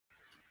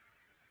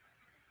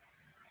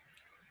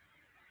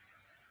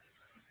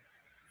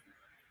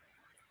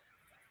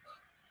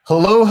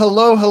Hello,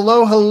 hello,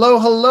 hello, hello,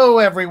 hello,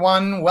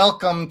 everyone.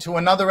 Welcome to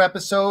another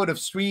episode of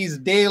Sri's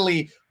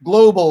daily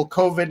global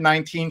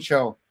COVID-19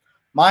 show.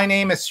 My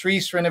name is Sri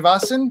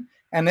Srinivasan,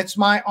 and it's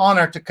my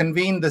honor to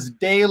convene this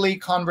daily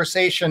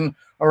conversation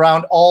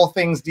around all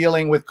things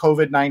dealing with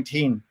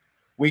COVID-19.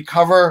 We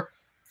cover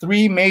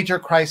three major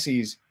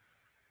crises: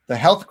 the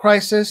health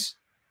crisis,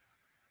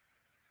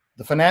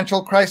 the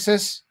financial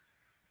crisis,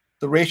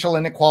 the racial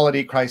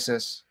inequality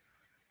crisis.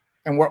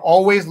 And we're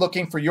always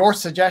looking for your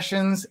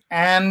suggestions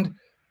and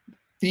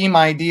theme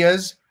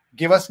ideas.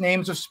 Give us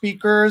names of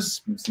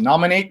speakers,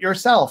 nominate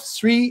yourself.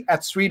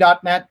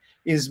 Sri@sri.net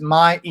is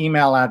my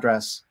email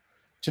address.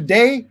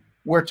 Today,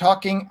 we're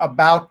talking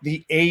about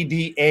the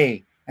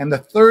ADA and the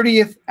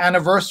 30th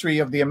anniversary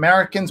of the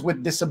Americans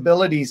with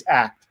Disabilities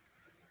Act.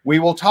 We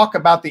will talk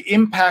about the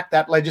impact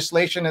that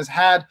legislation has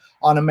had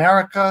on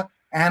America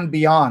and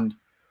beyond.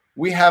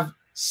 We have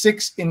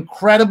 6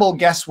 incredible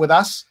guests with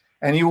us,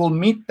 and you will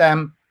meet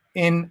them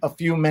in a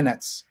few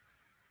minutes.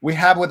 We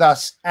have with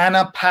us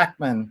Anna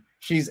Packman.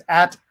 She's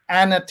at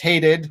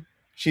Annotated.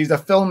 She's a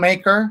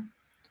filmmaker.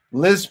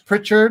 Liz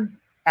Pritchard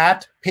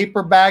at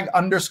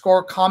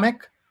paperbag_comic,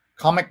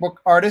 comic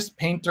book artist,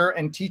 painter,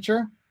 and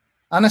teacher.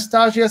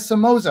 Anastasia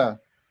Somoza,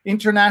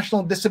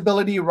 international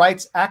disability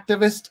rights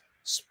activist,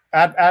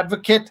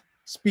 advocate,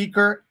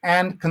 speaker,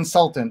 and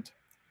consultant.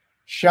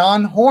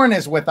 Sean Horn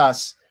is with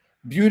us,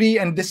 beauty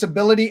and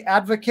disability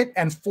advocate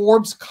and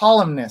Forbes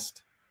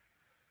columnist.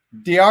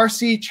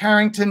 D'Arcy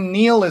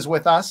Charrington-Neal is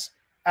with us,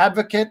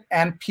 advocate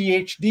and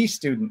PhD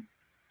student.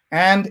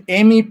 And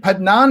Amy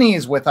Padnani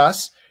is with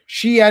us.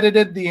 She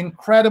edited the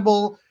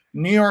incredible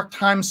New York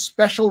Times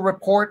special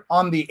report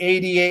on the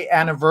ADA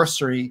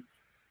anniversary,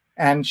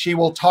 and she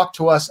will talk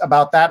to us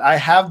about that. I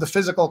have the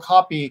physical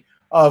copy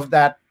of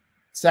that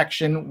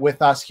section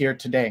with us here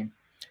today.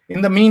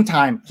 In the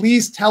meantime,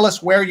 please tell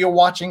us where you're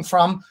watching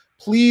from.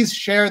 Please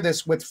share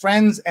this with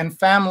friends and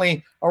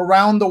family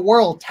around the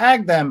world.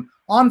 Tag them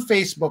on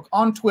Facebook,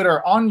 on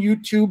Twitter, on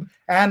YouTube,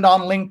 and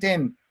on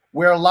LinkedIn.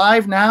 We're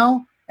live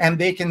now, and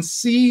they can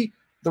see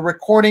the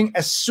recording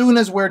as soon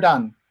as we're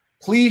done.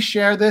 Please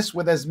share this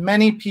with as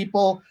many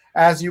people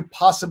as you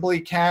possibly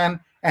can,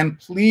 and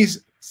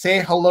please say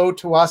hello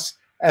to us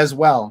as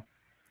well.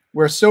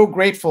 We're so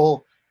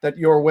grateful that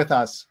you're with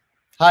us.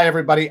 Hi,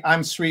 everybody.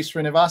 I'm Sri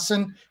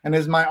Srinivasan, and it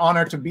is my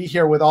honor to be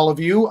here with all of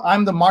you.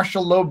 I'm the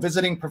Marshall Loeb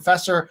Visiting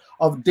Professor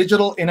of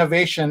Digital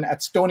Innovation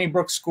at Stony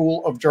Brook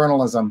School of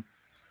Journalism.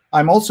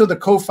 I'm also the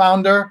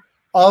co-founder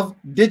of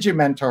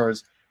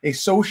DigiMentors, a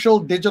social,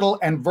 digital,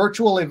 and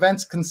virtual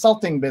events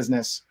consulting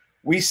business.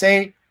 We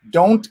say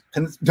don't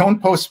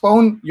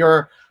postpone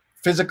your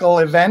physical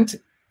event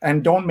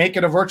and don't make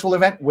it a virtual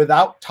event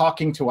without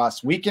talking to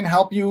us. We can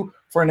help you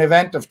for an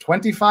event of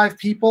 25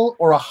 people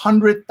or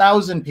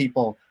 100,000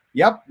 people.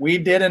 Yep, we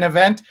did an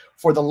event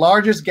for the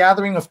largest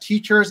gathering of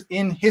teachers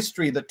in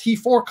history, the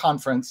T4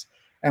 conference,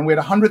 and we had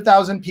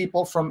 100,000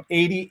 people from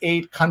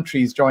 88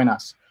 countries join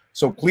us.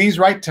 So please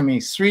write to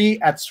me,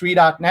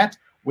 Sri@sri.net.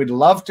 We'd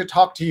love to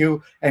talk to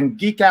you and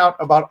geek out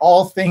about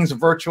all things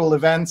virtual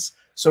events,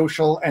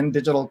 social and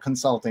digital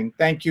consulting.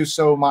 Thank you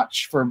so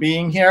much for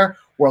being here.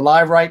 We're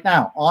live right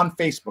now on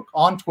Facebook,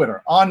 on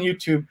Twitter, on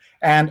YouTube,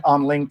 and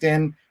on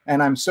LinkedIn.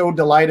 And I'm so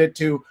delighted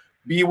to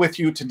be with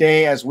you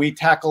today as we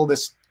tackle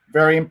this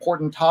very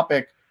important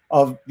topic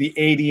of the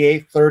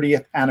ADA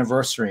 30th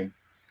anniversary.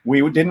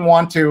 We didn't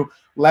want to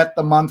let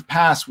the month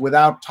pass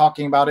without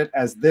talking about it,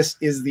 as this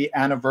is the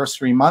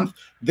anniversary month.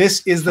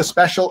 This is the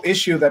special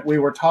issue that we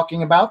were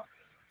talking about.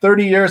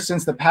 30 years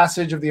since the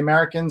passage of the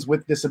Americans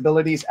with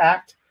Disabilities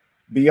Act.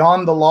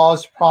 Beyond the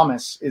Law's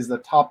Promise is the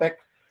topic,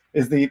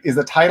 is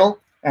the title,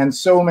 and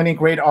so many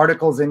great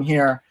articles in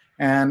here.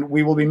 And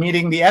we will be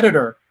meeting the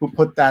editor who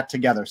put that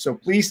together. So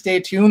please stay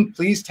tuned.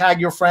 Please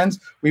tag your friends.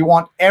 We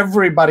want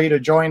everybody to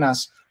join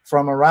us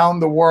from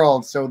around the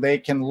world so they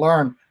can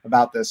learn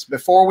about this.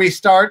 Before we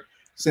start,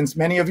 since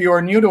many of you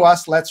are new to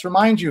us, let's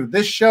remind you,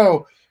 this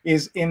show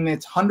is in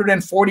its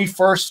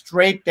 141st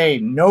straight day.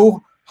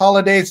 No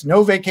holidays,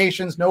 no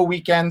vacations, no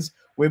weekends.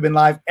 We've been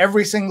live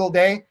every single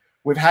day.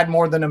 We've had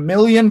more than 1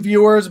 million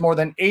viewers, more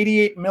than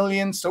 88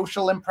 million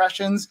social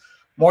impressions,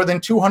 more than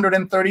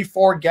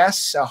 234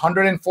 guests.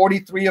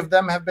 143 of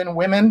them have been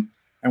women,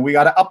 and we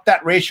got to up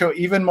that ratio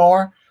even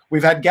more.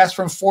 We've had guests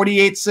from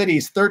 48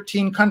 cities,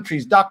 13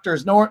 countries,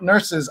 doctors,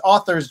 nurses,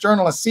 authors,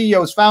 journalists,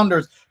 CEOs,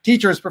 founders,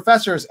 teachers,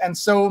 professors, and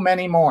so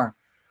many more.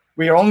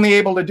 We are only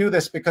able to do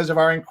this because of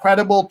our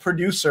incredible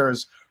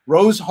producers,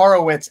 Rose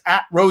Horowitz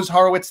at Rose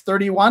Horowitz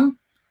 31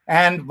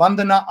 and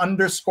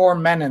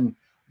Vandana_Menon.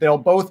 They'll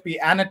both be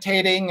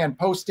annotating and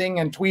posting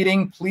and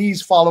tweeting.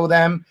 Please follow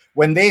them.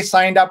 When they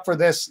signed up for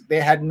this,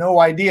 they had no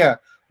idea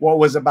what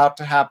was about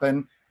to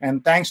happen.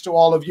 And thanks to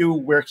all of you,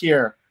 we're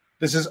here.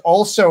 This is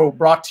also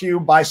brought to you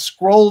by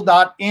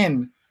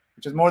Scroll.in,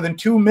 which is more than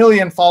 2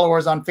 million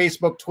followers on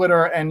Facebook,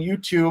 Twitter, and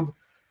YouTube.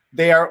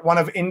 They are one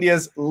of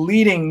India's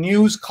leading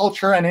news,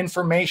 culture, and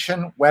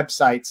information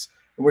websites.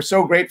 And we're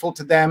so grateful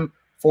to them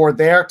for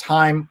their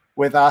time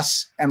with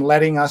us and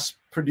letting us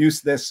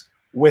produce this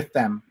with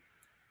them.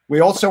 We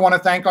also want to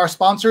thank our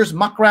sponsors,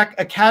 Muckrack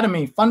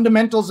Academy,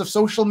 Fundamentals of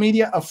Social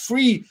Media, a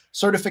free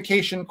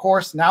certification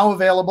course now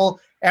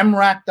available,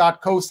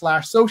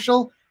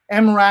 mrac.co/social,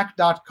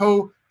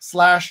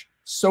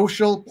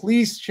 mrac.co/social.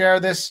 Please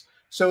share this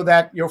so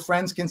that your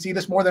friends can see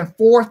this. More than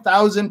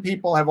 4,000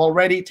 people have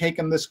already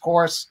taken this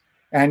course,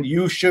 and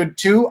you should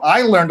too.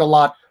 I learned a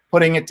lot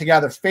putting it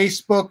together.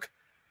 Facebook,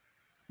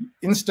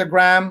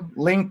 Instagram,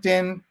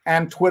 LinkedIn,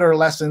 and Twitter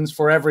lessons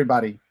for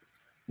everybody.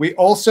 We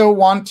also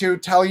want to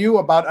tell you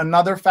about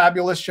another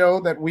fabulous show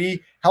that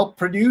we help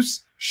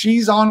produce,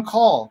 She's on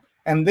Call.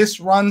 And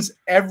this runs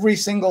every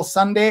single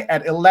Sunday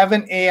at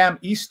 11 a.m.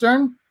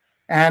 Eastern.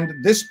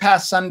 And this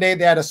past Sunday,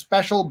 they had a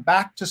special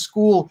back to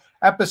school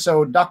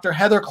episode. Dr.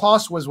 Heather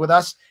Kloss was with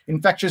us,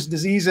 infectious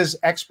diseases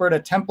expert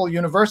at Temple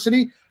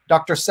University.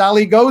 Dr.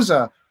 Sally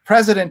Goza,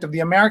 president of the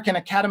American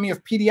Academy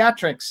of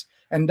Pediatrics.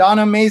 And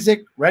Donna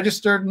Mazik,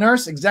 registered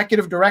nurse,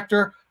 executive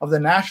director of the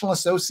National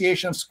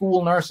Association of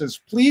School Nurses.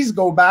 Please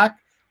go back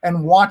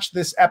and watch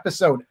this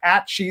episode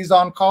at She's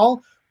on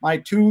Call. My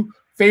two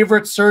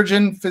favorite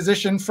surgeon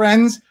physician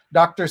friends,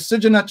 Dr.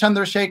 Sujana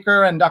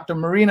Chandrasekhar and Dr.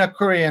 Marina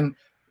Kurian,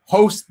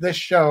 host this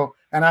show,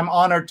 and I'm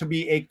honored to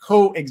be a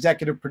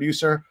co-executive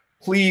producer.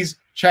 Please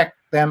check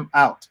them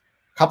out.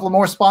 A couple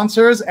more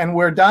sponsors and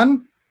we're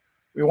done.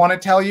 We want to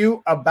tell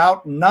you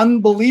about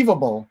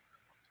Nunbelievable.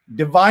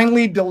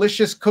 Divinely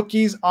delicious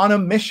cookies on a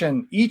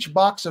mission. Each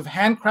box of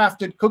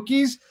handcrafted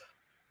cookies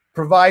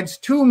provides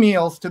 2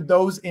 meals to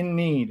those in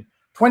need.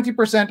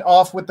 20%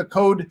 off with the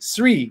code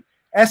SREE,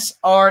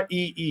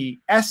 S-R-E-E,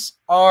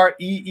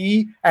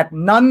 S-R-E-E at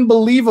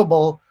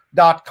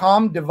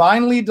nunbelievable.com.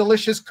 Divinely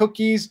delicious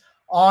cookies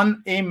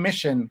on a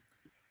mission.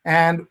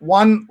 And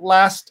one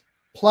last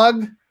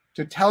plug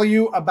to tell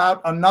you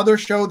about another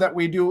show that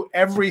we do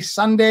every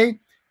Sunday,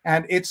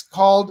 and it's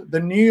called the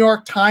New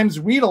York Times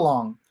Read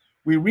Along.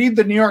 We read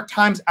the New York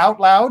Times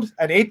out loud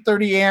at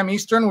 8:30 a.m.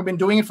 Eastern. We've been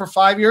doing it for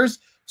 5 years,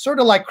 sort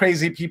of like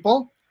crazy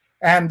people.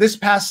 And this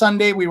past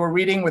Sunday, we were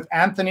reading with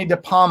Anthony De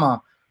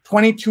Palma,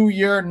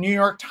 22-year New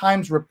York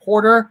Times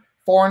reporter,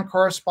 foreign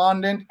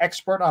correspondent,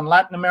 expert on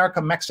Latin America,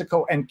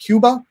 Mexico, and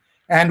Cuba.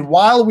 And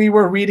while we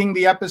were reading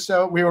the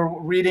episode, we were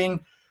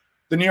reading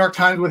the New York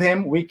Times with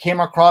him, we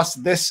came across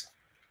this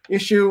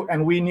issue,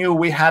 and we knew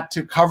we had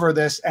to cover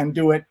this and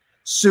do it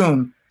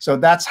soon. So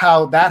that's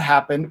how that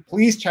happened.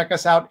 Please check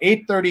us out,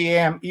 8:30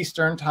 a.m.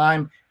 Eastern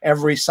time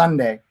every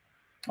Sunday.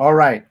 All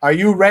right. Are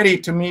you ready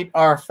to meet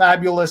our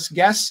fabulous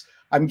guests?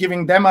 I'm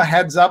giving them a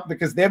heads up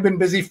because they've been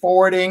busy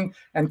forwarding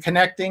and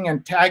connecting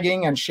and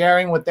tagging and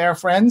sharing with their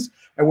friends.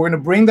 And we're going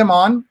to bring them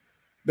on.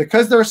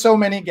 Because there are so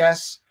many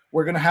guests,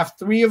 we're going to have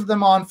 3 of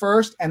them on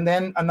first and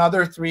then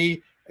another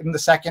 3 in the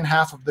second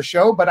half of the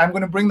show. But I'm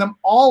going to bring them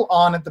all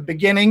on at the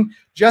beginning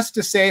just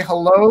to say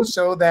hello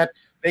so that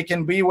they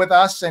can be with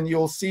us and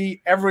you'll see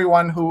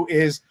everyone who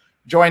is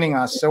joining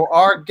us. So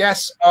our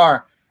guests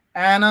are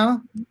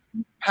Anna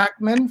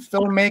Packman,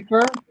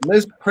 filmmaker,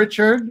 Liz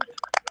Pritchard,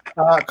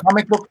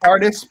 comic book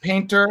artist,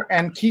 painter,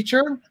 and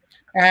teacher.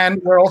 And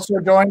we're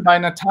also joined by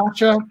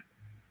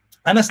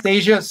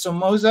Anastasia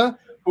Somoza,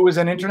 who is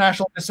an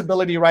international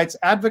disability rights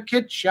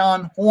advocate,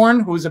 Sean Horn,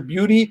 who is a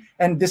beauty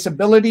and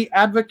disability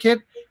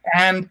advocate,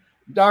 and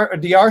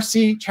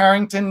D'Arcy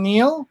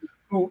Charrington-Neal,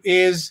 who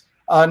is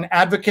an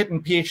advocate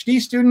and PhD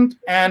student,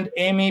 and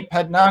Amy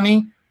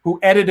Padnani, who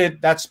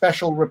edited that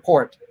special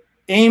report.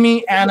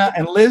 Amy, Anna,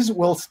 and Liz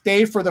will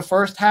stay for the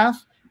first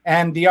half,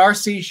 and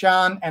D'Arcy,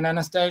 Sean, and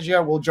Anastasia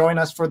will join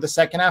us for the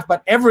second half.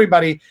 But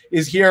everybody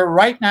is here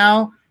right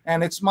now,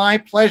 and it's my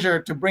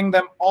pleasure to bring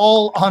them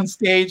all on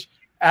stage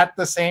at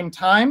the same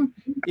time.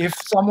 If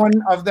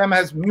someone of them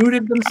has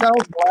muted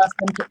themselves, we'll ask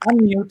them to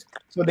unmute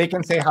so they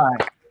can say hi.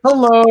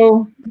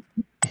 Hello.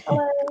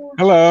 Hello.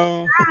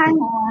 Hello. Hi.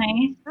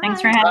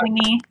 Thanks for having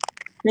me.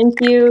 Thank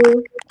you.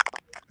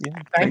 Yeah,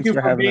 Thank you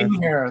for being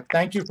here.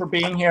 Thank you for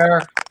being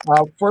here.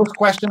 First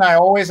question I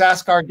always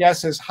ask our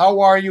guests is, how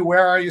are you?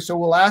 Where are you? So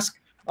we'll ask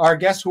our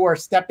guests who are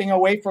stepping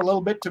away for a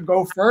little bit to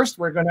go first.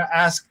 We're going to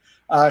ask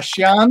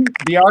Xian,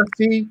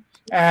 D'Arcy,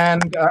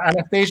 and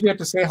Anastasia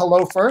to say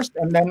hello first,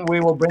 and then we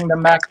will bring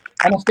them back.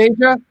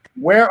 Anastasia,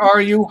 where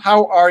are you?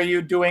 How are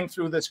you doing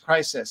through this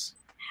crisis?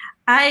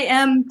 I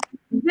am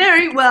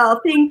very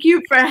well. Thank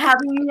you for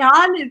having me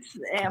on. It's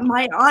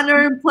my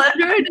honor and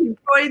pleasure to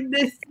join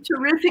this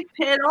terrific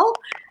panel.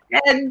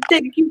 And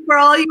thank you for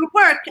all your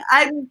work.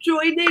 I'm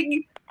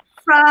joining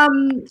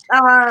from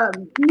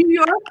New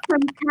York, from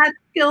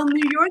Catskill,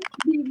 New York,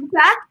 to be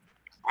exact.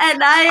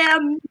 And I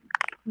am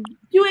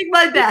doing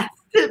my best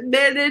to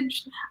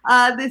manage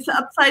this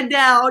upside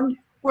down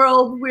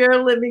world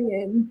we're living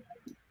in.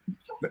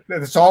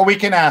 That's all we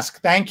can ask.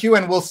 Thank you,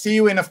 and we'll see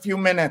you in a few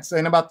minutes,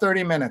 in about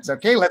 30 minutes.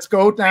 Okay, let's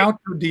go now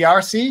to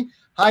D'Arcy.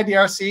 Hi,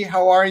 D'Arcy.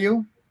 How are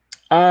you?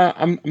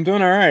 I'm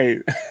doing all right.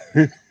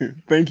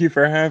 Thank you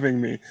for having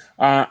me.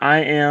 I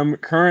am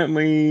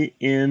currently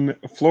in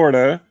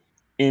Florida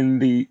in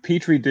the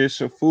petri dish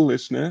of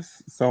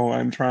foolishness, so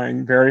I'm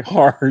trying very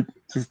hard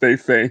to stay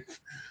safe.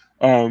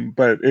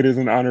 But it is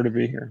an honor to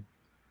be here.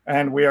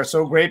 And we are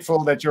so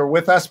grateful that you're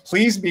with us.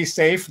 Please be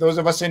safe. Those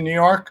of us in New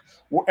York,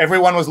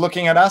 everyone was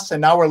looking at us, and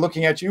now we're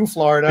looking at you,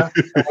 Florida.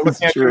 And we're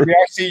looking at you,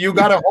 DRC. You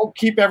got to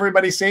keep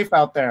everybody safe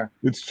out there.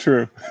 It's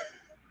true.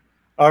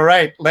 All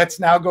right, let's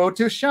now go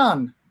to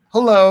Sean.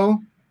 Hello.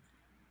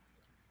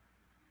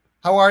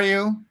 How are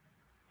you?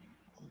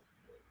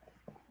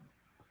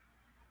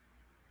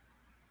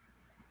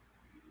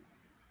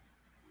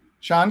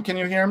 Sean, can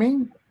you hear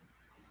me?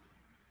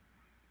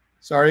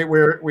 Sorry,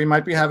 we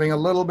might be having a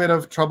little bit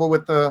of trouble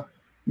with the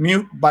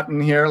mute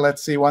button here.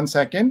 Let's see, 1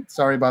 second.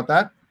 Sorry about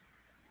that.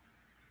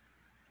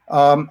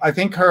 I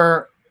think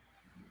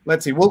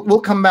let's see,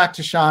 we'll come back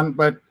to Sean,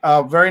 but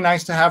very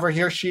nice to have her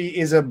here. She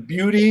is a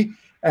beauty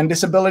and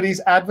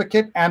disabilities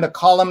advocate and a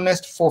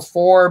columnist for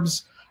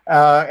Forbes,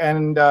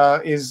 and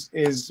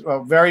is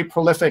very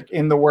prolific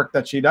in the work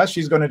that she does.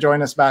 She's going to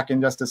join us back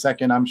in just a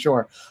second, I'm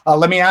sure.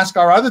 Let me ask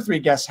our other three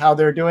guests how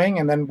they're doing,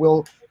 and then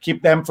we'll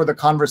keep them for the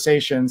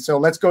conversation. So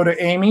let's go to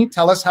Amy.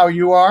 Tell us how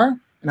you are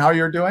and how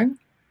you're doing.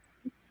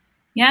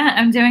 Yeah,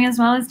 I'm doing as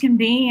well as can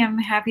be. I'm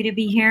happy to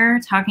be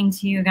here talking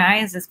to you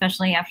guys,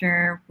 especially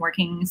after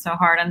working so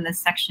hard on this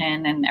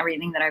section and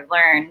everything that I've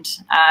learned.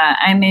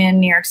 I'm in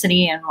New York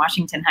City and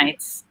Washington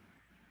Heights.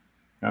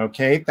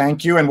 Okay,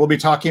 thank you. And we'll be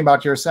talking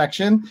about your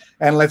section.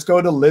 And let's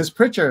go to Liz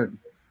Pritchard.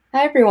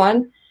 Hi,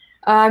 everyone.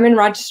 I'm in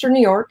Rochester,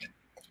 New York.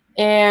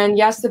 And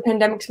yes, the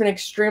pandemic's been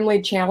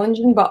extremely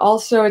challenging, but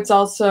also it's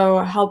also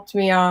helped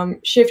me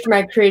shift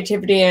my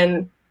creativity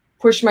and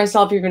push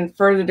myself even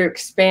further to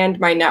expand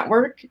my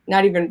network,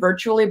 not even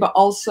virtually, but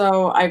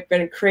also I've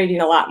been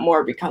creating a lot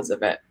more because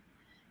of it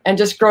and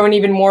just growing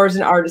even more as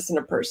an artist and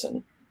a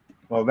person.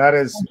 Well, that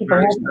is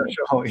very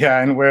special.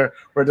 Yeah, and we're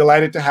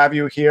delighted to have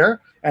you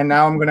here. And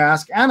now I'm going to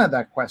ask Anna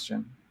that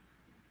question.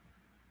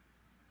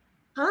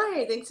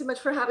 Hi, thanks so much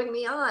for having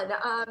me on.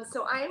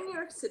 So I am in New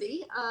York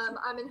City.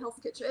 I'm in Hell's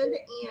Kitchen,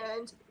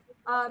 and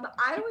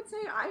I would say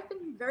I've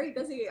been very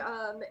busy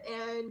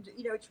and,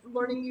 you know,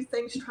 learning new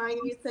things, trying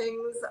new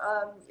things.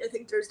 I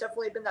think there's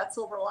definitely been that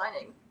silver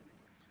lining.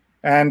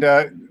 And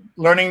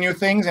learning new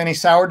things, any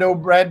sourdough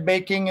bread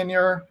baking in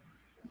your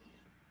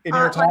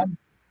time?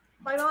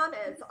 My mom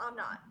is, I'm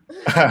not.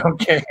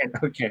 Okay.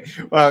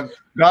 Well,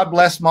 God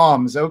bless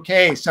moms.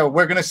 Okay, so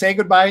we're going to say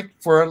goodbye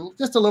for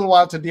just a little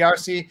while to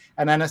DRC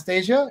and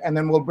Anastasia, and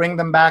then we'll bring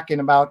them back in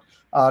about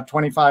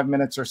 25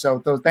 minutes or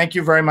so. So thank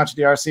you very much,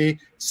 DRC.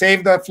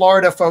 Save the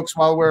Florida folks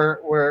while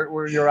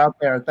you're out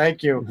there.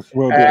 Thank you.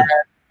 Will do.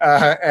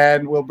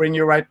 And we'll bring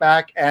you right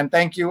back. And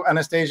thank you,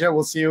 Anastasia.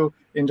 We'll see you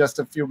in just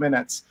a few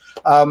minutes.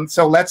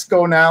 So let's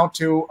go now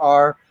to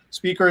our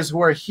speakers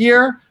who are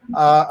here.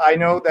 I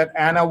know that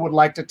Anna would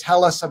like to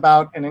tell us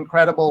about an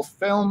incredible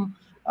film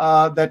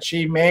that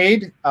she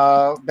made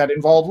that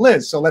involved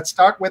Liz. So let's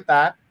start with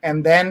that,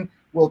 and then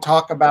we'll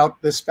talk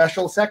about this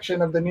special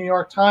section of the New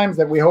York Times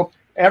that we hope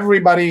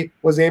everybody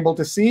was able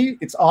to see.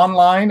 It's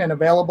online and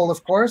available,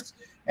 of course,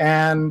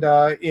 and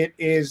it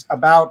is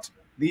about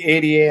the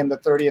ADA and the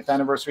 30th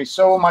anniversary.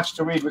 So much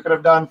to read. We could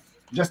have done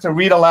just a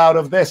read aloud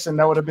of this, and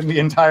that would have been the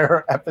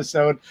entire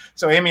episode.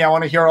 So, Amy, I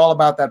want to hear all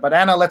about that. But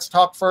Anna, let's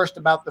talk first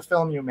about the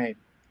film you made.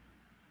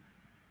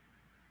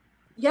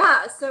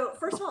 Yeah, so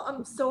first of all,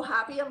 I'm so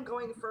happy I'm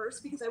going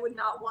first because I would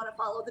not want to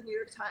follow the New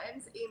York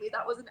Times. Amy,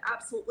 that was an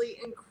absolutely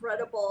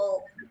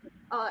incredible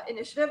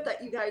initiative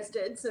that you guys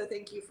did. So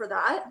thank you for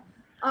that.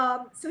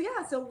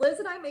 So Liz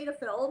and I made a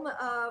film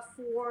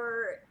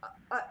for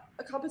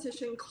a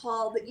competition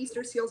called the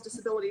Easter Seals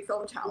Disability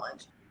Film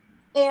Challenge.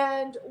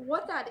 And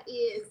what that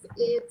is,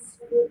 it's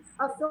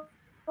a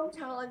film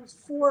challenge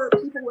for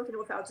people with and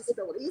without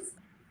disabilities.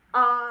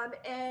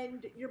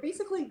 And you're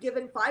basically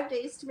given 5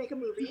 days to make a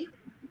movie.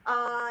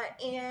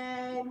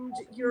 And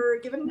you're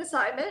given an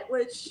assignment,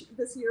 which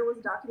this year was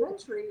a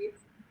documentary.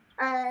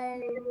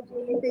 And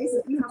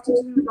you have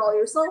to do it all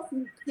yourself.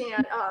 You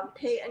can't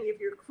pay any of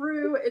your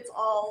crew. It's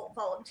all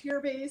volunteer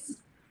based.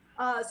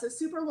 So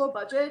super low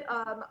budget.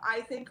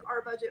 I think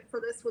our budget for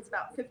this was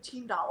about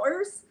 $15.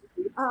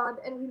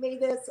 And we made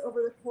this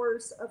over the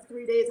course of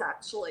 3 days,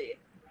 actually.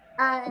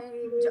 And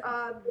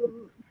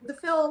the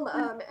film,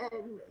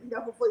 and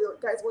hopefully you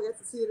guys will get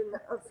to see it in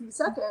a few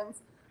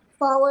seconds,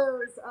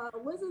 follows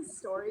Liz's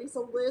story.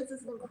 So Liz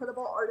is an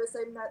incredible artist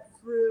I met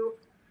through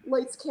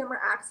Lights Camera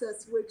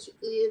Access, which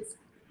is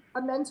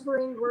a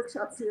mentoring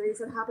workshop series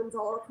that happens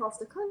all across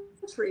the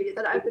country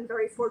that I've been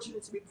very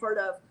fortunate to be part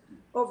of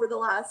over the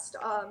last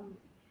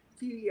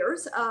few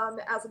years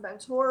as a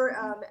mentor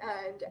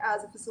and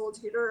as a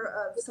facilitator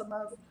of some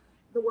of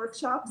the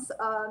workshops.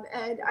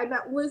 And I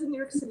met Liz in New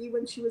York City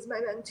when she was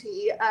my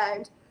mentee,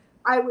 and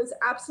I was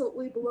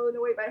absolutely blown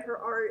away by her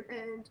art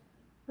and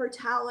her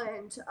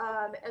talent.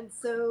 And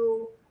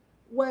so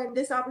when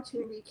this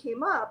opportunity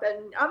came up,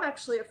 and I'm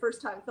actually a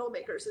first-time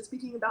filmmaker, so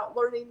speaking about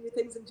learning new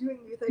things and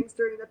doing new things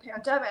during the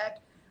pandemic,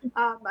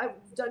 I've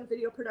done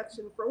video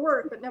production for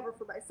work, but never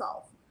for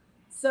myself.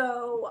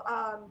 So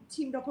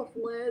teamed up with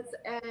Liz,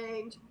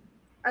 and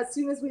as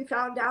soon as we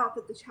found out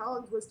that the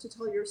challenge was to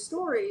tell your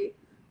story,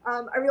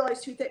 I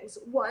realized two things.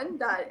 One,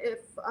 that if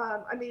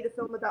I made a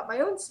film about my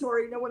own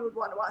story, no one would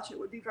want to watch it. It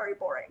would be very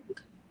boring.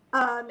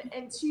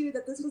 And two,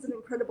 that this was an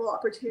incredible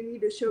opportunity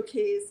to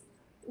showcase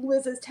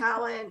Liz's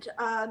talent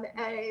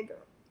and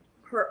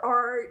her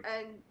art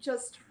and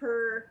just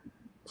her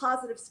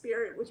positive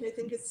spirit, which I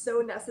think is so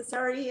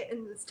necessary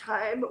in this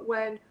time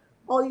when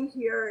all you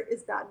hear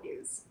is bad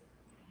news.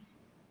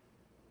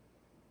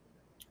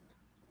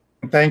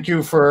 Thank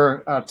you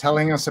for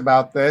telling us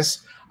about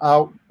this.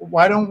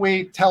 Why don't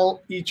we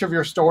tell each of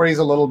your stories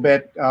a little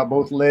bit,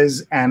 both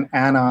Liz and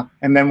Anna,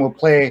 and then we'll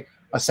play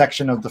a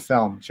section of the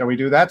film. Shall we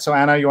do that? So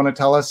Anna, you want to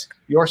tell us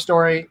your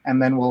story,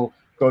 and then we'll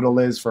go to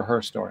Liz for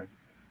her story.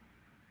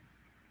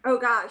 Oh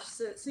gosh,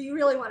 so you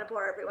really want to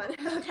bore everyone.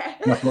 Okay.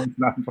 No, it's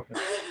not.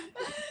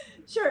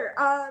 Sure.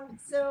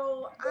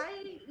 So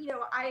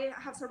I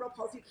have cerebral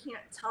palsy. You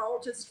can't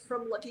tell just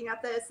from looking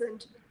at this,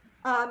 and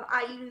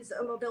I use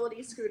a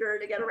mobility scooter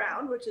to get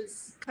around, which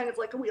is kind of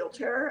like a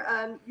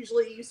wheelchair.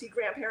 Usually you see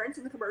grandparents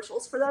in the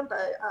commercials for them,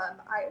 but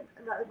I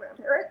am not a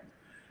grandparent.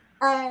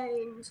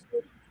 And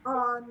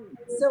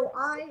so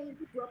I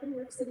grew up in New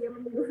York City. I'm a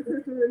New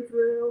Yorker through and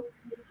through.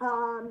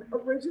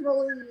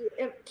 Originally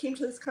came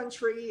to this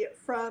country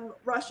from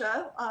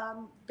Russia.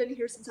 Been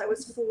here since I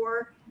was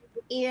 4,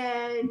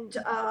 and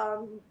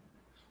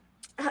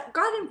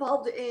got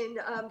involved in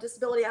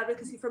disability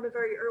advocacy from a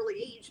very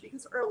early age,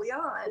 because early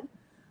on,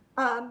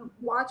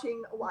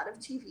 watching a lot of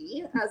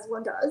TV, as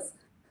one does,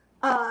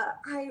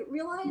 I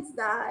realized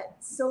that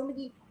so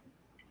many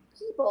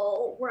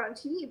people were on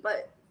TV,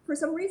 but for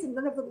some reason,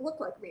 none of them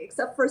looked like me,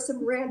 except for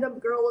some random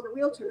girl in a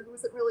wheelchair who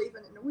wasn't really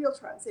even in a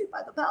wheelchair on Saved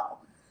by the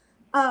Bell.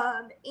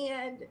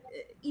 And,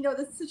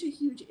 that's such a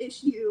huge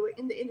issue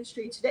in the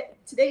industry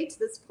today to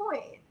this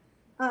point.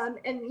 And,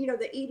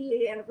 the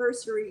ADA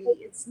anniversary,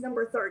 it's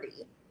number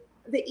 30.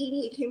 The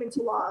ADA came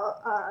into law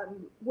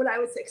when I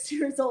was 6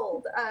 years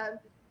old.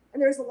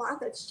 And there's a lot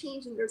that's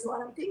changed, and there's a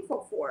lot I'm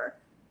thankful for.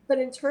 But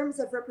in terms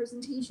of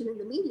representation in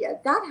the media,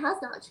 that has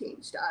not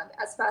changed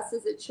as fast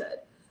as it should.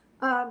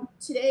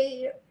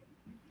 Today,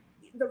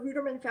 the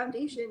Ruderman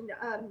Foundation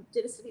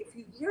did a study a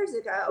few years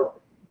ago,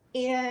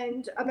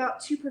 and about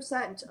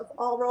 2% of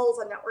all roles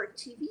on network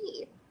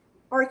TV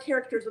are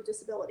characters with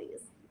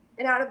disabilities.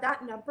 And out of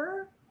that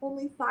number,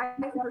 only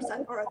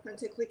 5% are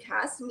authentically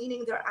cast,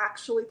 meaning they're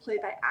actually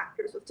played by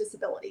actors with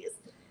disabilities.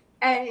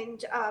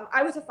 And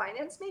I was a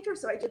finance major,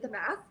 so I did the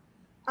math.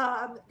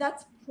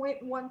 That's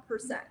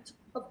 0.1%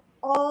 of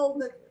all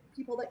the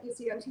people that you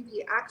see on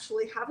TV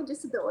actually have a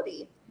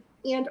disability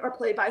and are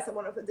played by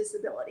someone with a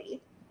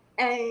disability.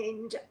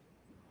 And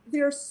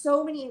there are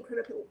so many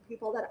incredible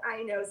people that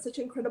I know, such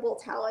incredible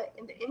talent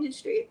in the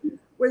industry,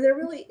 where there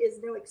really is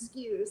no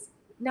excuse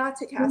not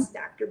to cast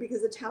an actor,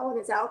 because the talent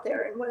is out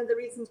there. And one of the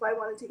reasons why I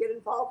wanted to get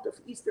involved with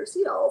Easter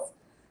Seals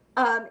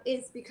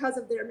is because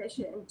of their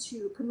mission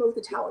to promote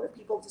the talent of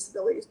people with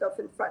disabilities, both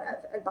in front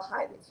of and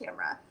behind the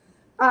camera.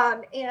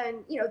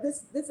 And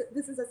this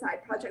is a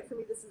side project for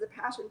me. This is a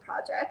passion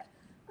project.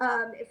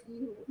 If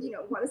you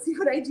want to see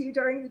what I do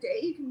during the day,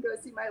 you can go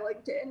see my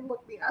LinkedIn and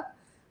look me up.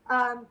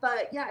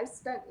 But yeah, I've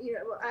spent,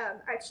 I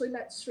actually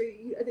met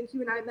Sri. I think you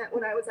and I met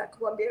when I was at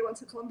Columbia. I went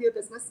to Columbia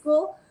Business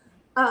School.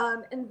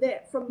 And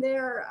from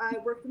there, I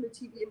worked in the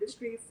TV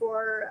industry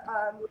for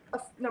a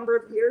number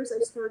of years. I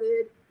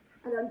started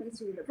at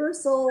NBC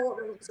Universal,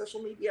 running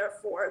social media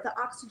for the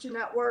Oxygen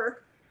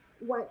Network,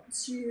 went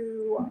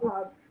to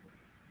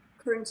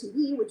Current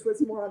TV, which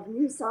was more on the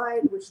news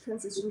side, which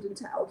transitioned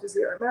into Al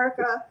Jazeera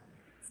America.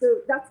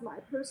 So that's my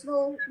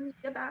personal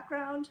media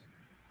background.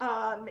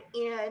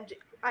 And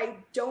I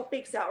don't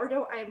bake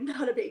sourdough. I am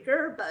not a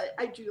baker, but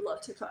I do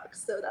love to cook.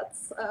 So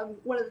that's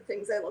one of the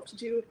things I love to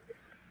do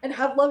and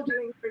have loved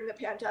doing during the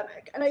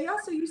pandemic. And I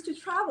also used to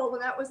travel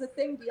when that was a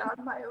thing beyond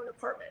my own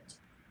apartment.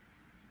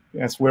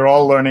 Yes, we're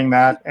all learning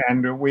that.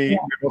 And we've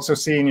also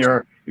seen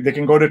they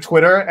can go to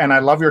Twitter, and I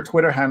love your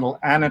Twitter handle,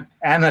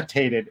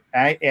 annotated,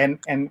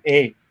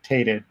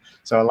 A-N-N-A-tated.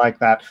 So I like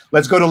that.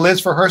 Let's go to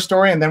Liz for her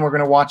story, and then we're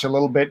going to watch a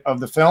little bit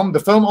of the film. The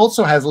film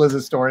also has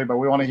Liz's story, but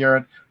we want to hear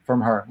it from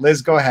her.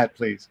 Liz, go ahead,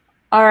 please.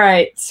 All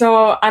right.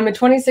 So I'm a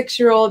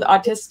 26-year-old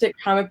autistic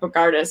comic book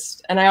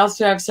artist, and I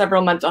also have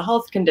several mental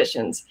health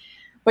conditions.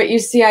 But you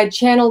see, I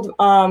channeled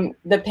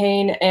the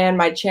pain and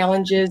my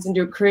challenges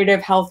into a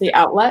creative, healthy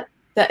outlet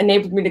that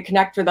enabled me to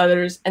connect with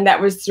others. And that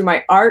was through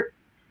my art,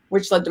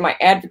 which led to my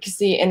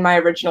advocacy in my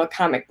original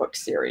comic book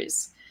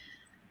series.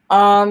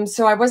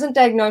 So I wasn't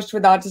diagnosed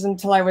with autism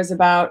until I was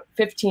about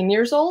 15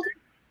 years old.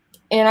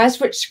 And I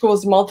switched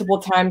schools multiple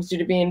times due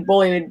to being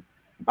bullied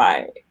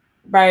by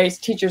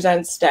teachers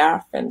and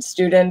staff and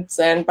students.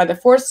 And by the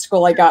 4th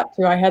school I got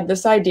to, I had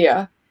this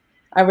idea.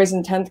 I was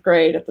in 10th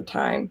grade at the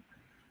time.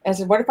 And I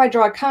said, what if I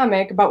draw a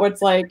comic about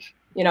what's like,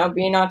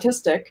 being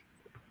autistic?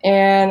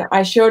 And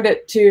I showed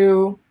it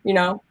to,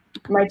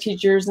 my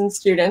teachers and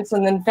students.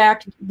 And in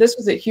fact, this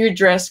was a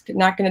huge risk,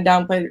 not going to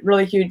downplay it,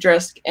 really huge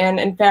risk. And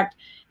in fact,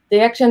 they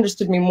actually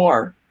understood me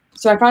more.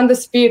 So I found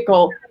this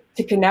vehicle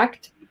to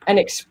connect and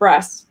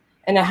express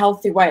in a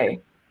healthy way.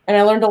 And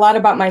I learned a lot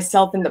about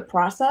myself in the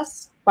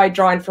process. by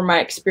drawing from my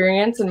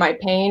experience and my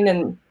pain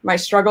and my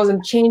struggles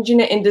and changing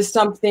it into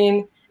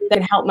something that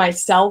can help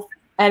myself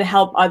and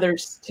help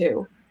others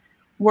too.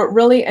 What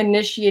really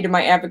initiated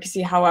my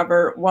advocacy,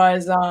 however,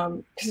 was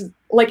because,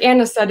 like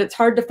Anna said, it's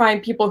hard to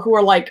find people who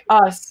are like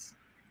us.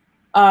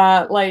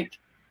 Well,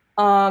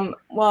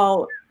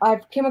 I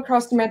came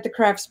across Samantha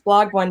Craft's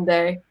blog one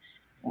day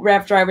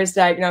after I was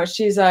diagnosed.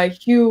 She's a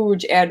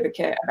huge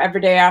advocate of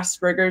everyday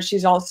Asperger's.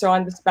 She's also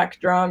on the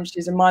spectrum.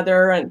 She's a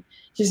mother, and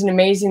she's an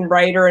amazing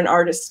writer and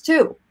artist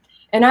too.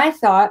 And I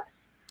thought,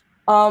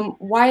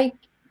 why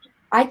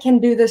I can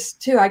do this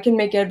too. I can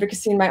make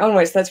advocacy in my own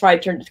ways. That's why I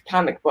turned to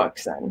comic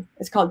books, and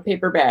it's called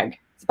Paper Bag.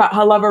 It's about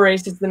how love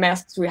erases the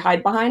masks we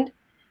hide behind.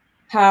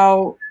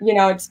 How, you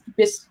know, it's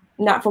just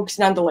not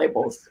focusing on the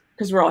labels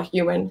because we're all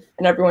human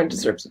and everyone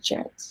deserves a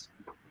chance.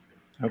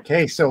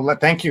 Okay, so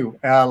thank you.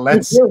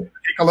 Let's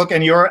take a look,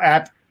 and you're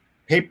at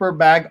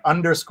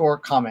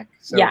paperbag_comic.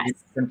 So yes. You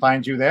can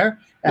find you there.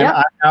 And yep.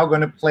 I'm now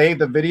going to play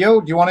the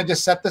video. Do you want to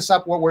just set this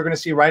up, what we're going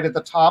to see right at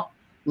the top,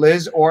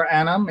 Liz or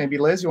Anna? Maybe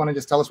Liz, you want to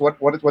just tell us what's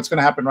going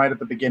to happen right at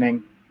the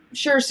beginning?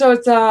 Sure. So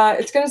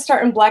it's going to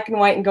start in black and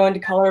white and go into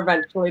color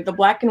eventually. The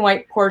black and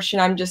white portion,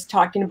 I'm just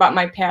talking about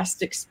my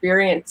past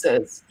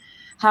experiences,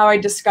 how I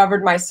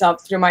discovered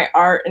myself through my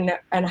art,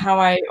 and how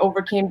I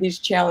overcame these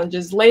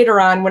challenges later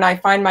on when I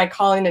find my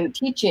calling in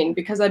teaching,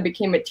 because I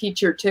became a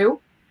teacher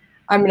too.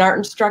 I'm an art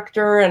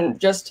instructor, and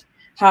just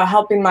how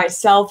helping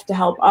myself to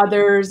help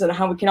others, and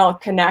how we can all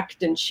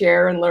connect and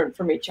share and learn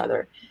from each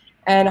other,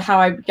 and how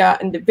I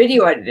got into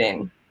video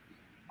editing.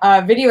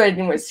 Video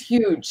editing was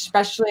huge,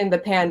 especially in the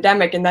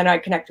pandemic. And then I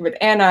connected with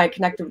Anna, I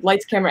connected with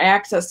Lights, Camera,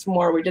 Access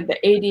more. We did the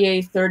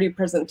ADA 30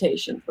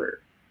 presentation for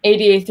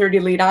ADA 30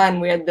 Lead On.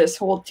 We had this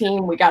whole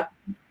team. We got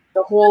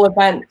the whole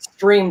event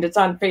streamed. It's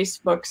on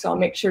Facebook, so I'll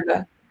make sure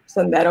to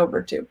send that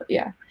over too. But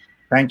yeah.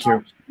 Thank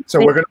you. So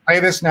we're going to play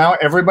this now.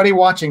 Everybody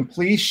watching,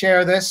 please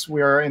share this.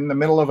 We're in the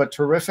middle of a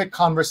terrific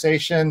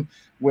conversation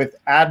with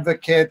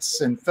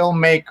advocates and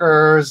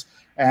filmmakers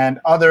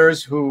and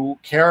others who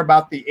care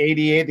about the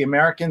ADA, the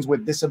Americans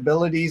with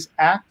Disabilities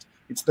Act.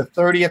 It's the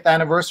 30th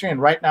anniversary,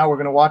 and right now we're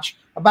going to watch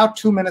about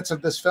 2 minutes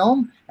of this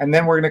film, and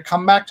then we're going to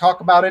come back,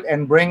 talk about it,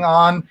 and bring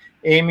on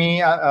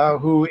Amy,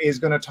 who is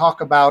going to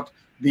talk about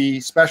the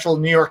special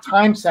New York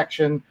Times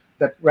section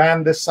that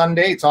ran this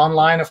Sunday. It's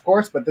online, of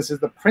course, but this is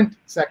the print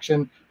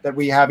section that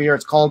we have here.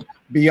 It's called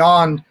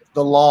Beyond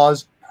the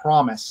Law's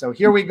Promise. So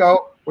here we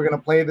go. We're going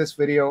to play this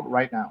video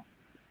right now.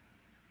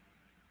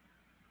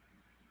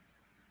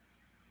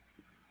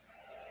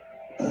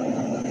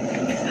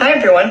 Hi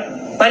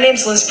everyone, my name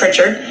is Liz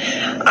Pritchard.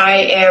 I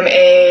am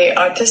an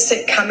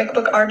autistic comic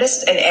book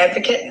artist and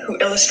advocate who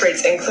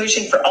illustrates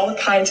inclusion for all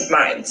kinds of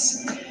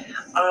minds.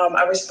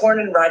 I was born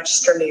in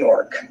Rochester, New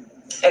York,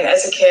 and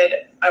as a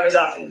kid, I was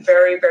often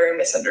very, very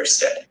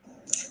misunderstood.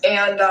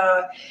 And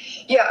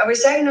yeah, I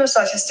was diagnosed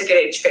autistic at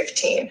age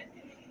 15,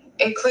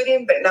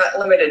 including but not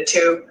limited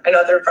to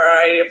another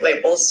variety of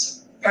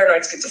labels,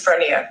 paranoid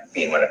schizophrenia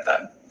being one of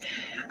them.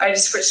 I had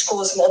to switch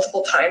schools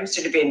multiple times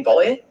due to being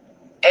bullied.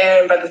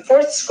 And by the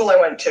fourth school I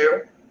went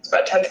to, it's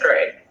about 10th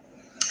grade.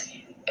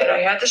 And I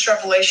had this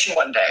revelation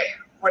one day.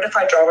 What if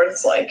I draw what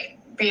it's like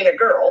being a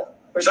girl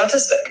who's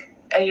autistic?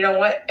 And you know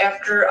what?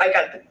 After I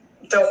got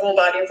the whole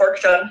body of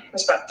work done, it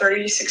was about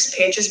 36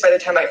 pages by the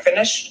time I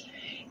finished.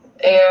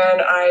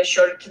 And I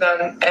showed it to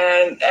them.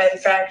 And in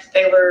fact,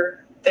 they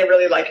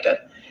really liked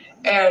it.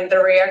 And the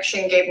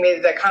reaction gave me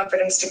the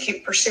confidence to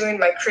keep pursuing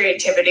my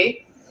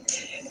creativity.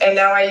 And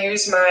now I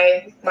use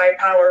my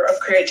power of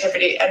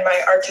creativity and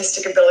my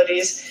artistic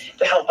abilities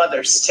to help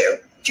others too.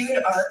 Doing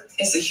art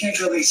is a huge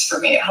release for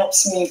me. It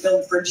helps me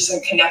build bridges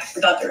and connect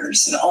with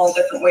others in all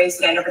different ways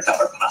that I never thought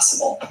were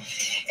possible.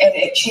 And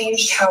it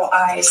changed how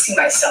I see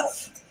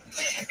myself.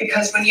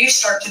 Because when you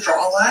start to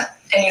draw a lot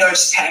and you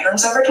notice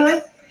patterns over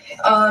time,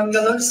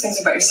 you'll notice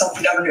things about yourself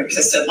you never knew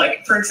existed.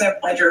 Like, for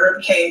example, I drew a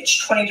rib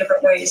cage 20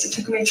 different ways. It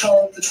took me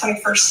until the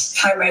 21st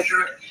time I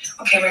drew it.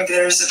 Okay, maybe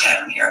there's a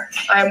pattern here.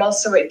 I'm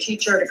also a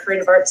teacher at a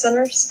creative arts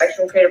center,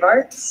 Spectrum Creative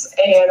Arts.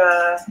 And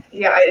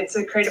yeah, it's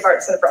a creative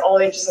arts center for all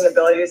ages and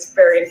abilities,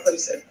 very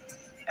inclusive.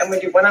 And we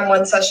do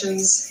one-on-one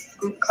sessions,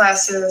 group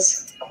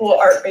classes, cool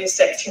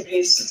art-based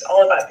activities. It's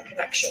all about the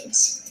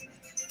connections.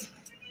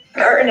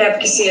 Art and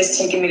advocacy has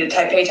taken me to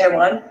Taipei,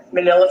 Taiwan,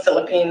 Manila,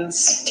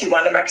 Philippines,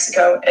 Tijuana,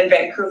 Mexico, and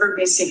Vancouver,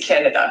 BC,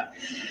 Canada.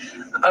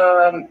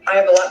 I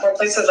have a lot more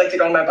places I'd like to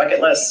go on my bucket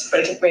list,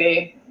 but it took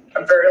me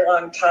a very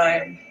long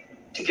time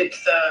to get to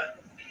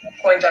the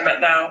point I'm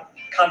at now,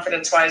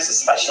 confidence-wise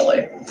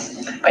especially.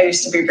 I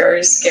used to be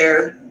very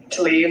scared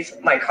to leave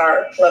my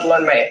car, let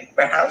alone my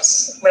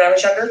house when I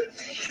was younger.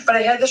 But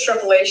I had this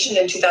revelation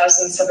in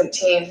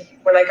 2017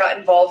 when I got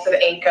involved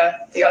with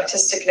ANCA, the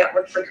Autistic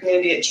Network for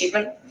Community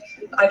Achievement.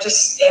 I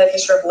just had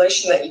this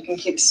revelation that you can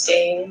keep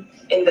staying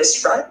in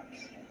this rut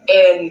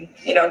and,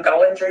 you know,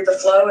 going through the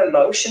flow and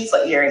motions,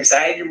 letting your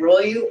anxiety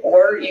rule you,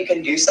 or you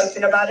can do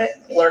something about it,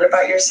 learn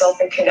about yourself,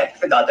 and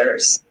connect with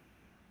others.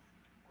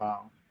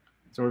 Wow.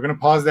 So we're going to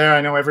pause there. I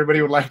know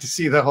everybody would like to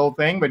see the whole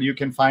thing, but you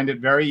can find it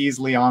very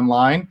easily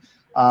online.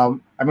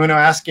 I'm going to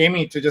ask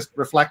Amy to just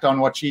reflect on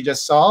what she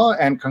just saw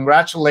and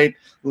congratulate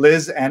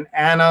Liz and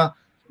Anna.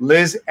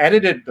 Liz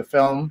edited the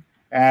film,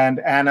 and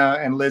Anna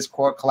and Liz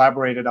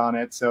collaborated on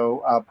it.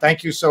 So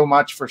thank you so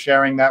much for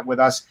sharing that with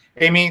us.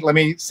 Amy, let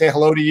me say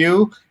hello to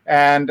you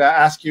and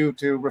ask you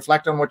to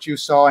reflect on what you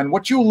saw and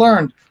what you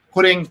learned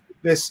putting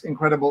this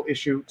incredible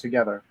issue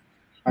together.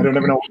 I don't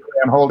even know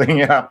why I'm holding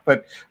it up,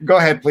 but go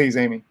ahead, please,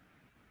 Amy.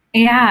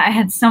 Yeah, I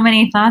had so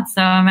many thoughts,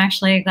 so I'm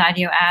actually glad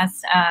you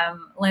asked.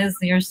 Liz,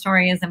 your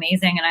story is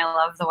amazing, and I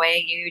love the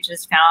way you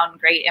just found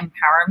great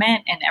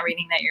empowerment in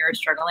everything that you're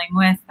struggling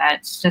with.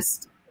 That's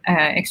just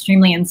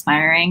extremely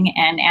inspiring.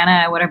 And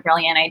Anna, what a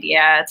brilliant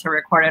idea to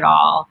record it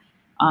all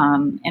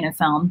in a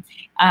film.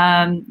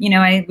 You know,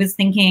 I was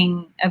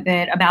thinking a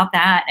bit about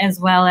that, as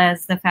well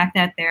as the fact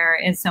that there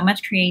is so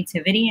much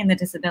creativity in the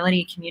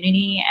disability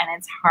community, and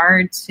it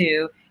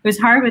was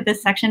hard with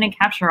this section to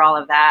capture all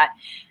of that.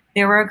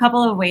 There were a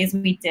couple of ways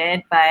we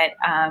did, but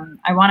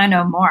I want to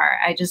know more.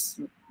 I just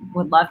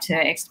would love to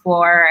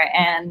explore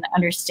and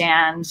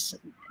understand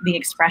the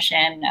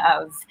expression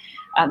of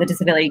the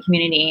disability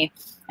community.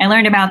 I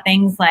learned about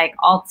things like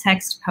alt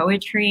text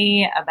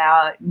poetry,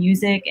 about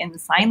music and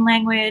sign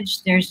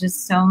language. There's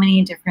just so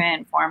many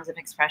different forms of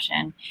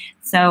expression.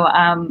 So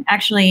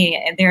actually,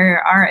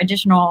 there are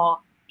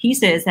additional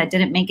pieces that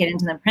didn't make it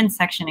into the print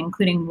section,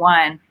 including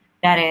one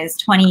that is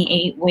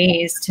 28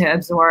 ways to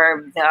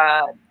absorb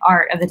the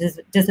art of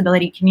the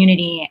disability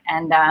community.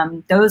 And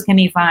those can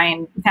be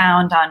found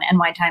on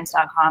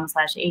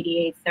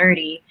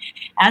nytimes.com/8830.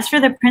 As for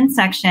the print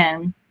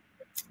section,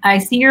 I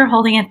see you're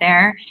holding it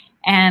there.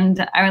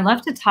 And I would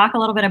love to talk a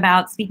little bit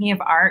about, speaking of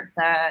art,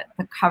 the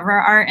cover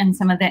art and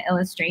some of the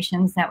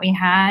illustrations that we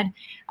had.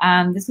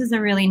 This is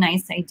a really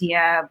nice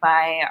idea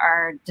by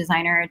our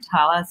designer,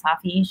 Tala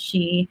Safi.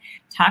 She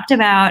talked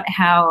about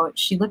how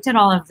she looked at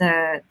all of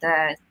the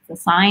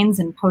signs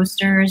and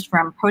posters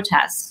from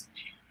protests.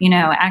 You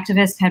know,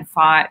 activists had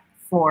fought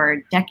for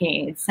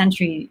decades,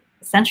 centuries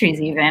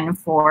even,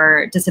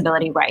 for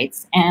disability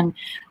rights. And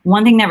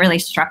one thing that really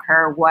struck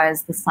her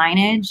was the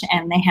signage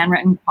and the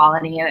handwritten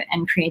quality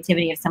and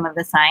creativity of some of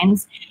the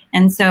signs.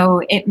 And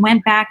so it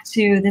went back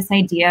to this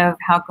idea of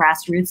how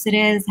grassroots it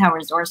is, how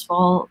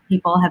resourceful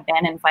people have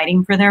been in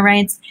fighting for their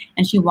rights.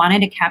 And she wanted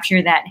to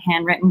capture that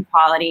handwritten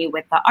quality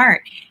with the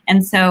art.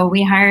 And so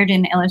we hired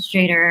an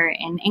illustrator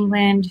in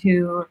England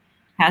who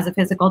has a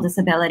physical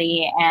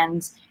disability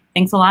and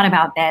thinks a lot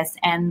about this.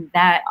 And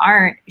that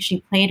art,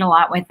 she played a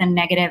lot with the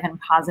negative and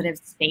positive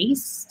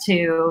space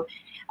to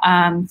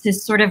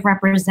sort of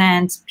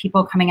represent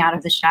people coming out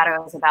of the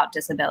shadows about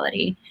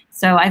disability.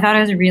 So I thought it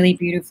was really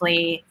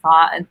beautifully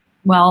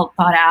well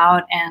thought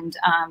out and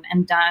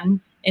done.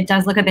 It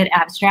does look a bit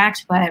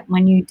abstract, but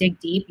when you dig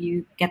deep,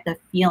 you get the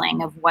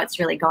feeling of what's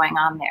really going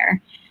on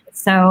there.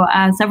 So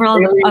several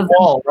Haley of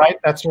Wall, right?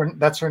 That's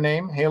her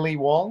name, Haley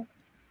Wall.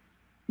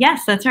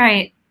 Yes, that's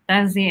right.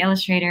 That is the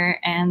illustrator,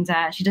 and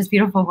she does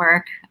beautiful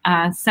work.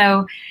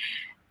 So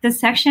the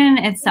section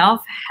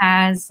itself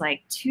has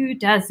like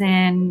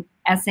 24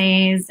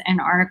 essays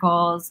and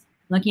articles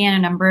looking at a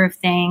number of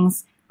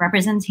things.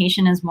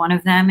 Representation is one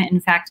of them.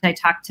 In fact, I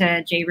talked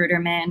to Jay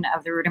Ruderman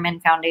of the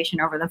Ruderman Foundation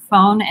over the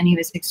phone, and he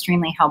was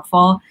extremely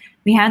helpful.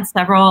 We had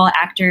several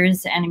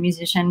actors and a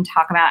musician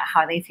talk about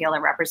how they feel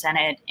they're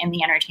represented in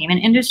the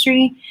entertainment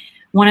industry.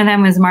 One of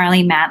them was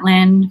Marlee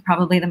Matlin,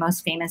 probably the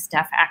most famous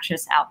deaf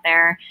actress out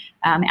there.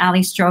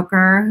 Ali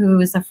Stroker, who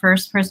was the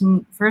first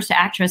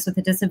actress with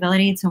a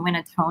disability to win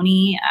a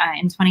Tony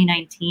in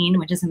 2019,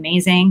 which is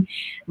amazing.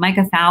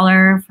 Micah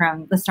Fowler,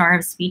 from the star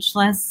of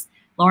Speechless.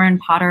 Lauren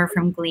Potter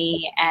from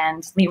Glee,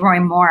 and Leroy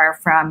Moore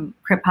from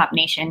Crip Hop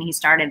Nation. He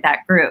started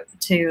that group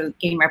to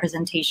gain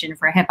representation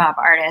for hip hop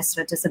artists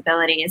with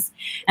disabilities.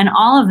 And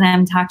all of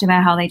them talked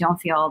about how they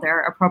don't feel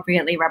they're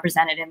appropriately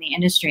represented in the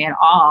industry at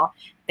all.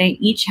 They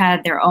each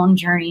had their own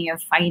journey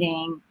of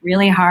fighting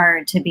really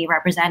hard to be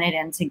represented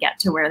and to get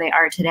to where they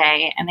are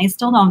today. And they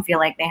still don't feel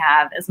like they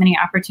have as many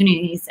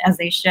opportunities as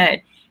they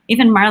should.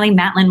 Even Marlee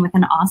Matlin with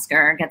an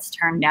Oscar gets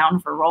turned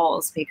down for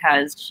roles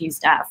because she's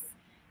deaf,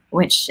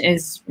 which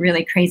is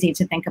really crazy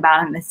to think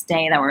about in this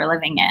day that we're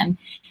living in.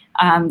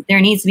 There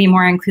needs to be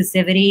more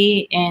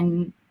inclusivity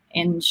in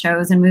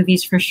shows and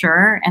movies for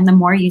sure. And the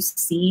more you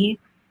see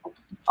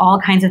all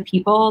kinds of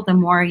people, the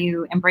more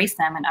you embrace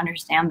them and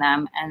understand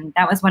them. And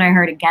that was what I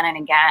heard again and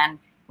again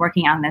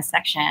working on this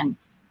section.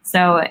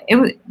 So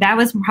that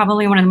was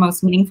probably one of the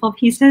most meaningful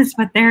pieces,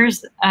 but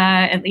there's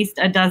at least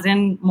a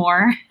dozen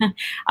more.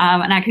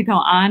 And I could go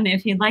on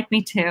if you'd like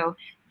me to.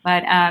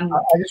 But I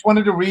just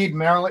wanted to read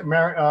Marlee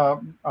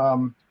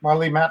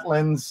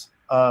Matlin's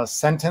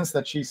sentence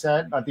that she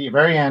said at the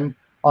very end.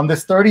 On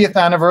this 30th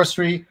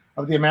anniversary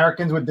of the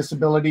Americans with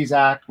Disabilities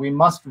Act, we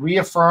must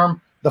reaffirm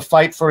the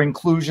fight for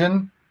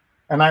inclusion.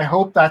 And I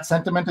hope that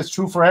sentiment is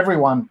true for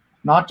everyone,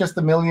 not just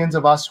the millions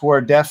of us who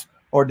are deaf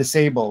or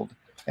disabled.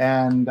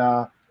 And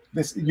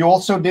you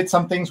also did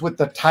some things with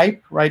the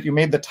type, right? You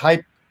made the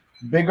type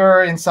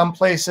bigger in some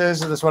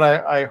places. That's what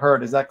I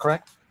heard. Is that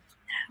correct?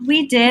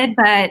 We did,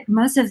 but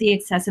most of the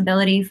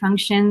accessibility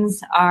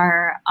functions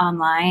are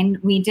online.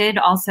 We did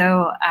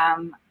also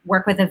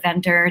work with a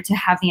vendor to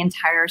have the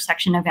entire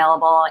section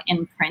available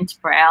in print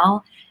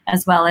Braille,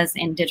 as well as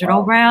in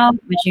digital Braille,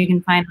 which you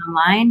can find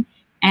online.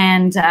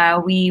 And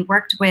we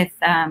worked with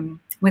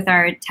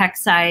our tech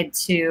side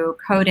to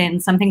code in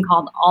something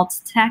called alt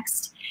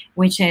text,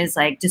 which is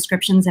like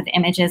descriptions of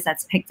images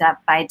that's picked up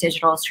by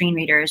digital screen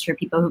readers for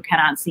people who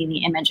cannot see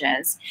the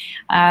images.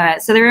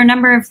 So there were a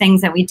number of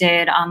things that we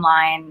did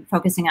online,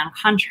 focusing on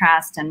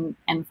contrast and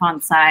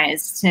font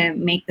size to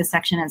make the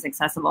section as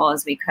accessible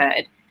as we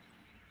could.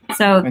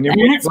 So, and you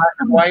made black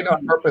and white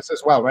on purpose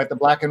as well, right? The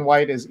black and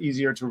white is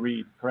easier to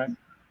read, correct?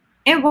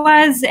 It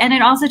was, and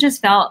it also just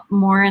felt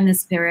more in the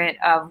spirit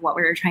of what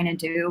we were trying to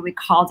do. We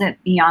called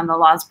it Beyond the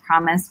Law's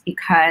Promise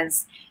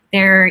because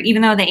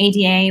even though the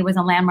ADA was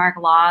a landmark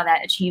law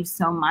that achieved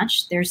so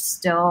much, there's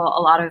still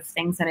a lot of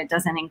things that it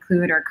doesn't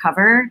include or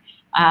cover.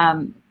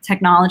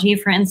 Technology,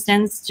 for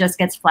instance, just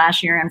gets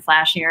flashier and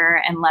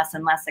flashier and less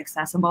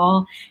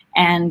accessible.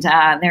 And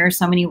there are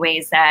so many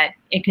ways that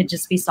it could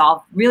just be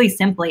solved really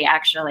simply,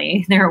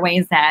 actually. There are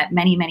ways that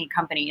many, many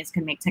companies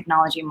can make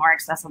technology more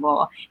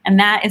accessible. And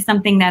that is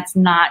something that's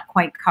not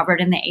quite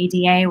covered in the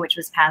ADA, which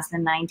was passed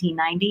in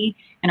 1990.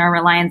 And our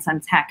reliance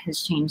on tech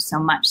has changed so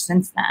much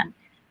since then.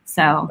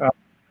 So.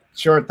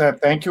 Sure.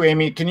 Thank you,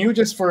 Amy. Can you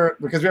just,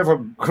 because we have a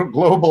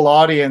global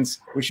audience,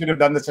 we should have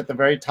done this at the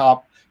very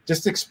top,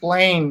 just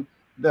explain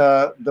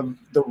the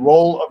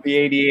role of the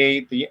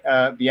ADA,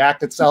 the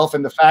act itself,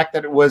 and the fact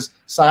that it was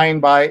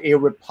signed by a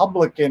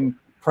Republican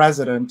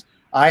president.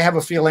 I have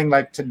a feeling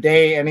like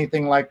today,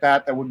 anything like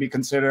that would be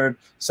considered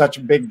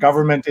such big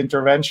government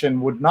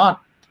intervention would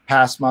not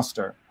pass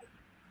muster.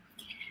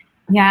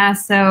 Yeah,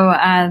 so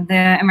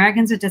the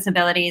Americans with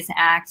Disabilities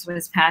Act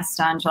was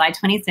passed on July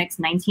 26,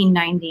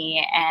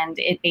 1990, and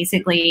it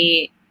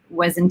basically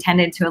was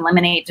intended to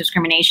eliminate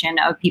discrimination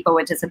of people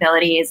with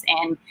disabilities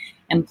in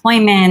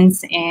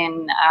employment,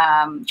 in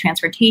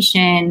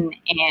transportation,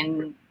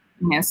 in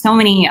so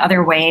many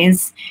other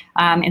ways.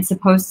 It's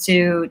supposed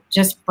to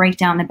just break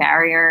down the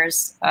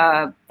barriers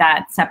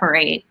that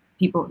separate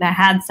people, that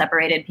had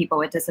separated people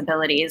with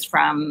disabilities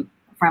from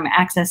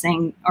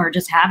accessing or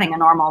just having a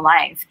normal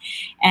life.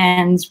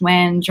 And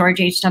when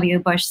George H.W.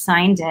 Bush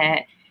signed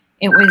it,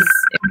 it was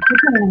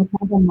an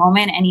incredible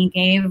moment, and he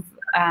gave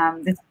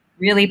this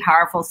really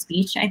powerful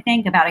speech, I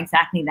think, about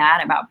exactly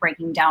that, about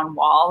breaking down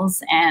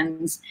walls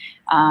and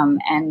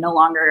no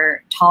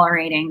longer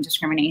tolerating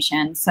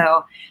discrimination.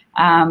 So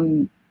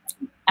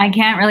I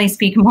can't really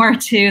speak more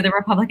to the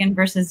Republican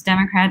versus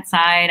Democrat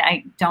side.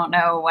 I don't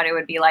know what it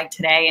would be like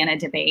today in a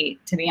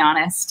debate, to be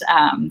honest.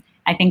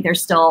 I think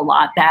there's still a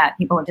lot that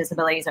people with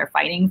disabilities are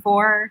fighting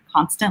for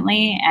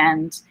constantly,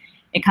 and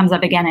it comes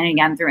up again and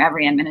again through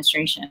every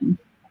administration.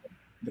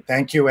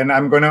 Thank you. And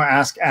I'm going to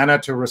ask Anna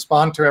to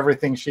respond to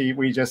everything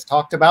we just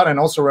talked about and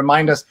also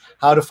remind us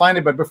how to find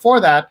it. But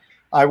before that,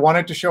 I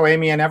wanted to show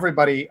Amy and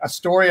everybody a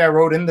story I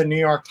wrote in the New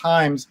York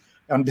Times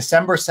on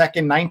December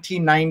 2nd,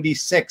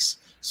 1996.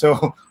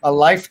 So a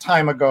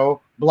lifetime ago.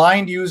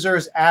 Blind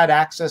users add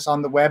access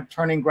on the web,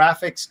 turning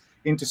graphics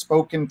into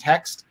spoken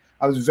text.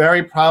 I was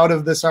very proud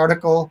of this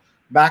article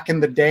back in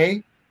the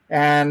day.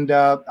 And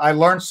I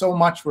learned so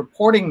much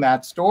reporting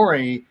that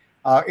story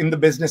in the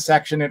business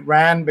section. It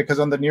ran, because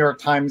on the New York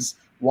Times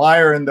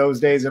wire in those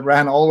days, it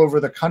ran all over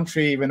the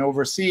country, even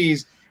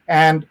overseas.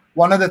 And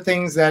one of the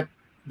things that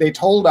they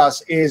told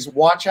us is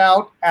watch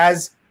out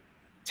as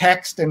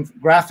text and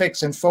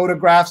graphics and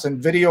photographs and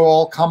video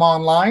all come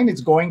online.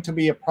 It's going to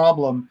be a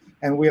problem.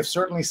 And we have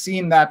certainly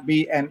seen that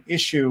be an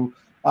issue.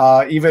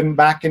 Even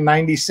back in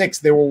 '96,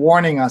 they were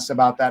warning us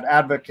about that,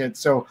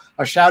 advocates. So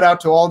a shout out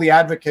to all the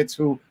advocates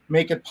who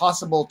make it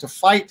possible to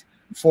fight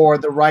for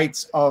the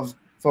rights of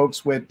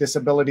folks with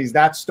disabilities.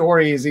 That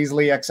story is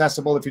easily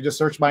accessible. If you just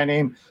search my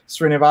name,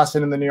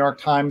 Srinivasan, in the New York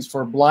Times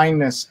for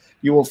blindness,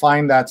 you will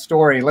find that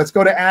story. Let's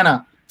go to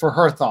Anna for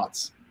her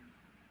thoughts.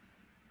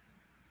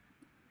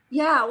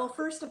 Yeah, well,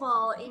 first of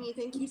all, Amy,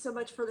 thank you so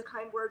much for the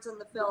kind words on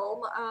the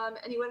film.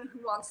 Anyone who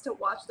wants to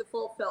watch the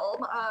full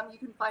film, you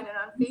can find it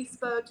on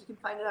Facebook, you can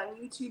find it on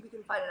YouTube, you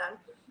can find it on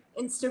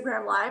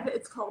Instagram Live.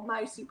 It's called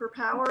My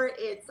Superpower.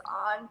 It's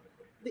on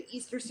the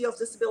Easter Seals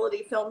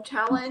Disability Film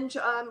Challenge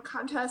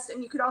contest,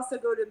 and you could also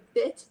go to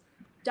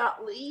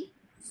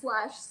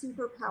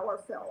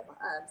bit.ly/superpowerfilm.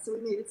 So we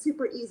made it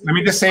super easy. Let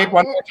me just say it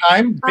one more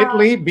time.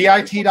 bit.ly,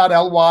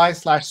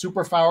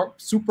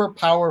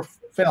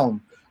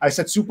 bit.ly/superpowerfilm. I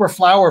said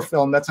Superflower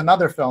Film. That's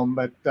another film,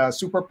 but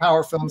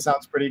Superpower Film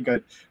sounds pretty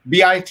good.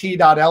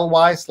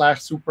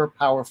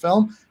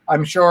 bit.ly/superpowerfilm.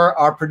 I'm sure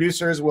our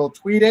producers will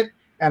tweet it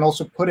and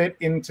also put it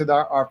into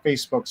our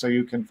Facebook so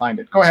you can find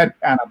it. Go ahead,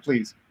 Anna,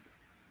 please.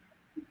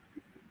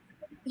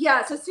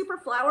 Yeah, so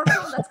Superflower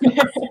Film, that's good.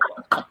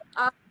 But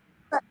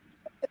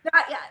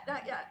not yet.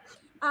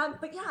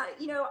 But yeah,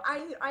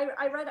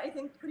 I read, I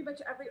think, pretty much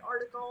every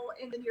article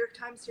in the New York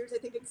Times series. I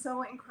think it's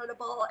so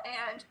incredible.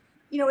 And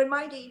in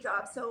my day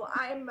job, so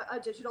I'm a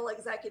digital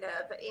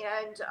executive,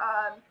 and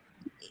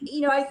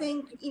I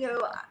think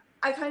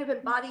I kind of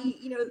embody,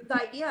 you know,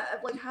 the idea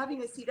of like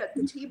having a seat at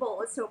the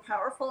table is so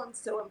powerful and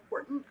so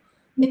important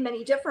in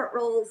many different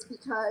roles,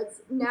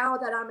 because now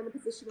that I'm in a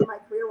position in my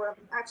career where I'm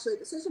actually a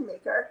decision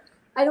maker,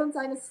 I don't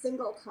sign a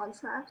single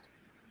contract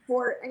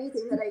for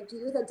anything that I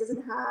do that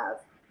doesn't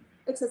have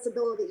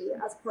accessibility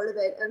as part of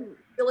it, and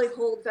really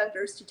hold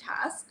vendors to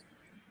task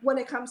when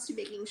it comes to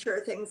making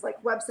sure things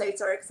like websites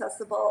are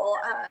accessible,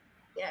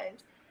 and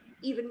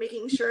even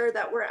making sure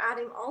that we're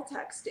adding alt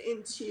text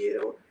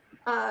into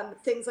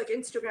things like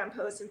Instagram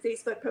posts and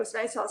Facebook posts.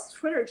 And I saw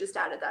Twitter just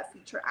added that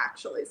feature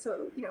actually.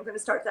 So, you know, I'm going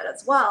to start that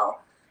as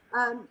well.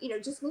 You know,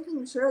 just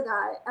making sure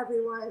that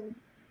everyone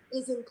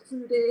is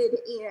included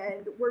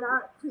and we're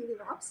not creating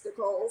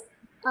obstacles.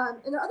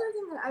 And the other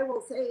thing that I will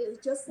say is,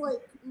 just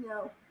like, you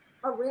know,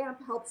 a ramp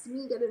helps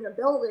me get in a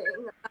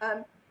building,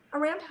 a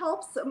ramp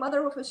helps a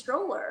mother with a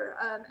stroller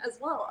as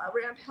well. A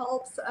ramp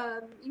helps,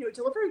 you know,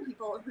 delivery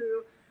people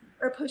who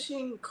are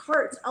pushing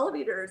carts,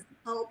 elevators,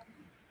 help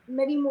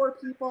many more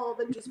people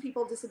than just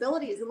people with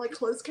disabilities. And like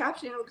closed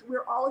captioning,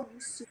 we're all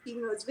used to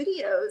seeing those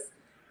videos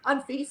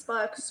on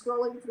Facebook,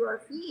 scrolling through our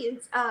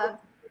feeds,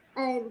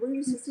 and we're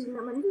used to seeing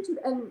them on YouTube.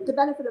 And the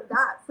benefit of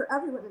that for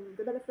everyone, and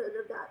the benefit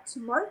of that to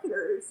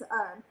marketers,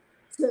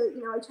 to,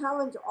 you know, I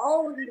challenge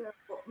all, you know,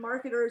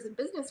 marketers and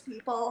business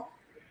people,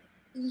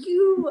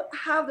 you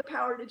have the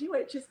power to do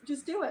it.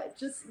 Just do it.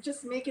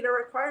 Just make it a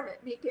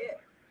requirement. Make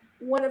it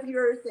one of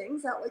your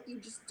things that, like, you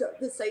just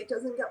the site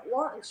doesn't get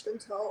launched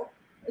until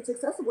it's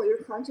accessible. Your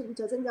content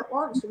doesn't get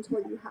launched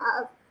until you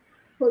have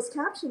closed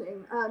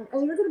captioning, and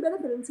you're going to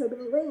benefit in so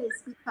many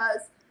ways,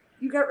 because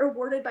you get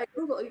rewarded by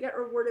Google, you get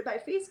rewarded by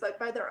Facebook,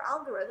 by their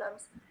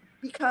algorithms,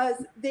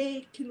 because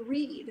they can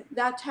read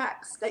that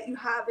text that you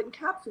have in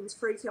captions,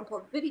 for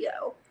example,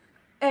 video.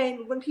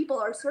 And when people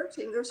are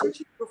searching, they're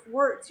searching with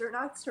words. They're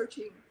not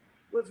searching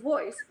with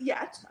voice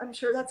yet. I'm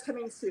sure that's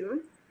coming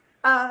soon.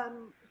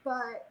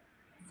 But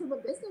from a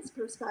business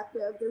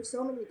perspective, there's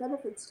so many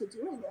benefits to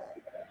doing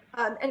it,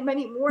 and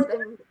many more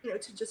than, you know,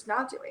 to just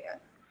not doing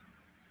it.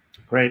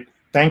 Great.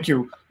 Thank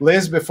you.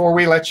 Liz, before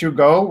we let you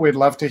go, we'd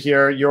love to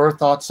hear your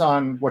thoughts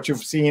on what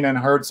you've seen and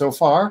heard so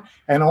far.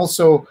 And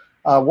also,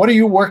 what are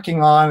you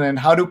working on, and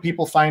how do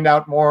people find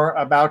out more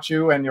about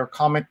you and your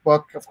comic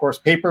book? Of course,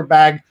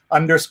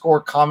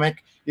 paperbag_comic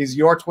is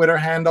your Twitter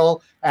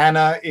handle.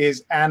 Anna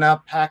is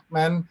Anna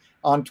Pacman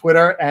on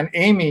Twitter, and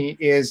Amy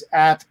is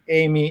at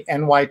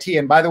AmyNYT.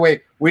 And by the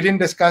way, we didn't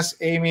discuss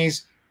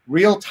Amy's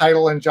real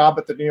title and job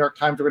at the New York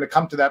Times. We're going to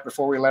come to that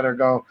before we let her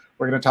go.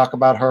 We're going to talk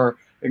about her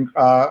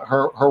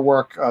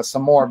work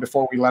some more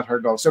before we let her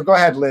go. So go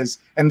ahead, Liz.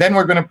 And then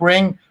we're going to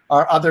bring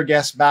our other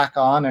guests back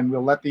on, and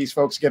we'll let these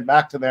folks get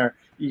back to their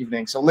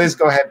evening. So Liz,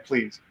 go ahead,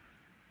 please.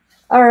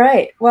 All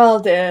right. Well,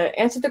 to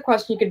answer the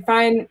question, you can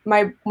find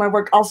my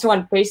work also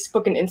on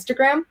Facebook and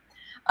Instagram.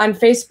 On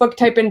Facebook,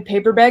 type in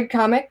Paperbag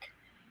Comic.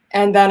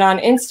 And then on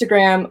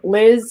Instagram,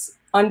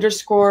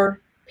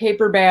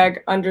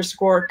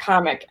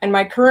 Liz_paperbag_comic. And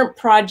my current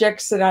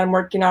projects that I'm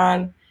working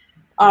on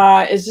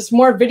is just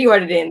more video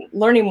editing,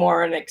 learning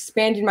more and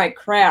expanding my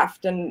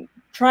craft and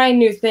trying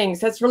new things.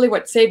 That's really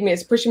what saved me,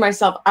 is pushing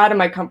myself out of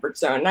my comfort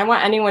zone. And I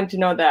want anyone to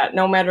know that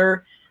no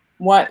matter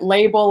what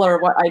label or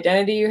what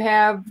identity you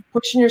have,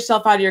 pushing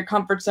yourself out of your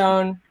comfort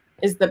zone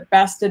is the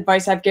best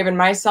advice I've given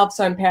myself.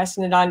 So I'm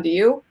passing it on to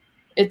you.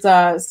 It's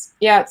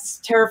it's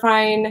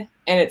terrifying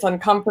and it's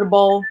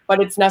uncomfortable,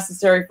 but it's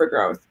necessary for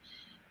growth.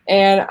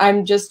 And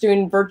I'm just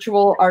doing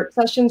virtual art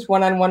sessions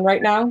one-on-one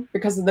right now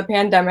because of the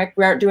pandemic.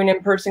 We aren't doing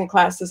in-person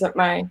classes at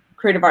my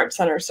creative arts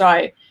center. So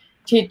I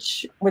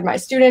teach with my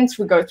students.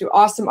 We go through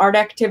awesome art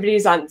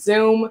activities on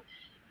Zoom.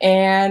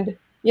 And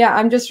yeah,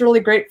 I'm just really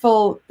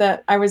grateful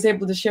that I was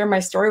able to share my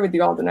story with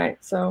you all tonight.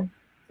 So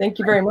thank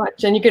you very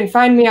much. And you can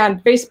find me on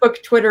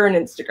Facebook, Twitter, and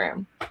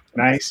Instagram.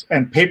 Nice.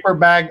 And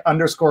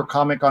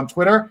paperbag_comic on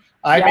Twitter.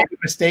 I made a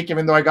mistake,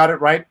 even though I got it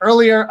right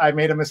earlier. I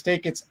made a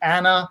mistake. It's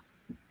Anna.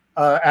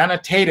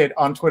 Annotated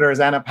on Twitter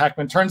as Anna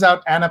Pacman. Turns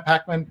out Anna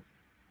Pacman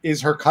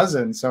is her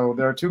cousin. So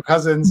there are two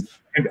cousins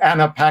named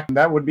Anna Pacman.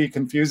 That would be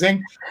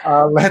confusing.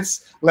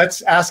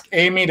 Let's ask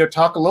Amy to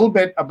talk a little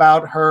bit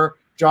about her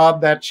job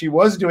that she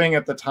was doing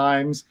at the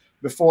Times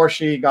before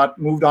she got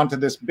moved on to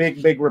this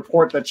big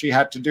report that she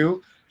had to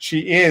do.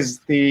 She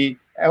is the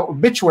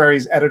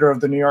obituaries editor of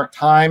the New York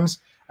Times.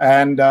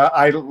 And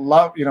I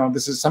love, you know,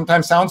 this is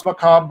sometimes sounds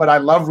macabre, but I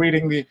love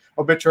reading the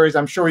obituaries.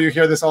 I'm sure you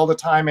hear this all the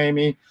time,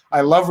 Amy.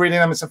 I love reading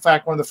them. It's in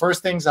fact one of the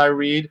first things I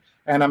read,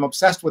 and I'm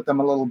obsessed with them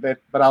a little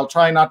bit, but I'll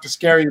try not to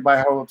scare you by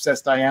how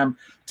obsessed I am.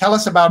 Tell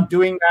us about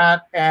doing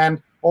that.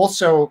 And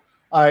also,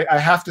 I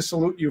have to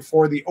salute you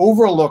for the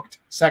overlooked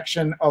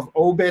section of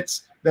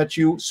obits that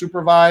you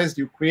supervised,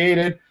 you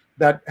created,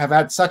 that have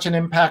had such an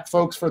impact,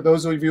 folks. For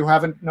those of you who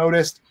haven't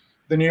noticed,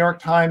 the New York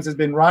Times has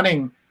been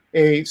running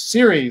a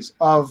series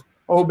of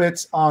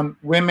obits on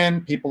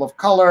women, people of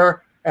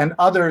color, and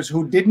others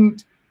who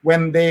didn't,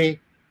 when they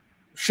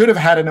should have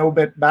had an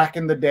obit back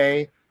in the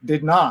day,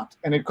 did not.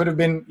 And it could have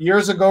been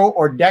years ago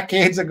or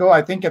decades ago.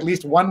 I think at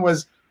least one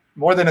was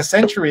more than a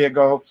century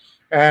ago.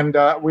 And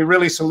we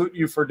really salute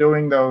you for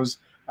doing those.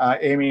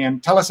 Amy,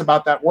 and tell us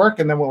about that work,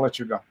 and then we'll let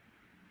you go.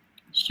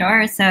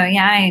 Sure. So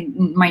yeah,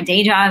 my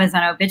day job is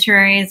on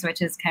obituaries, which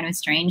is kind of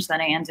strange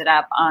that I ended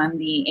up on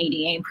the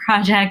ADA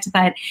project,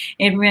 but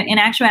in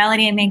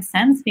actuality, it makes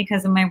sense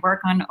because of my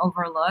work on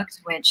Overlooked,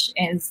 which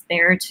is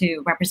there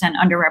to represent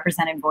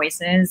underrepresented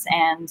voices.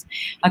 And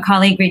a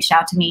colleague reached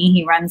out to me.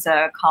 He runs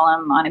a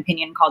column on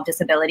opinion called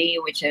Disability,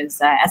 which is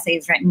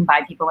essays written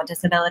by people with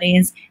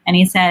disabilities. And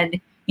he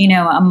said, you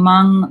know,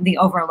 among the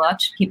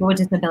overlooked, people with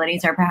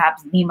disabilities are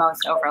perhaps the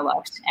most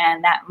overlooked.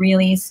 And that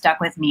really stuck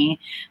with me.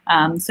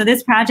 So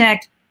this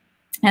project,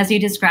 as you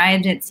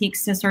described, it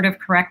seeks to sort of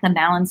correct the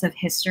balance of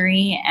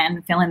history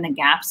and fill in the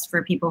gaps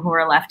for people who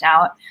are left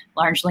out,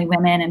 largely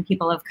women and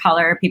people of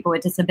color, people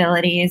with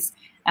disabilities.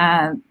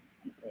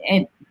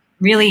 It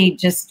really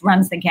just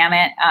runs the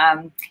gamut.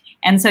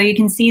 And so you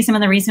can see some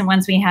of the recent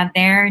ones we had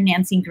there.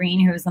 Nancy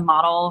Green, who was the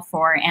model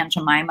for Aunt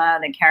Jemima.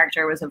 The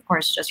character was, of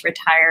course, just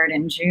retired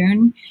in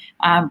June.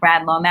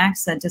 Brad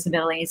Lomax, a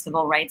disability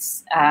civil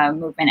rights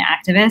movement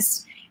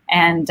activist.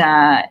 And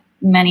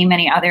many,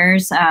 many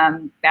others.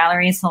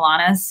 Valerie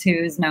Solanas,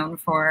 who's known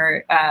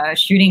for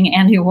shooting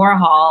Andy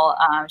Warhol.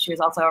 She was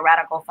also a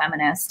radical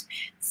feminist.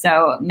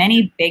 So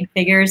many big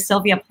figures.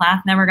 Sylvia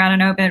Plath never got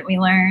an obit, we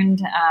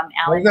learned.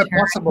 How is that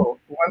possible?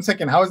 One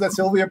second. How is that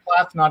Sylvia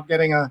Plath not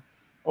getting a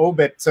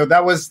obit? So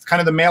that was kind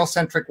of the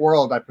male-centric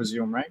world, I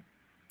presume, right?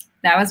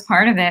 That was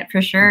part of it,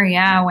 for sure.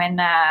 Yeah, when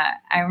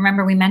I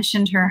remember we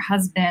mentioned her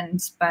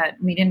husband, but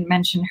we didn't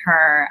mention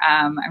her.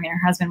 I mean,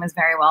 her husband was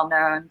very well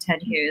known,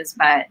 Ted Hughes,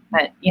 but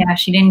yeah,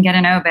 she didn't get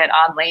an obit,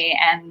 oddly.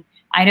 And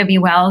Ida B.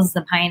 Wells,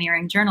 the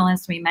pioneering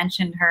journalist, we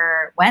mentioned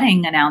her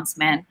wedding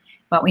announcement,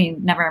 but we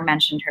never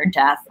mentioned her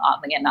death,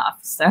 oddly enough.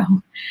 So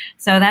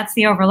that's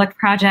the Overlooked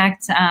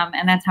Project,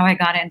 and that's how I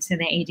got into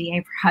the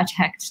ADA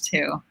project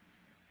too.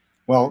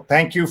 Well,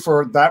 thank you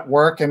for that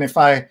work. And if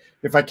I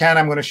can,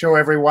 I'm going to show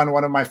everyone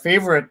one of my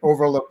favorite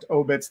overlooked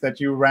obits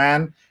that you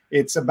ran.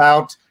 It's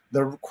about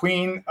the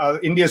queen,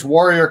 India's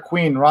warrior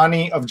queen,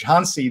 Rani of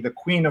Jhansi, the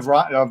queen of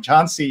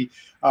Jhansi,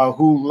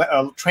 who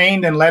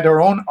trained and led her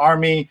own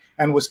army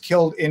and was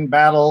killed in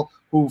battle,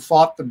 who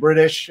fought the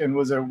British and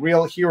was a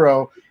real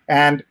hero.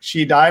 And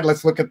she died.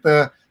 Let's look at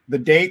the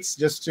dates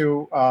just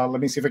to,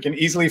 let me see if I can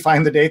easily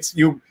find the dates.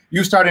 You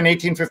start in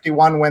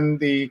 1851 when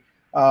the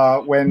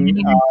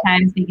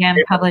Times began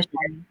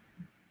publishing.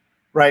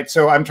 Right.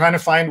 So I'm trying to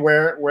find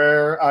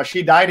where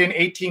she died in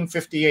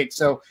 1858.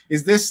 So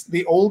is this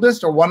the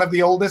oldest or one of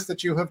the oldest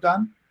that you have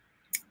done?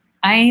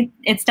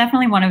 It's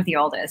definitely one of the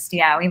oldest.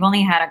 Yeah, we've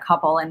only had a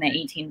couple in the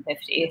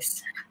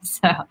 1850s.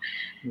 So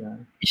yeah.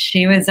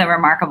 She was a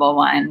remarkable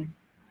one.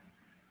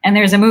 And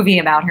there's a movie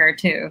about her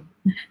too.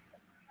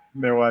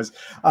 There was.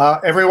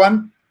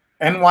 Everyone,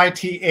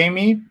 NYT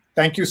Amy,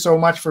 thank you so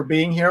much for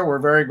being here. We're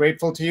very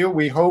grateful to you.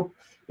 We hope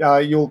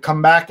you'll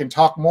come back and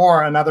talk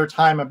more another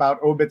time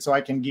about obits so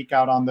I can geek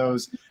out on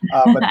those.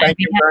 But thank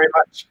you very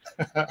much.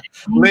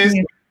 Liz,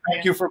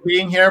 thank you for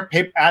being here.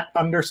 At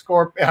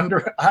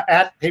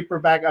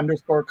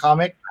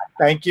paperback_comic.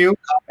 Thank you.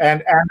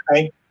 And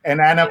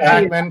Anna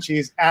Packman,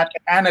 she's at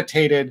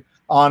annotated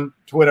on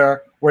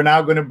Twitter. We're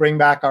now going to bring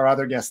back our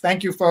other guests.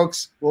 Thank you,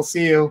 folks. We'll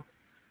see you.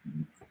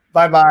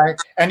 Bye-bye.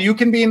 And you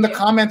can be in the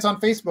comments on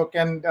Facebook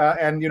and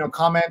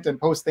comment and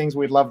post things.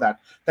 We'd love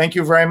that. Thank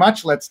you very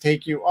much. Let's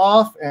take you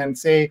off and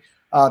say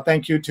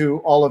thank you to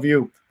all of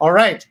you. All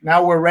right.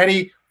 Now we're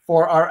ready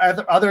for our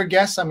other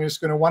guests. I'm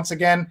just going to once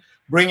again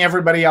bring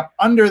everybody up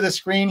under the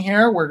screen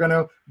here. We're going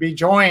to be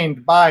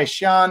joined by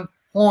Sean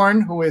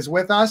Horn, who is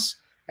with us,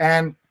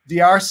 and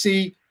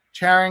DRC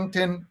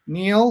Charrington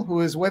Neal,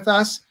 who is with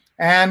us.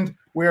 And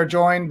we are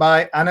joined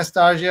by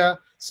Anastasia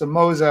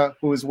Somoza,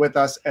 who is with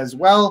us as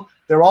well.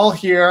 They're all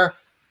here.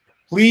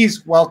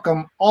 Please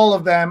welcome all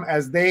of them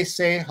as they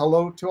say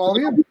hello to all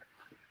of you.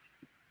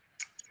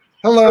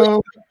 Hello.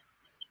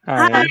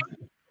 Hi.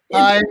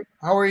 Hi.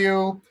 How are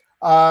you?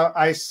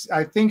 I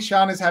think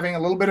Sean is having a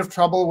little bit of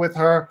trouble with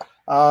her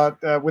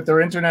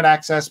internet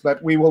access,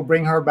 but we will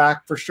bring her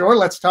back for sure.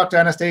 Let's talk to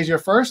Anastasia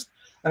first.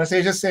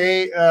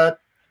 Anastasia,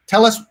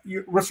 tell us,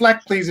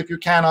 reflect please if you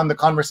can on the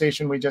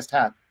conversation we just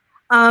had.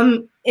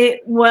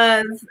 It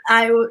was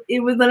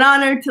an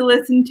honor to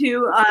listen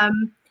to.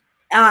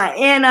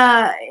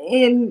 Anna,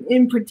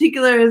 in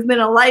particular, has been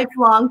a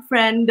lifelong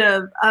friend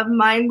of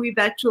mine. We've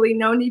actually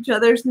known each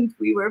other since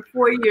we were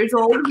 4 years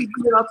old. We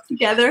grew up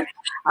together.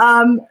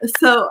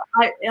 So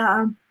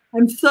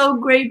I'm so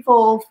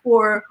grateful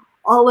for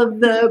all of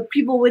the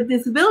people with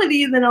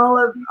disabilities and all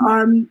of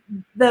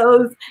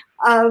those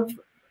of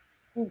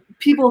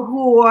people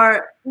who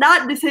are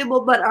not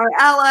disabled but are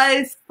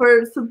allies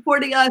for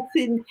supporting us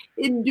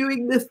in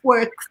doing this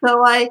work.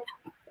 So I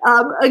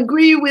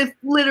agree with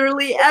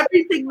literally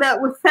everything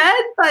that was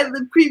said by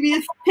the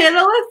previous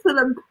panelists, and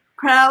I'm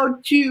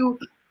proud to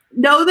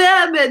know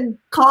them and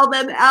call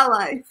them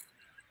allies.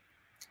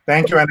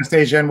 Thank you,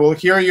 Anastasia, and we'll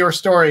hear your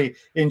story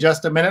in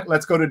just a minute.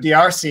 Let's go to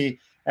DRC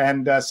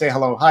and say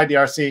hello. Hi,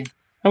 DRC.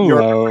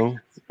 Hello.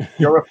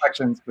 Your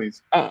reflections,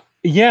 please.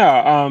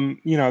 Yeah,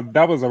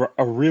 that was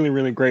a really,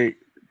 really great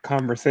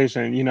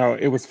conversation. You know,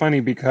 it was funny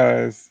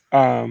because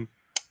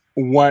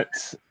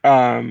what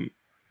I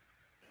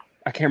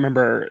can't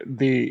remember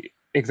the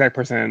exact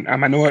person. I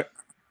know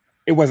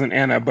it wasn't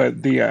Anna,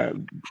 but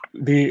the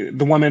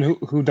woman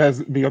who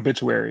does the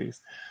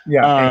obituaries.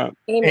 Yeah,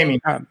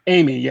 Amy.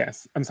 Amy,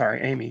 yes. I'm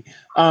sorry, Amy.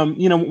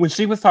 You know, when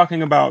she was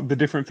talking about the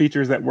different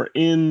features that were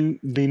in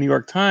the New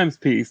York Times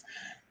piece,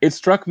 it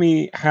struck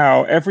me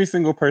how every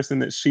single person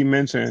that she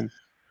mentioned,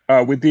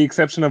 with the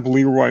exception of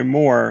Leroy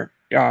Moore,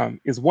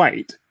 is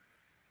white.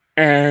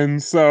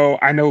 And so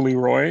I know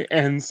Leroy.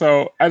 And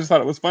so I just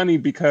thought it was funny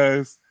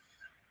because,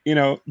 you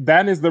know,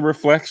 that is the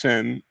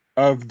reflection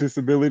of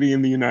disability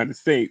in the United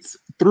States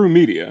through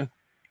media.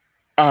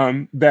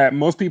 That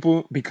most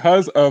people,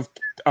 because of,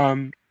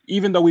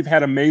 even though we've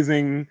had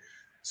amazing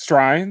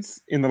strides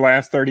in the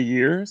last 30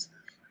 years,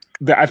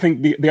 that I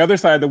think the other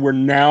side that we're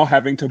now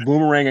having to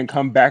boomerang and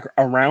come back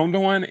around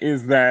on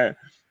is that,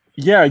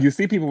 yeah, you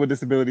see people with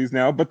disabilities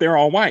now, but they're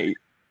all white.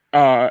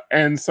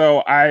 And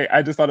so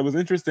I just thought it was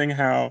interesting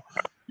how,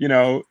 you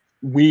know,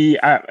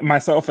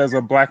 myself as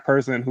a Black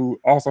person who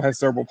also has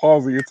cerebral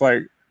palsy, it's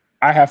like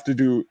I have to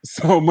do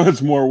so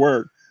much more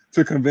work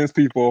to convince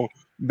people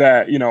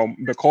that, you know,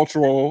 the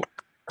cultural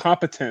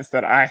competence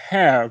that I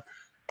have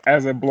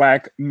as a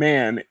Black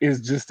man is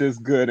just as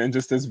good and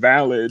just as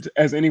valid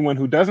as anyone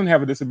who doesn't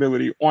have a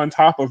disability on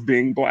top of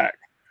being Black.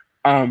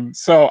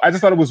 So I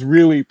just thought it was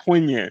really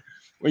poignant,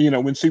 you know,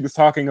 when she was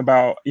talking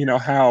about, you know,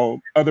 how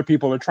other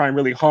people are trying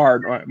really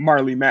hard,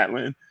 Marlee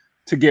Matlin,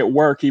 to get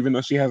work, even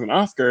though she has an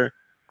Oscar.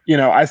 You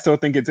know, I still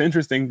think it's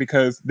interesting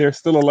because there's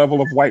still a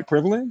level of white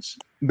privilege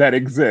that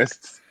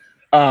exists.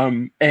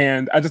 And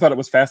I just thought it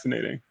was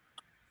fascinating.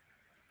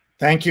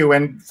 Thank you.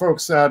 And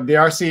folks,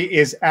 DRC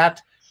is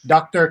at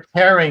Dr.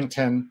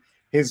 Carrington.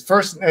 His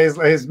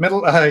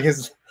middle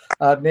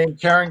name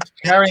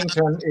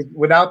Carrington is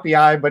without the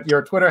I, but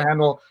your Twitter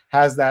handle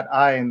has that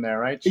I in there,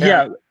 right?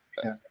 Yeah.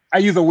 I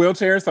use a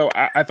wheelchair, so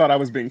I thought I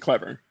was being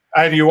clever.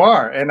 And you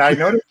are, and I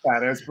noticed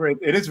that.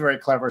 It is very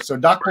clever. So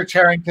Dr.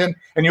 Charrington,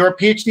 and you're a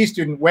PhD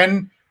student.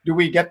 When do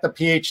we get the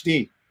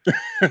PhD?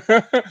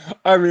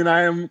 I mean,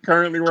 I am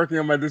currently working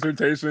on my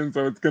dissertation,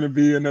 so it's going to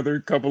be another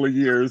couple of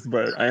years,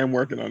 but I am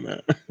working on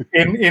that.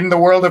 In the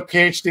world of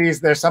PhDs,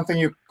 there's something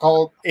you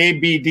call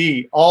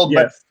ABD, all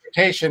but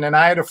dissertation. And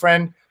I had a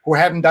friend who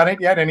hadn't done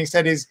it yet, and he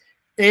said his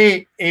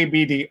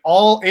ABD,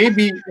 all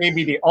ABD,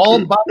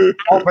 all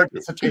but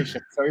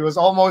dissertation. So he was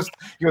almost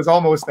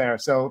there.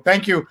 So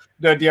thank you,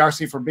 the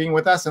DRC, for being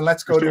with us. And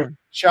let's go to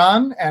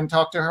Sean and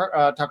talk to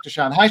her. Talk to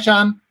Sean. Hi,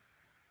 Sean.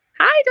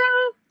 Hi,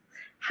 Dal.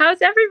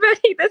 How's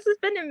everybody? This has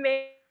been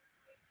amazing.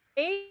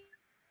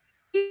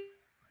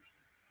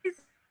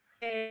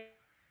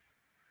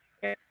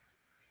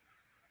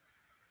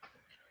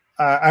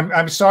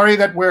 I'm sorry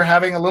that we're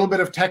having a little bit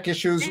of tech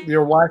issues.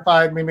 Your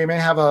Wi-Fi, we may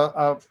have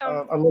a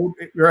little.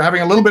 We're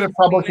having a little bit of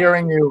trouble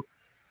hearing you,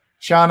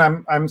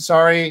 Sean. I'm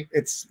sorry.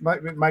 It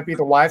might be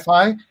the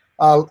Wi-Fi.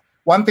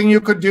 One thing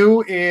you could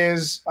do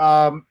is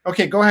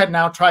okay. Go ahead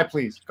now. Try,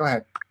 please. Go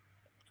ahead.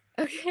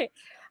 Okay,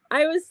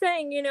 I was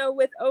saying, you know,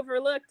 with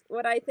Overlooked,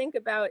 what I think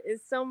about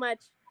is so much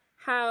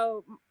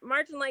how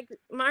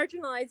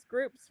marginalized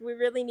groups, we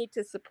really need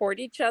to support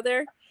each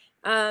other.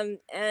 And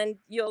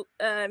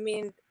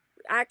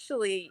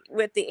actually,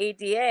 with the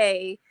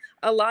ADA,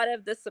 a lot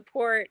of the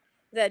support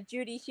that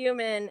Judy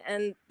Heumann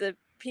and the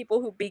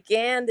people who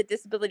began the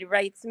disability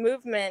rights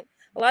movement,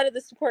 a lot of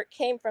the support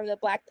came from the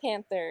Black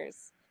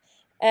Panthers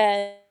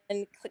and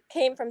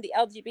came from the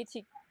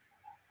LGBTQ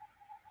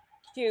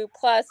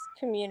plus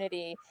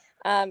community.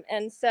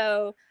 And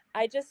so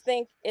I just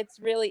think it's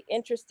really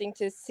interesting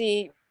to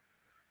see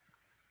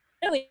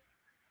really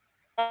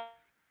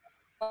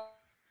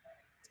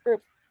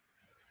groups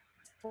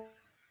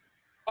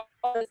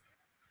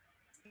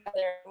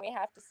together, and we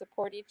have to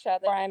support each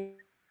other.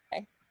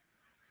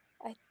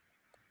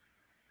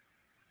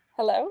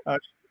 Hello?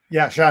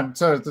 Yeah, Sean.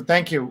 So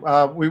thank you.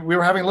 We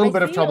were having a little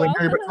bit of trouble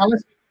here, but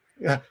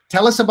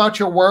tell us about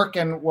your work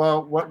and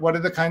what are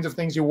the kinds of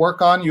things you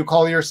work on. You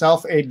call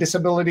yourself a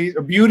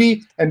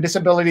beauty and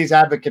disabilities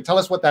advocate. Tell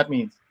us what that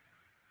means.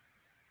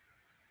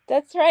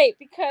 That's right,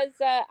 because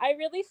I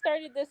really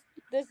started this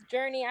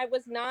journey. I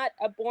was not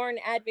a born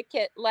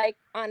advocate like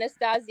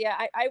Anastasia.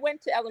 I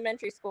went to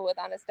elementary school with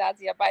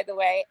Anastasia, by the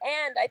way,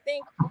 and I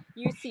think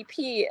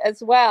UCP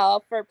as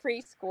well for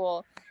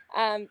preschool.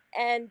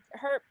 And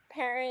her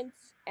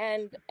parents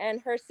and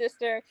her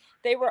sister,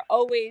 they were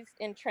always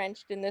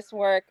entrenched in this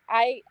work.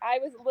 I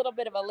was a little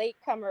bit of a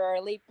latecomer or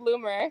a late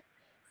bloomer,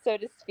 so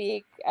to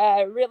speak,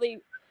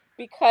 really,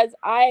 because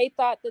I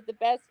thought that the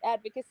best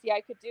advocacy I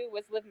could do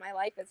was live my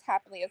life as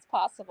happily as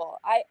possible.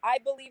 I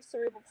believe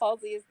cerebral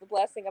palsy is the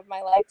blessing of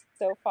my life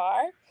so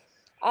far.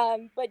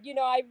 But, you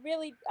know, I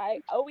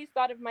always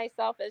thought of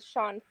myself as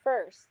Sean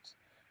first.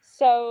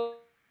 So,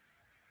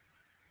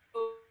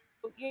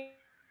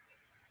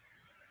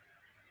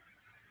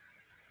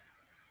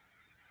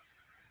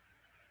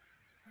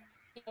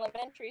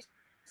 elementary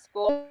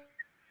school,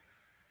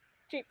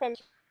 street from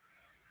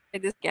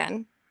this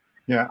again.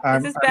 Yeah.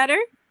 Is this better?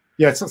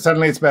 Yeah, so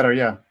suddenly it's better.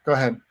 Yeah, go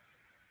ahead.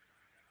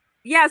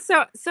 Yeah,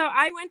 so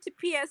I went to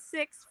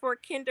PS6 for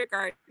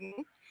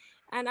kindergarten,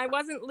 and I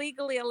wasn't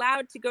legally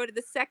allowed to go to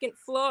the second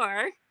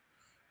floor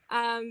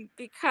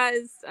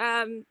because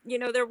you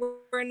know, there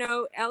were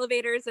no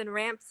elevators and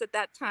ramps at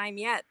that time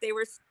yet. They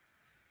were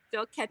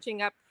still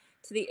catching up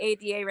to the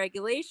ADA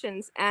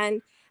regulations.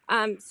 And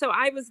so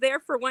I was there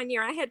for 1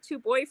 year. I had 2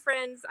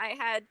 boyfriends. I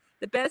had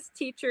the best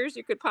teachers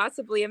you could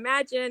possibly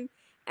imagine.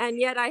 And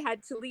yet I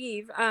had to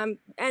leave. And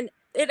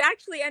it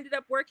actually ended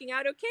up working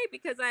out okay,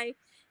 because I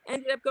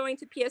ended up going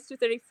to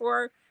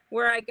PS234,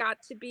 where I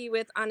got to be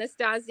with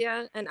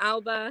Anastasia and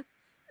Alba.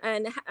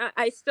 And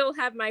I still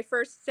have my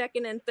first,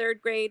 second, and third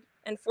grade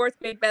and fourth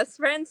grade best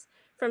friends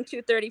from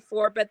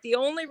 234. But the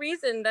only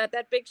reason that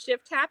that big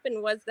shift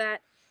happened was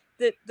that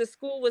the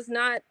school was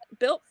not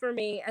built for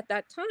me at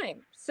that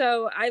time.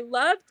 So I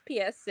loved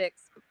PS6,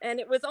 and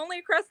it was only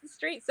across the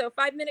street. So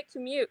 5-minute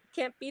commute,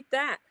 can't beat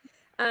that.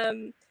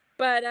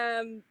 But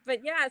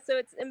yeah, so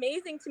it's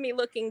amazing to me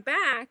looking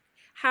back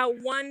how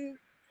one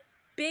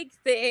big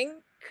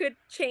thing could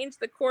change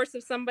the course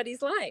of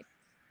somebody's life.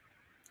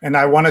 And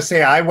I want to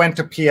say I went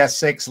to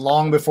PS6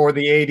 long before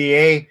the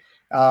ADA.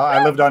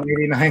 I lived on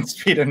 89th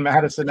Street and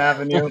Madison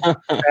Avenue. And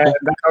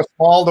that's how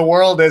small the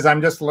world is.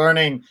 I'm just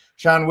learning.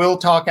 Sean, we'll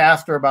talk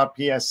after about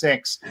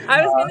PS6.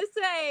 I was going to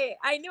say,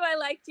 I knew I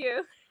liked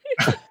you.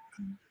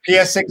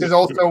 PS6 is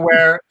also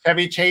where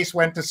Chevy Chase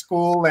went to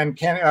school,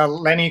 and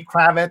Lenny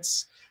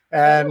Kravitz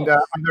and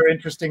other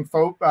interesting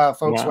folks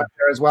went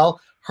there as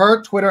well.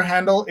 Her Twitter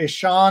handle is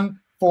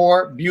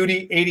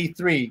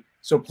Sean4Beauty83.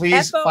 So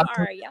please. FOR,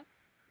 yeah.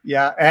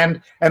 Yeah,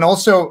 and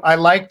also I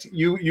liked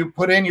you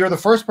put in, you're the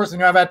first person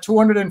who, I've had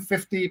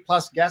 250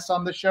 plus guests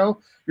on the show.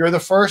 You're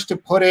the first to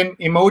put in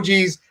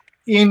emojis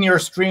in your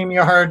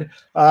StreamYard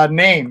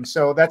name.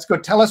 So that's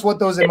good. Tell us what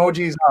those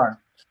emojis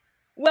are.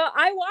 Well,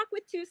 I walk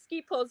with 2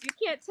 ski poles. You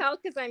can't tell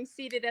because I'm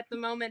seated at the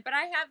moment, but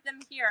I have them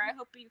here. I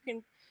hope you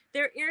can.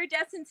 They're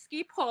iridescent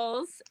ski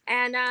poles,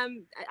 and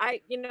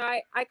I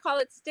call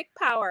it stick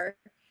power.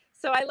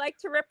 So I like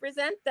to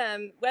represent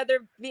them, whether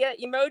via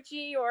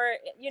emoji or,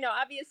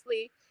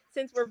 obviously,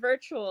 since we're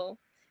virtual,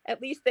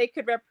 at least they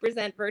could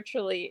represent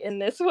virtually in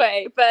this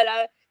way. But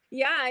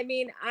yeah, I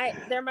mean,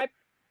 they're my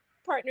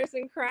partners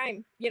in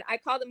crime. I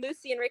call them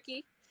Lucy and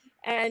Ricky.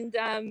 And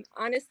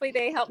honestly,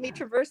 they help me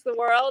traverse the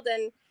world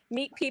and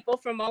meet people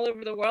from all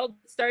over the world.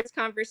 It starts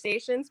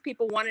conversations.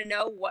 People want to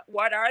know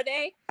what are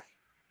they?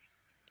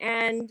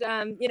 And,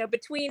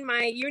 between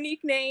my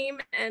unique name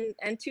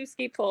and 2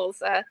 ski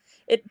poles,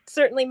 it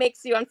certainly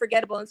makes you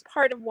unforgettable. And it's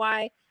part of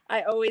why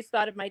I always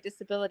thought of my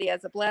disability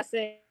as a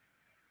blessing.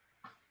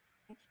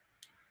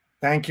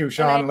 Thank you,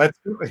 Sean.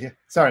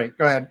 Sorry,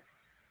 go ahead.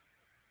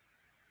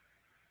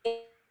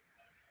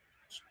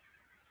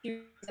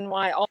 And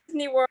why all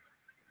Disney World.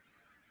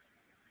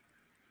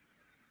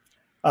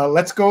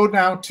 Let's go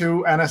now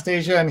to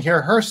Anastasia and hear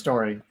her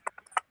story.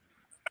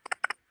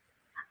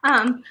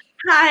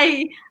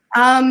 Hi.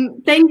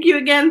 Thank you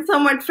again so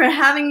much for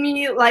having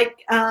me.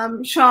 Like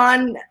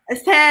Sean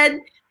said,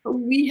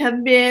 we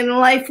have been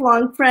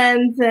lifelong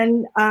friends,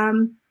 and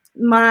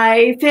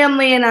my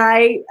family and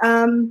I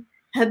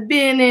have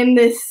been in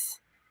this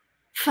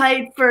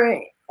fight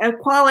for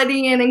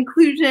equality and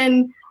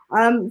inclusion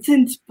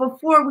since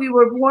before we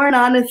were born,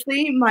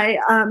 honestly.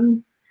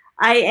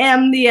 I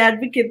am the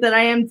advocate that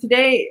I am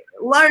today,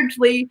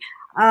 largely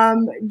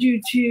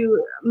due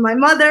to my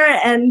mother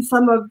and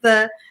some of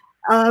the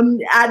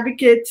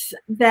advocates,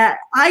 that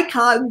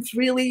icons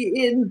really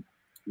in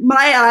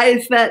my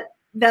eyes that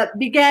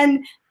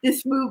began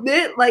this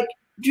movement, like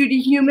Judy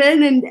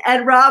Heumann and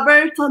Ed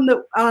Roberts on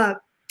the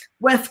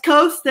West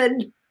Coast,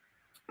 and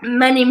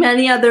many,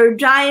 many other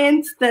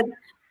giants that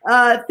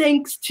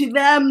thanks to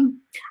them,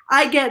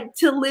 I get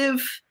to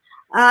live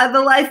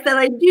the life that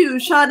I do.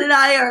 Sean and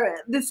I are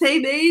the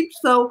same age,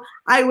 so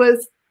I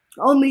was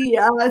only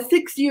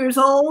 6 years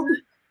old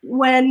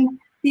when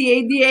the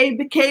ADA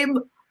became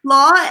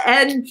law,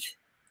 and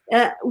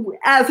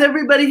as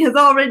everybody has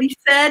already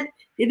said,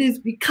 it is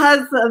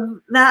because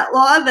of that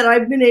law that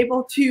I've been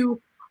able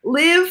to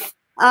live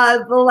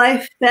the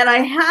life that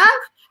I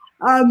have.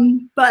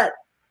 But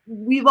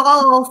we've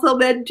all also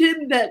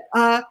mentioned that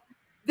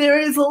there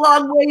is a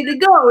long way to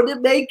go to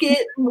make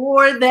it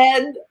more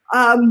than,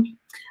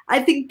 I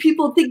think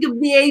people think of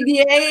the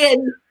ADA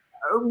and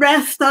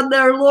rest on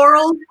their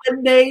laurels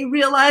when they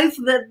realize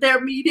that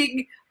they're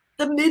meeting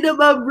the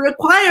minimum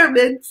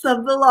requirements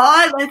of the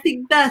law. And I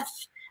think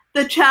that's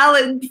the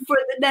challenge for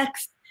the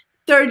next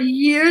 30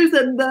 years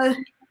and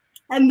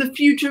the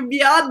future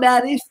beyond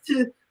that, is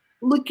to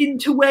look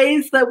into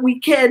ways that we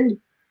can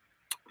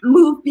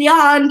move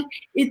beyond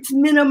its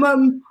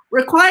minimum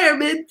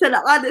requirements and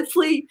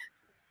honestly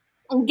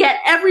get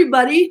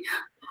everybody,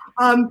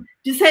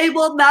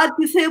 disabled, not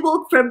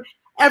disabled, from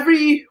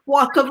every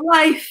walk of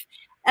life,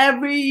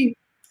 every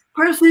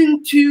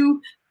person,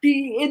 to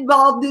be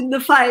involved in the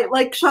fight.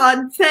 Like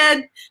Sean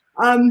said,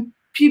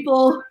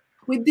 people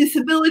with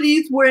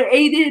disabilities were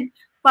aided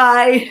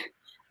by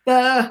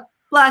the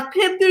Black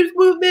Panthers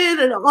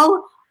movement and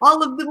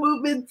all of the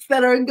movements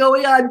that are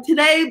going on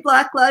today,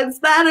 Black Lives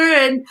Matter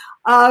and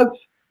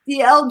the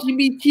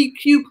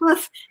LGBTQ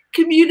plus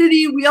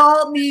community. We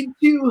all need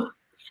to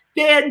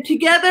band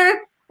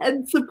together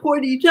and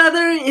support each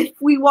other if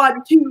we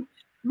want to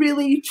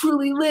really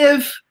truly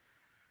live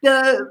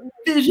the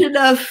vision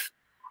of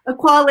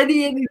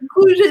equality and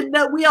inclusion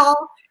that we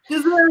all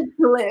deserve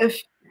to live,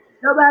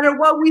 no matter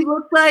what we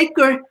look like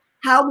or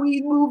how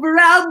we move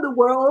around the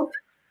world.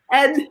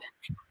 And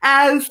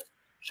as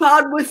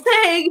Sean was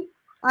saying,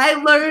 I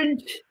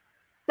learned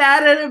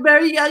that at a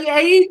very young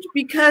age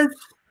because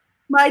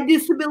my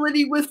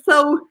disability was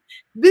so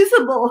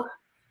visible.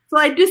 So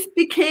I just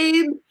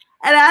became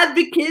an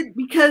advocate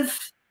because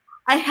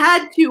I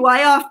had to.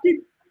 I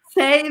often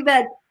say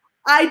that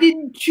I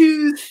didn't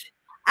choose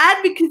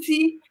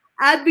advocacy.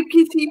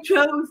 Advocacy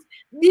chose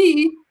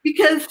me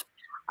because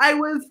I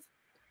was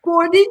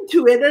born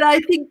into it. And I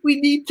think we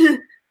need to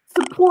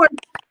support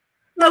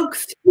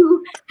folks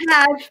who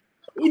have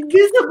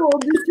invisible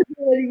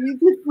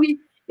disabilities.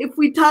 If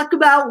we talk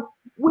about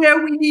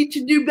where we need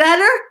to do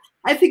better,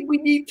 I think we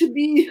need to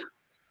be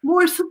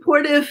more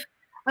supportive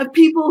of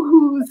people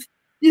whose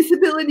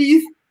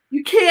disabilities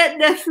you can't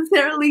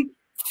necessarily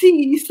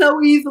see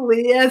so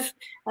easily as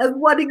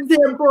one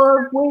example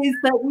of ways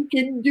that we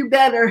can do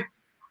better.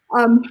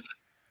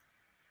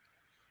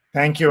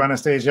 Thank you,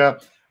 Anastasia.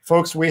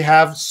 Folks, we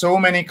have so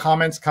many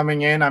comments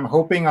coming in. I'm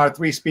hoping our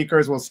three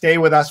speakers will stay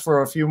with us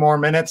for a few more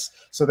minutes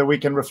so that we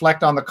can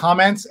reflect on the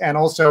comments and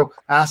also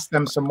ask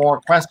them some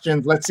more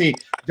questions. Let's see.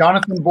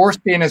 Jonathan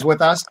Borstein is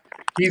with us.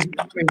 He's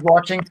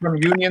watching from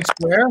Union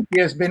Square.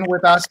 He has been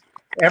with us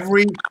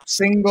every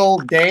single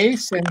day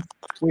since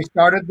we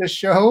started this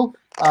show,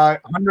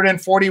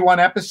 141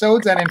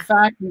 episodes. And in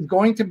fact, he's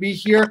going to be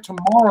here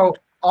tomorrow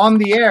on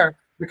the air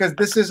because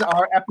this is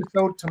our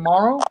episode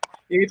tomorrow.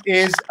 It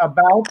is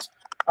about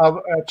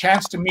a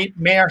chance to meet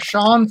Mayor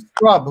Sean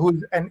Strub,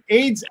 who's an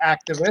AIDS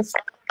activist,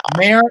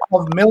 mayor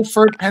of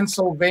Milford,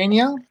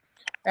 Pennsylvania.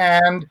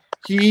 And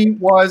he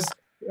was,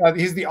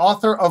 he's the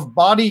author of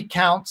Body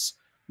Counts,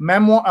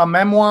 a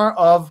memoir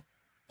of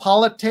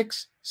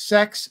politics,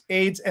 sex,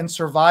 AIDS, and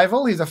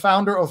survival. He's a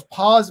founder of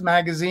Pause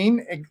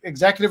magazine,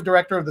 executive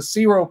director of the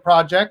Zero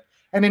Project,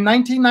 and in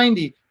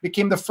 1990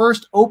 became the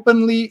first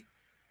openly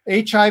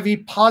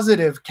HIV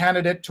positive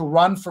candidate to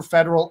run for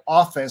federal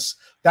office.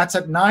 That's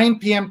at 9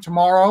 p.m.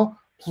 tomorrow.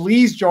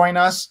 Please join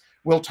us.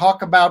 We'll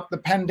talk about the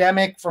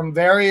pandemic from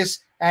various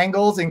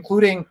angles,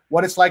 including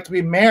what it's like to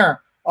be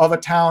mayor of a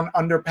town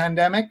under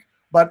pandemic,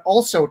 but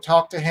also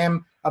talk to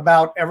him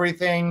about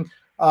everything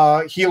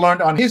he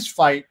learned on his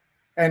fight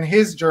and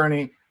his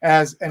journey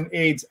as an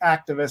AIDS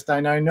activist.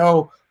 And I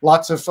know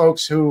lots of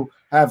folks who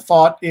have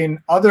fought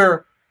in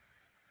other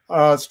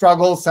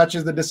struggles, such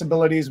as the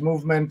disabilities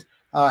movement,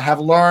 have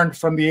learned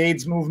from the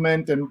AIDS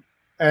movement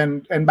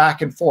and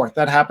back and forth.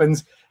 That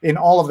happens in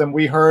all of them.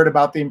 We heard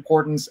about the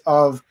importance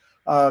of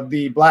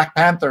the Black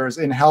Panthers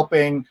in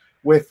helping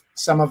with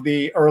some of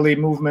the early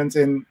movements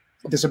in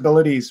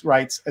disabilities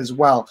rights as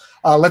well.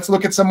 Let's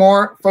look at some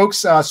more folks.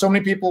 So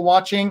many people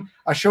watching.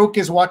 Ashok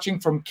is watching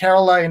from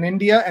Kerala in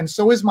India, and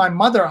so is my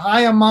mother.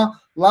 Hi, Amma.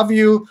 Love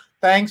you.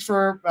 Thanks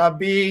for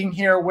being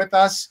here with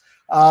us.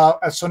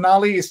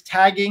 Sonali is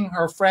tagging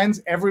her friends.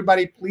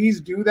 Everybody,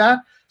 please do that.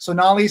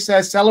 Sonali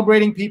says,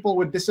 celebrating people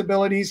with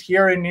disabilities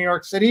here in New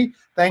York City.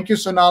 Thank you,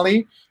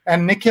 Sonali.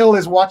 And Nikhil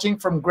is watching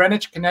from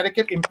Greenwich,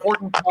 Connecticut.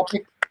 Important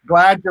topic.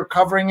 Glad you're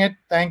covering it.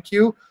 Thank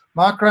you.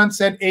 Makran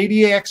said,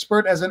 ADA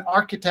expert as an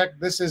architect.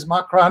 This is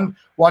Makran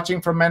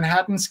watching from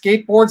Manhattan.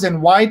 Skateboards and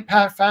wide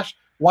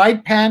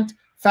pant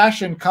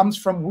fashion comes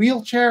from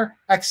wheelchair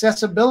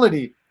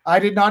accessibility. I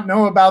did not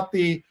know about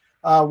the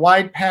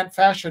wide pant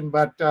fashion,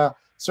 but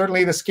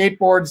certainly the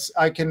skateboards,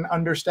 I can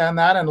understand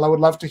that, and I would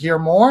love to hear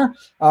more.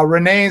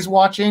 Renee is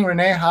watching.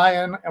 Renee, hi,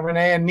 and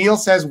Renee. And Neil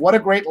says, what a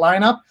great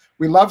lineup.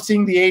 We love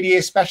seeing the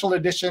ADA special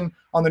edition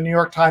on the New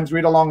York Times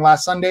Read Along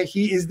last Sunday.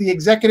 He is the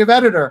executive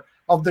editor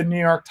of the New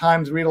York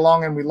Times Read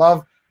Along, and we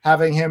love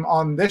having him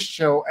on this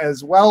show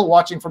as well,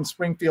 watching from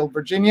Springfield,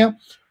 Virginia.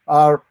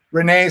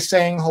 Renee is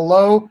saying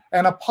hello,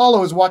 and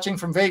Apollo is watching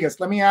from Vegas.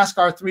 Let me ask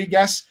our three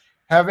guests,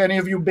 have any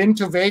of you been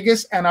to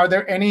Vegas, and are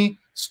there any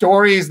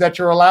stories that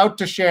you're allowed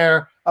to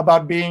share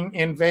about being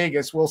in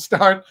Vegas? We'll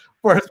start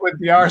first with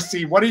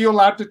DRC. What are you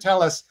allowed to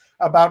tell us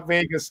about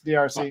Vegas,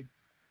 DRC?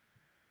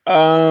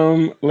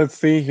 Let's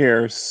see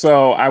here.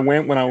 So I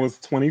went when I was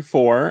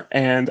 24,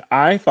 and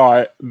I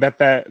thought that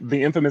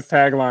the infamous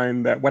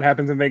tagline that what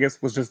happens in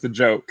Vegas was just a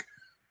joke.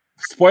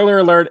 Spoiler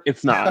alert,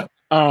 it's not.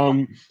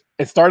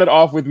 It started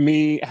off with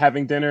me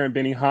having dinner in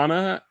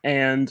Benihana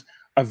and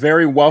a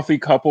very wealthy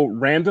couple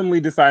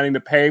randomly deciding to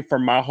pay for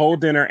my whole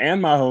dinner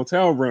and my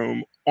hotel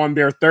room on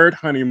their third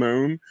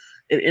honeymoon.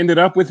 It ended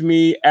up with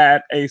me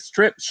at a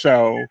strip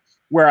show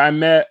where I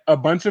met a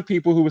bunch of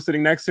people who were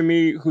sitting next to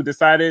me who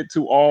decided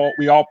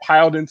we all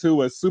piled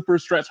into a super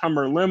stretch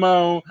Hummer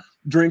limo,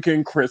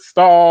 drinking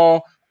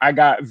Cristal. I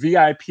got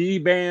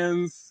VIP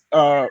bands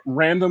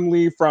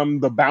randomly from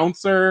the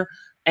bouncer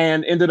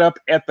and ended up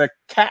at the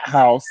Cat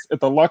House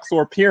at the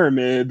Luxor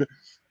Pyramid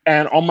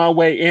And on my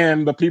way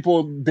in, the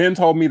people then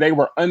told me they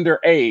were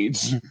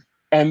underage.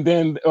 And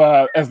then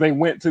as they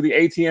went to the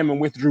ATM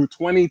and withdrew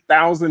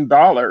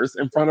 $20,000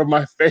 in front of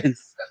my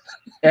face.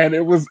 And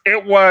it was,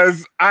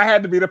 I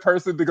had to be the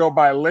person to go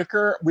buy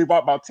liquor. We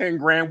bought about 10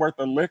 grand worth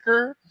of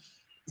liquor.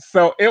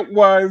 So it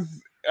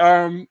was,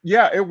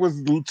 it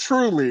was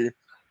truly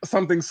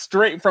something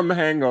straight from The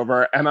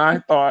Hangover. And I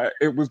thought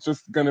it was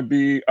just going to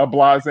be a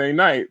blasé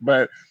night.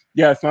 But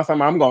yeah, it's not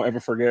something I'm going to ever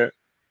forget.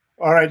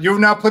 All right, you've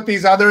now put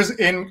these others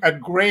in a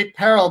great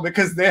peril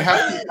because they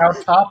have to now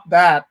top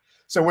that.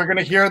 So we're going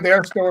to hear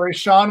their story.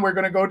 Sean, we're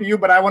going to go to you,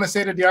 but I want to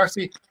say to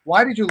DRC,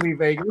 why did you leave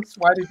Vegas?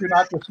 Why did you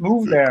not just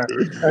move there?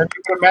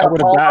 I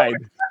would have died.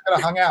 Could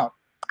have hung out.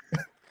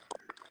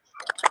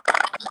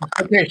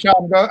 Okay,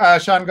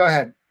 Sean, go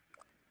ahead.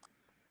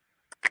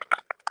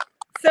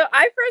 So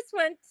I first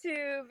went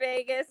to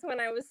Vegas when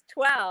I was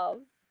 12.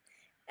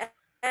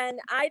 And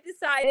I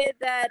decided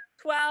that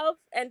 12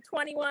 and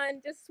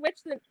 21, just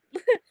switch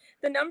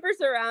the numbers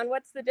around.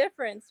 What's the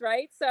difference,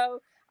 right?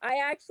 So I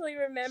actually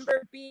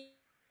remember being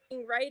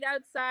right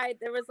outside.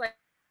 There was like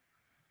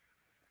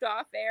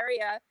off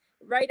area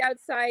right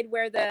outside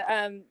where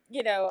the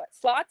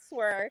slots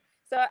were.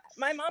 So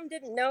my mom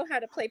didn't know how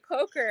to play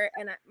poker,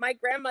 and my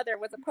grandmother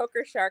was a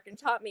poker shark and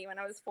taught me when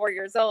I was 4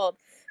 years old.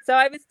 So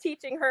I was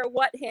teaching her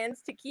what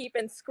hands to keep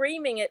and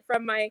screaming it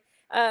from my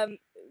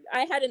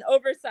I had an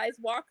oversized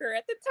walker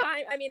at the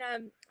time. I mean,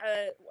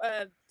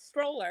 a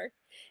stroller.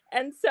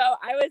 And so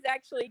I was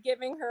actually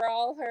giving her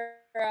all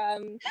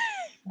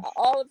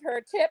of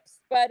her tips,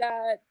 but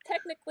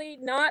technically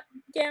not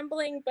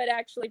gambling, but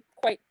actually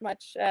quite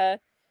much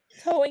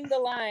towing the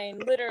line,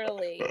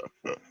 literally.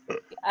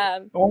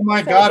 Oh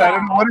my God, I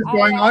don't know what is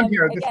going on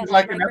here. This is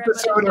like an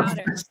episode of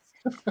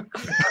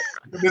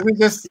this is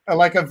just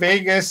like a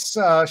Vegas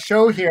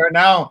show here.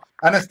 Now,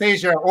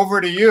 Anastasia,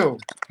 over to you.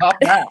 Top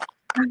that.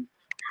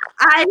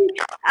 I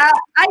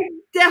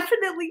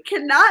definitely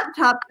cannot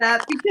top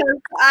that because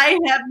I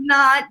have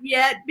not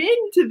yet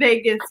been to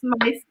Vegas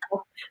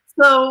myself.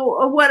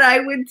 So what I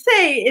would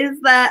say is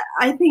that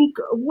I think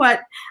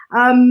what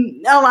a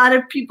lot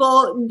of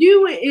people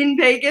do in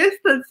Vegas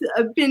that's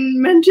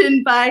been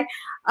mentioned by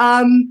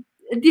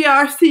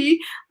DRC,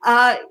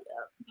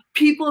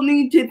 people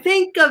need to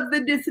think of the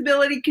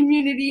disability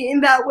community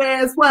in that way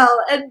as well.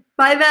 And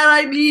by that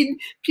I mean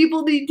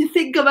people need to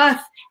think of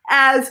us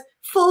as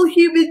full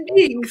human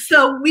beings.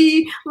 So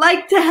we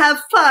like to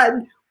have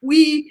fun.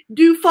 We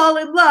do fall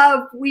in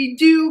love. We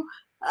do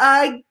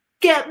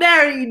get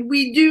married.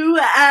 We do,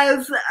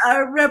 as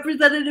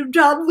Representative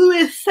John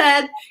Lewis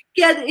said,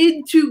 get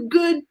into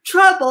good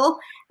trouble.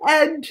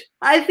 And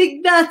I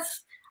think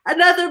that's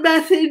another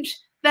message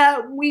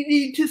that we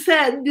need to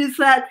send, is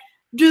that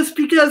just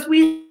because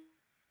we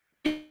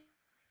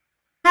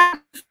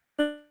have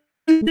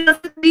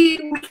doesn't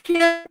mean we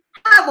can't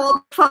have all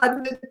the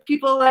fun that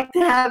people like to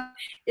have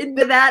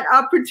into that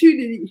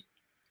opportunity.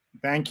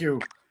 Thank you.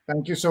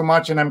 Thank you so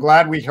much. And I'm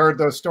glad we heard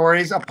those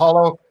stories.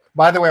 Apollo,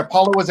 by the way,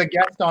 Apollo was a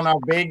guest on our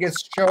Vegas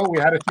show. We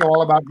had a show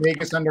all about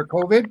Vegas under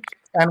COVID.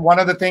 And one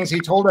of the things he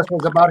told us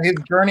was about his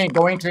journey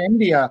going to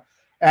India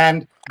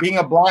and being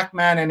a Black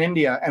man in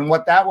India and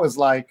what that was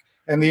like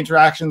and the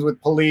interactions with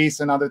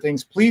police and other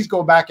things. Please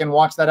go back and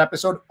watch that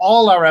episode.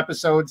 All our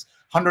episodes,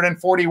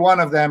 141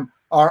 of them,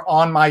 are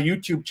on my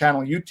YouTube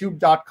channel,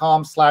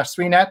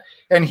 youtube.com/Srinet.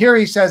 And here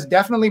he says,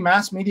 definitely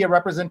mass media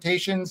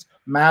representations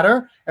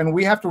matter. And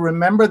we have to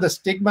remember the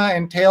stigma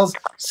entails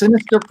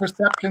sinister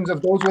perceptions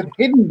of those with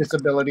hidden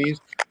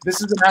disabilities.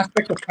 This is an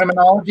aspect of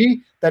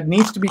criminology that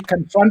needs to be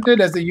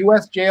confronted as the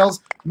US jails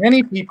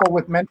many people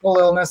with mental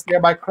illness,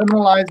 thereby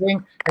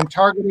criminalizing and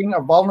targeting a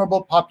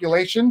vulnerable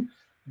population.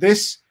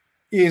 This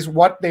is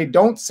what they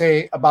don't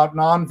say about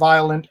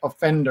nonviolent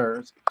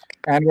offenders.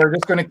 And we're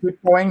just going to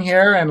keep going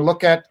here and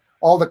look at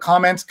all the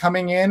comments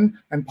coming in.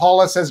 And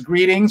Paula says,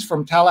 greetings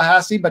from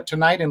Tallahassee, but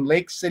tonight in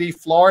Lake City,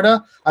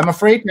 Florida. I'm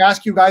afraid to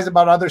ask you guys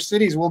about other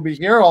cities. We'll be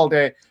here all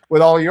day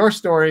with all your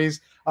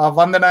stories.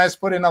 Vandana has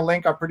put in a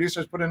link, our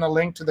producers put in a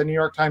link to the New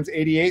York Times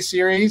ADA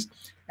series.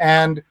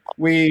 And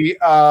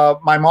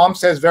my mom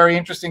says, very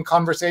interesting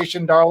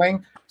conversation,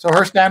 darling. So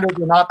her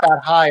standards are not that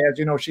high. As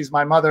you know, she's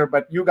my mother,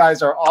 but you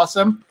guys are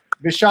awesome.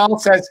 Vishal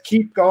says,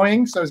 keep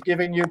going. So he's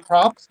giving you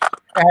props.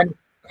 And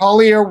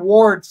Collier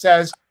Ward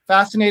says,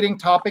 fascinating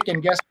topic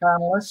and guest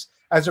panelists.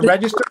 As a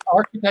registered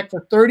architect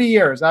for 30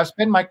 years, I've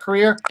spent my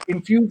career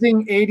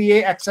infusing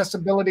ADA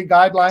accessibility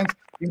guidelines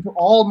into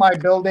all my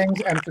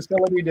buildings and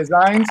facility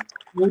designs.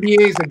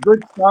 ADA is a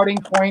good starting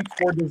point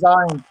for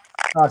design,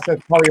 says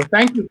Collier.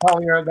 Thank you,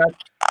 Collier.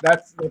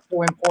 That's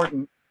so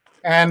important.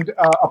 And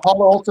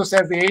Apollo also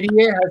says the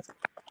ADA has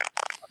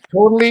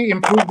totally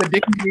improved the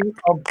dignity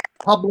of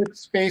public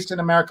space in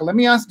America. Let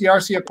me ask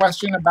DRC a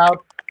question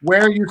about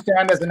where you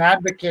stand as an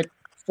advocate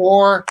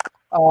for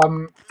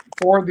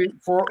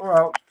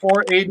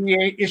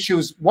ADA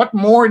issues. What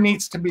more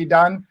needs to be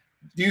done?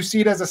 Do you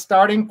see it as a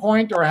starting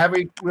point, or have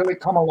we really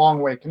come a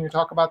long way? Can you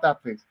talk about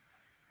that, please?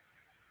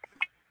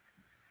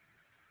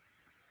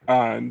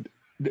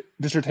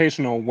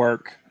 Dissertational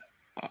work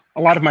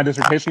a lot of my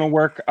dissertational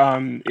work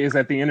is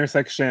at the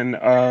intersection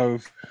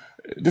of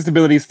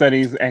disability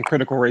studies and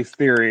critical race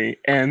theory.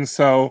 And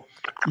so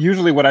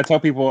usually what I tell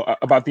people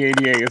about the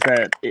ADA is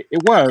that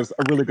it was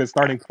a really good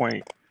starting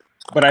point.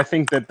 But I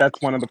think that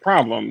that's one of the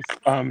problems.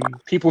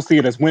 People see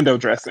it as window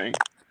dressing.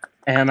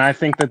 And I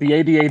think that the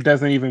ADA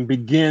doesn't even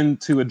begin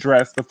to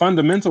address the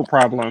fundamental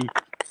problem,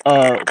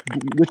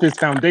 which is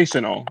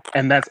foundational,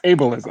 and that's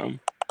ableism.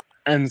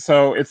 And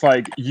so it's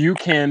like you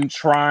can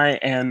try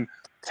and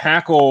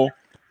tackle,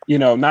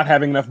 not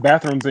having enough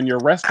bathrooms in your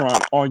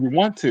restaurant all you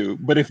want to,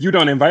 but if you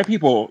don't invite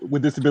people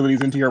with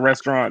disabilities into your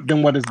restaurant,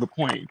 then what is the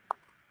point?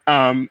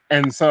 And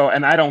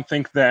I don't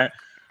think that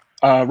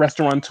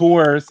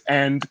restaurateurs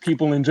and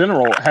people in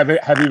general have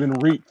even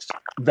reached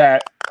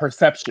that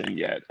perception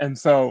yet. And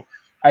so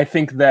I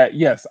think that,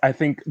 yes, I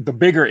think the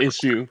bigger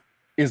issue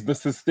is the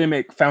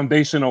systemic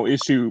foundational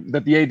issue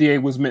that the ADA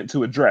was meant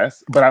to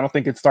address, but I don't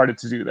think it started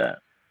to do that.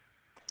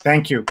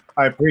 Thank you.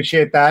 I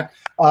appreciate that.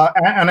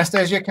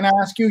 Anastasia, can I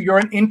ask you, you're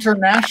an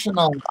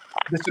international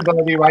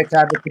disability rights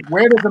advocate.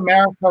 Where does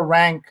America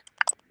rank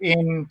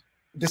in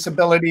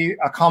disability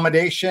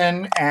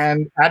accommodation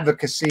and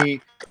advocacy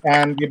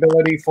and the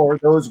ability for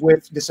those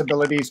with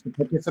disabilities to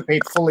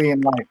participate fully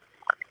in life?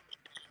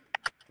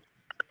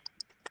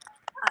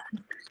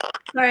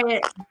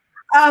 Sorry.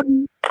 Well,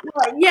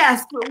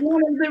 yes,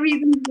 one of the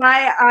reasons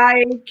why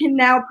I can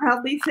now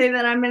proudly say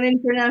that I'm an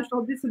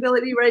international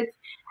disability rights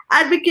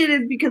advocate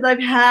is because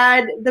I've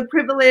had the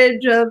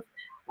privilege of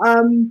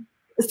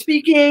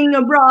speaking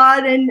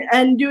abroad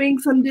and doing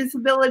some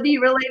disability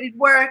related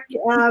work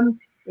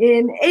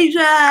in Asia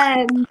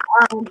and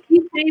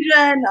East Asia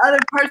and other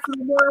parts of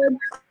the world.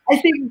 I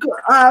think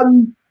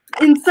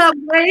in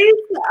some ways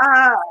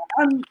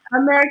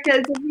America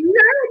is a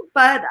leader,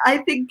 but I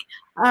think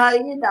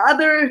in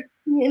other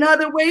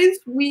ways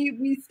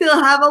we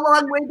still have a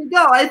long way to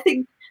go. I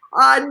think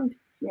on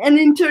an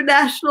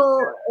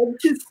international,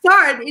 to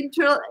start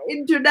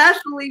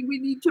internationally, we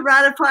need to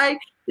ratify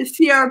the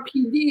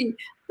CRPD,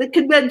 the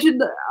Convention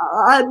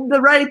on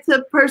the Rights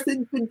of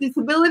Persons with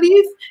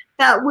Disabilities.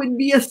 That would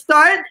be a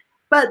start.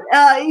 But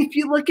if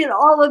you look at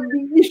all of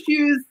the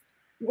issues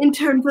in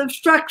terms of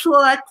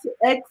structural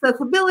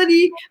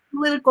accessibility,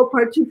 political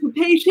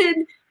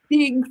participation,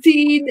 being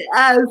seen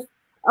as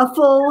a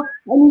full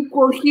and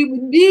equal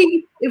human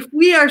being, if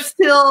we are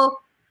still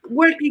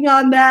working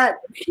on that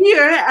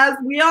here as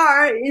we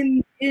are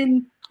in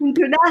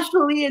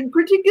internationally and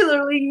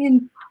particularly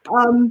in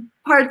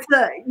parts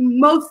of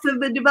most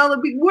of the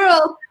developing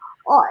world,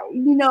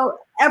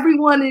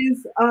 everyone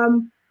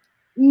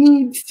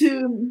needs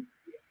to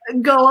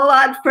go a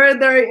lot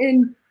further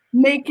in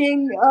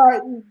making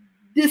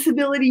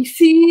disability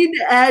seen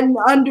and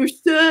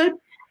understood.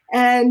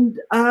 And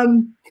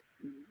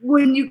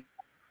when you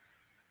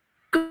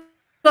go,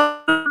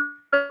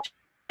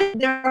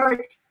 there are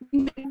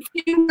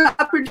fewer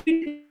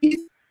opportunities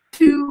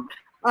to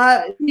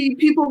see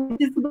people with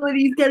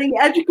disabilities getting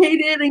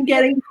educated and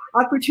getting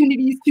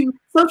opportunities to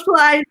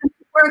socialize and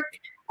to work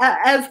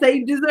as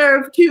they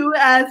deserve to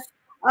as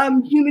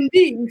human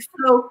beings.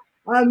 So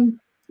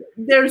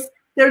there's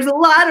a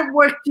lot of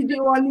work to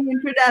do on the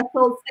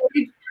international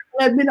stage.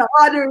 And I've been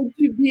honored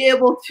to be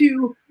able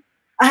to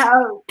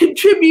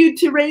contribute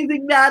to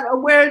raising that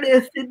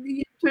awareness in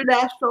the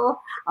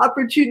international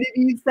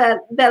opportunities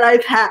that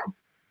I've had.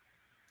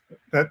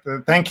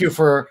 Thank you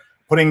for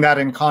putting that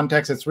in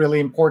context. It's really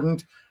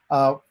important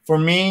for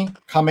me,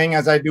 coming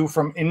as I do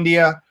from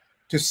India,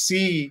 to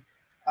see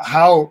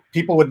how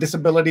people with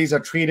disabilities are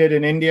treated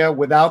in India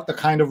without the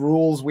kind of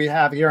rules we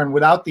have here and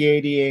without the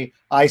ADA.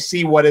 I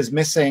see what is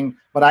missing,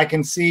 but I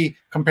can see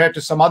compared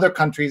to some other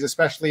countries,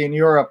 especially in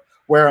Europe,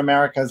 where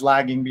America is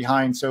lagging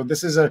behind. So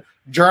this is a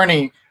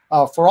journey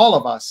for all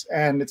of us,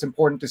 and it's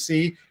important to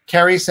see.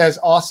 Carrie says,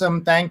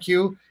 awesome, thank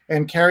you.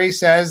 And Carrie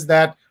says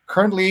that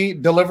currently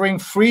delivering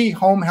free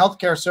home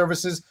healthcare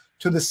services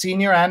to the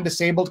senior and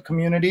disabled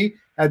community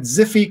at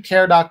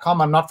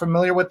ziffycare.com. I'm not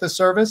familiar with this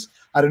service.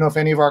 I don't know if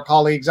any of our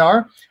colleagues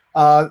are.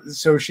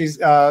 So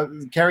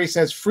Carrie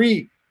says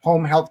free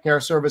home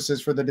healthcare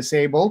services for the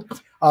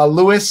disabled.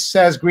 Lewis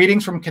says,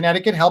 greetings from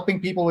Connecticut,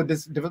 helping people with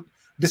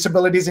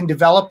disabilities in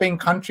developing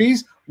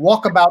countries.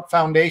 Walkabout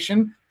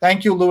Foundation.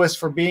 Thank you, Lewis,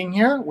 for being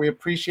here. We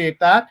appreciate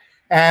that.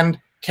 And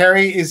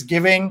Carrie is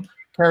giving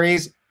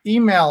Carrie's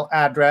email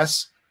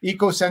address,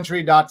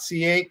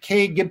 ecocentury.ca,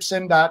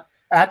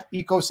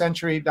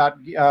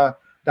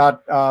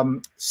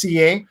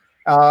 kgibson@ecocentury.ca.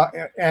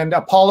 And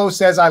Apollo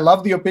says, I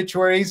love the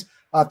obituaries.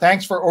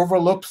 Thanks for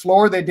overlooked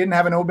floor. They didn't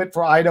have an obit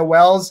for Ida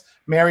Wells.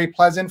 Mary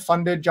Pleasant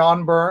funded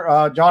John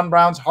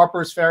Brown's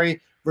Harper's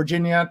Ferry,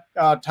 Virginia,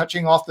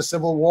 touching off the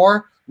Civil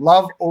War.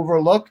 Love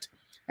overlooked.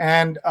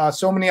 And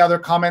so many other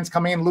comments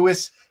coming in.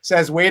 Lewis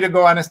says, way to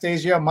go,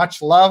 Anastasia.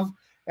 Much love.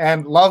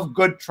 And love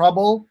good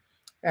trouble.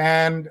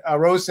 And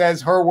Rose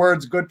says, her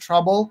words, good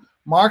trouble.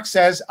 Mark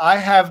says, I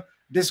have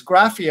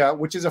dysgraphia,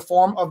 which is a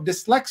form of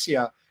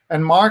dyslexia.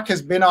 And Mark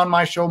has been on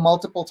my show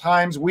multiple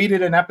times. We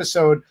did an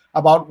episode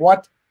about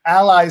what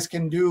allies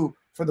can do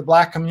for the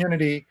Black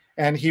community.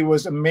 and he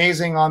was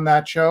amazing on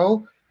that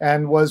show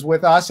and was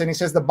with us. And he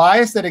says the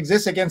bias that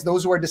exists against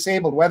those who are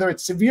disabled, whether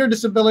it's severe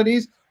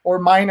disabilities or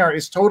minor,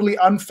 is totally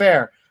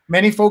unfair.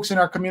 Many folks in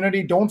our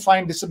community don't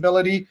find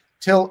disability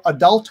till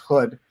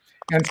adulthood.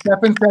 And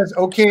Stefan says,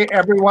 okay,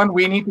 everyone,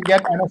 we need to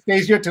get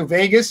Anastasia to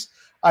Vegas.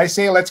 I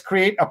say, let's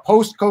create a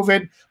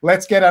post-COVID,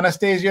 let's get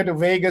Anastasia to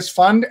Vegas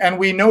fund. And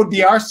we know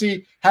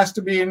DRC has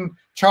to be in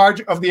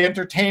charge of the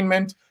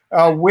entertainment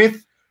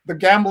with the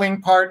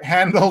gambling part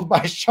handled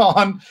by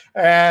Sean,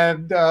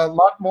 and a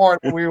lot more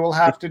that we will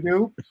have to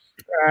do.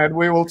 And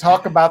we will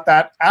talk about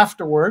that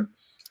afterward.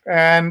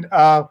 And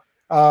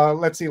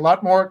let's see, a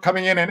lot more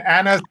coming in. And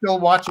Anna's still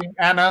watching.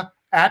 Anna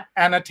at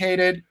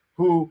Annotated,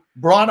 who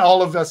brought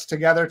all of us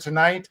together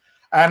tonight.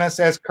 Anna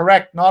says,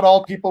 correct, not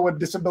all people with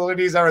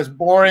disabilities are as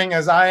boring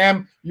as I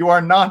am. You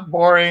are not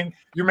boring.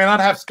 You may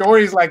not have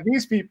stories like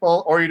these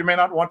people, or you may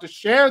not want to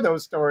share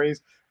those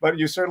stories, but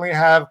you certainly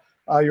have,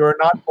 you're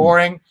not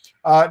boring.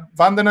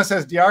 Vandana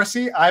says,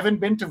 DRC, I haven't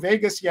been to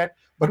Vegas yet,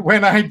 but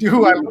when I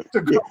do, I look to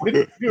go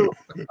with you.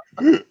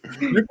 You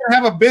can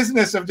have a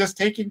business of just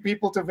taking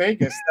people to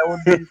Vegas. That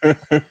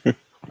would be...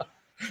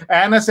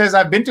 Anna says,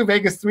 I've been to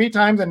Vegas 3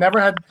 times and never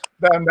had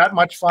that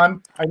much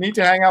fun. I need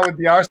to hang out with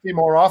DRC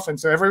more often.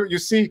 So you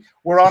see,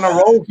 we're on a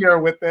roll here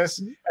with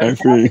this.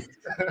 And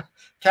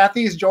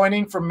Kathy is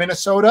joining from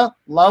Minnesota.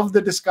 Love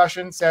the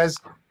discussion, says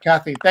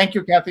Kathy. Thank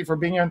you, Kathy, for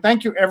being here. And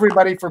thank you,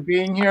 everybody, for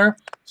being here.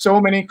 So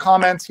many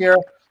comments here.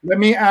 Let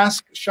me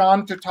ask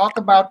Sean to talk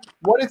about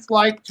what it's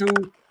like to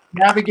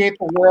navigate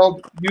the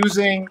world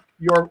using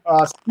your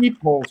ski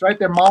poles, right?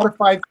 They're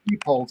modified ski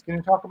poles. Can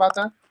you talk about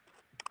that?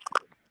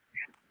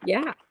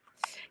 Yeah,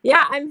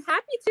 I'm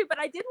happy to, but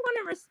I did want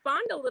to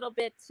respond a little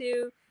bit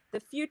to the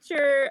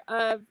future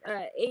of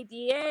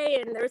ADA,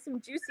 and there were some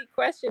juicy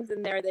questions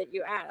in there that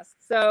you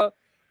asked. So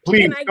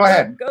please can I go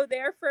ahead. Go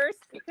there first,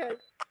 because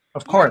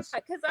of course,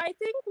 because I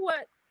think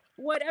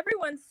what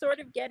everyone's sort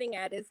of getting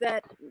at is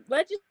that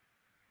legislation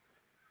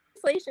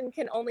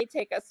can only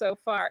take us so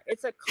far.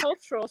 It's a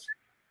cultural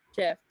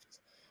shift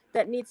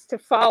that needs to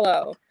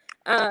follow.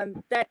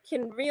 That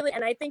can really,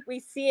 and I think we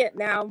see it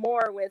now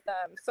more with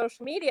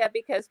social media,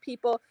 because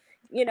people,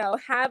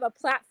 have a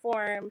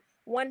platform.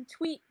 One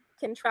tweet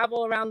can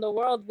travel around the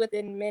world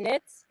within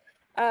minutes.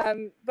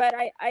 But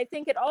I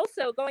think it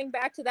also, going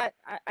back to that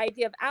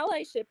idea of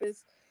allyship,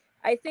 is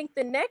I think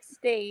the next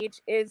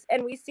stage is,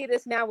 and we see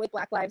this now with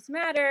Black Lives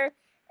Matter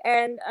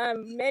and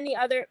many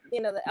other,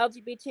 the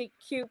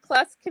LGBTQ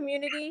plus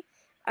community,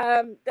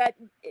 that,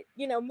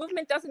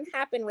 movement doesn't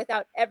happen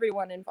without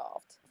everyone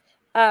involved.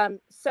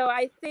 So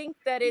I think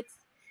that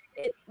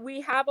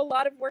we have a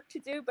lot of work to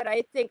do, but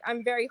I think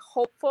I'm very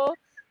hopeful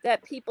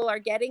that people are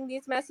getting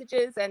these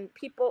messages, and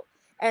people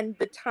and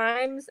the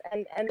times,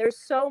 and there's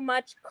so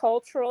much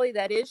culturally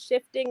that is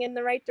shifting in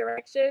the right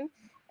direction.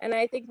 And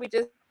I think we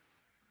just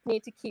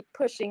need to keep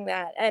pushing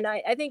that. And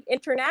I think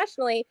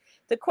internationally,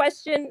 the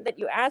question that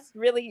you asked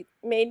really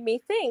made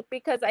me think,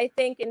 because I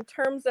think in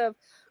terms of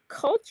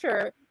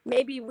culture,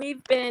 maybe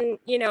we've been,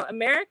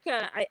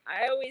 America,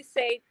 I always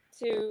say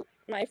to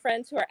my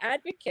friends who are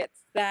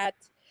advocates that,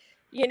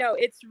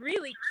 it's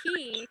really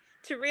key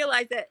to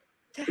realize that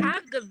to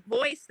have the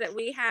voice that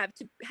we have,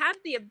 to have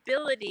the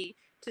ability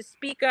to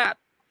speak up,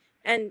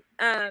 and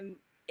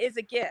is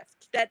a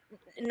gift that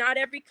not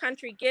every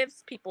country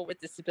gives people with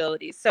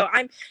disabilities. So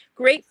I'm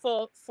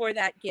grateful for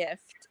that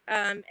gift,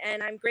 and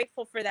I'm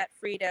grateful for that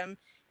freedom,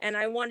 and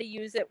I want to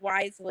use it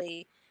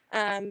wisely.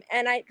 But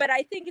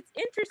I think it's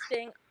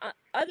interesting.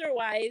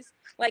 Otherwise,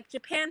 like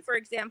Japan, for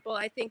example,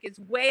 I think is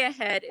way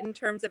ahead in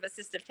terms of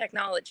assistive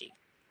technology.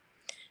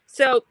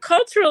 So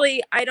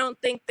culturally, I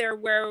don't think they're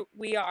where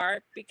we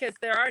are, because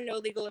there are no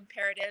legal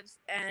imperatives.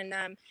 And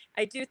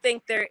I do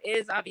think there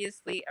is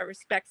obviously a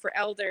respect for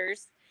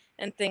elders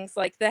and things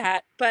like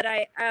that. But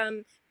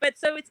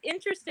so it's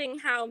interesting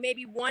how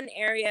maybe one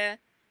area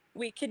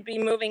we could be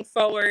moving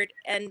forward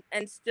and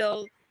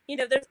still,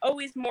 there's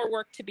always more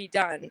work to be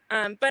done.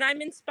 But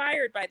I'm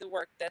inspired by the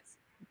work that's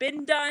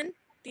been done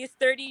these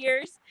 30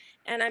 years,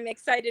 and I'm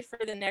excited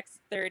for the next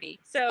 30.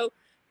 So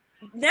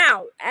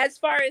now, as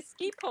far as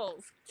ski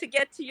poles, to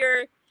get to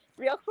your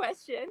real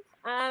question,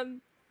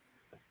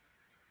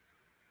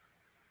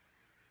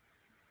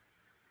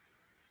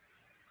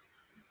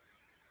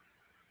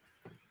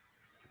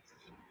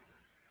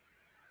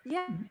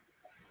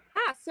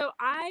 so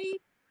I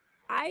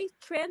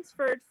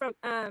transferred from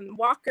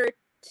Walker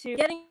to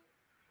getting.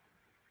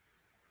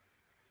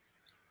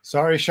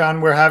 Sorry,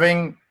 Sean, we're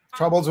having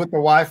troubles with the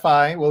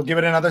Wi-Fi. We'll give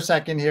it another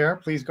second here.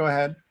 Please go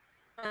ahead.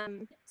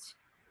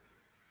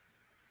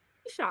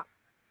 Shop.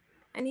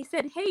 And he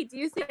said, hey, do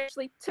you think I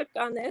actually took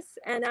on this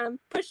and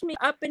pushed me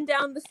up and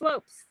down the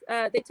slopes?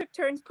 They took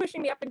turns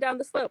pushing me up and down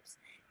the slopes.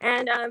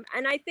 And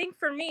I think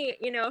for me,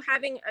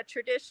 having a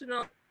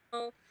traditional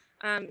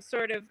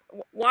sort of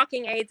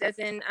walking aids, as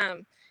in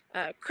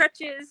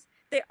crutches,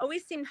 they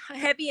always seemed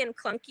heavy and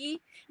clunky,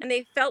 and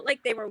they felt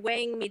like they were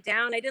weighing me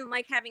down. I didn't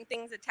like having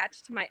things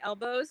attached to my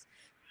elbows.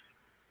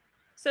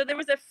 So there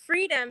was a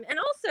freedom and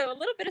also a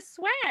little bit of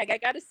swag, I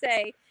got to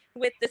say,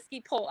 with the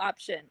ski pole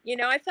option. You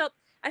know, I felt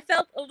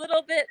a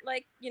little bit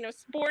like, you know,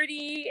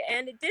 sporty,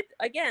 and it did,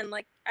 again,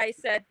 like I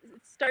said,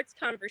 it starts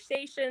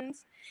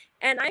conversations,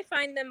 and I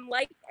find them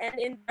light and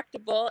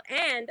indestructible.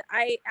 And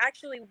I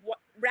actually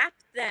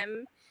wrapped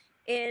them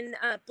in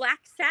black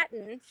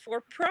satin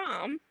for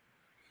prom.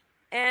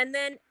 And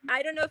then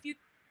I don't know if you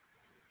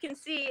can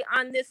see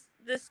on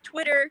this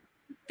Twitter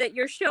that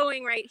you're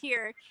showing right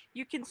here,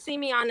 you can see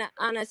me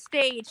on a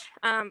stage,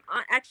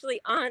 actually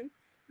on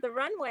the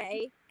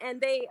runway, and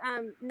they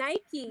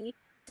Nike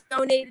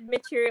donated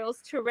materials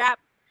to wrap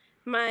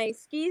my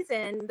skis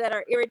in that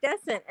are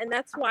iridescent, and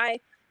that's why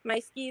my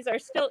skis are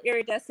still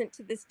iridescent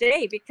to this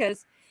day,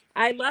 because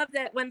I love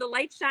that when the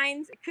light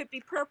shines, it could be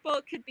purple,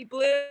 it could be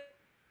blue,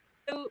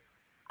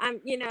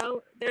 you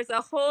know, there's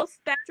a whole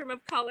spectrum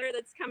of color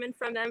that's coming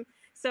from them.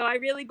 So I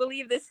really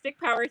believe this stick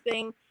power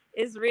thing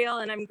is real,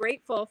 and I'm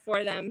grateful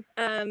for them.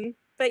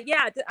 But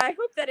yeah, I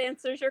hope that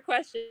answers your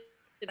question.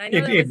 I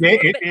know that was a little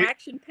bit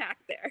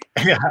action-packed there.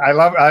 Yeah,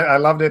 I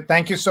loved it.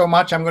 Thank you so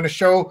much. I'm going to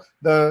show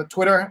the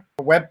Twitter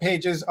web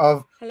pages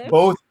of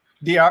both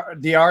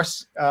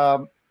DRC.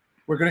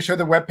 We're going to show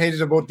the web pages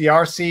of both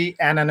DRC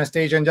and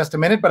Anastasia in just a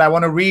minute, but I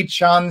want to read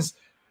Sean's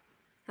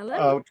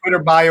Twitter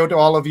bio to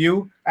all of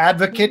you.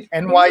 Advocate,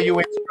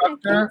 NYU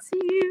instructor,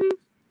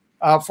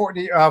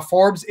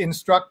 Forbes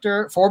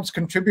instructor, Forbes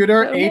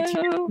contributor.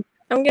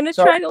 I'm going to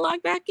try to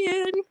log back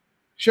in.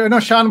 Sure. No,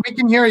 Sean, we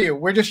can hear you.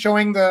 We're just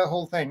showing the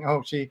whole thing.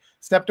 Oh, she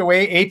stepped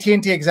away.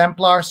 AT&T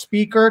exemplar,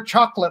 speaker,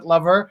 chocolate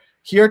lover,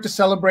 here to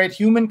celebrate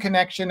human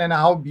connection and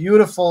how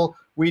beautiful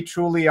we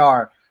truly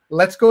are.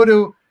 Let's go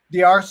to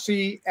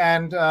DRC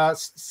and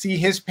see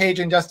his page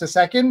in just a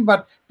second.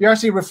 But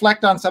DRC,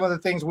 reflect on some of the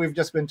things we've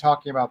just been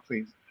talking about,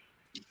 please.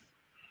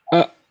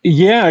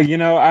 Yeah, you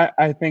know,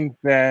 I think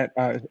that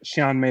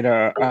Sean made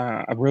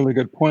a really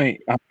good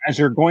point. As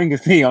you're going to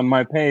see on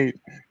my page,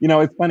 you know,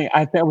 it's funny.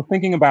 I was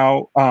thinking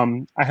about,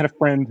 I had a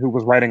friend who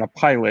was writing a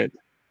pilot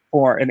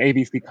for an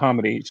ABC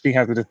comedy. She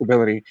has a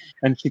disability.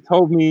 And she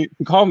called me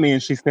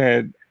and she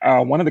said,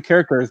 one of the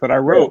characters that I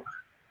wrote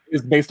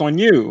is based on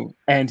you.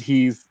 And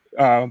he's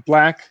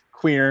Black,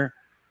 queer,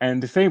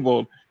 and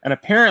disabled. And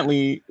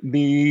apparently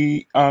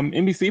the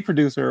ABC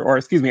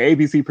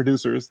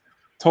producers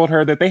told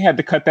her that they had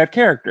to cut that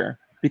character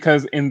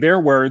because, in their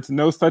words,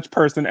 no such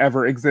person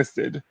ever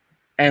existed,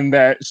 and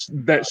that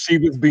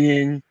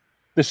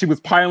she was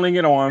piling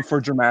it on for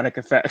dramatic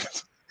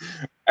effect.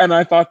 And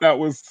I thought that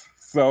was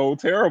so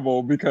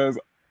terrible, because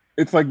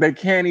it's like they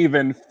can't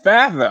even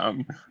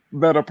fathom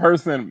that a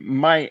person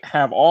might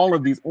have all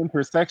of these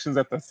intersections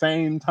at the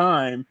same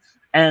time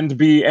and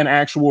be an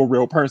actual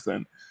real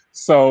person.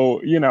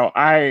 So, you know,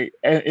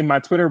 in my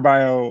Twitter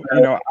bio,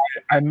 you know,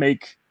 I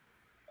make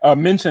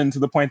mention to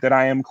the point that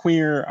I am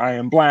queer, I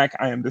am Black,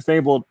 I am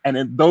disabled,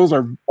 and those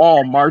are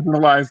all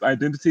marginalized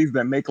identities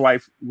that make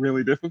life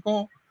really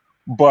difficult.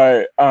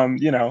 But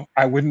you know,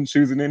 I wouldn't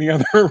choose it any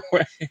other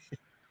way.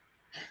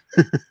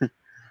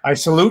 I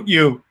salute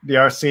you,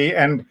 DRC,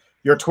 and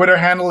your Twitter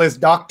handle is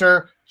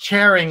Dr.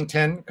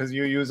 Charrington, because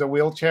you use a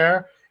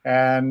wheelchair.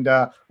 And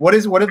what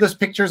are those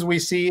pictures we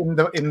see in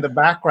the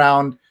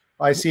background?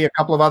 I see a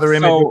couple of other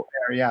images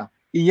there. Yeah.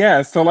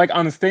 Yeah, so like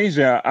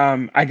Anastasia,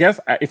 I guess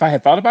if I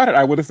had thought about it,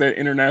 I would have said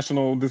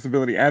international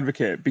disability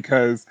advocate,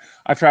 because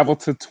I've traveled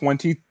to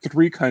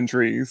 23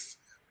 countries.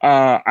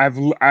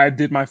 I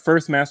did my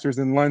first master's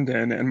in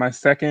London and my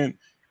second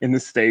in the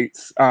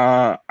States.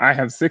 I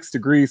have 6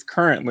 degrees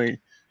currently.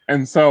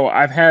 And so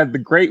I've had the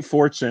great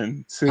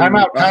fortune to— Time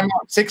out.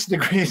 6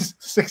 degrees,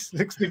 6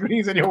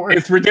 degrees in your work.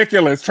 It's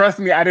ridiculous. Trust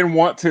me, I didn't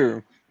want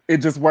to. It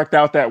just worked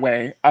out that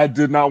way. I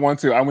did not want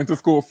to. I went to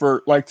school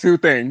for like 2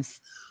 things.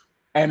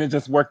 And it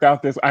just worked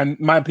out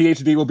my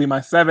PhD will be my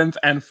 7th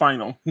and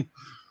final. There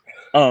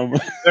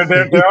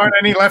aren't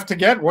any left to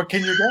get. What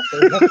can you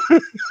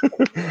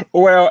get?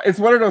 Well, it's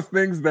one of those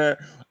things that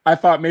I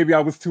thought maybe I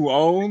was too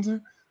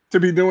old to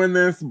be doing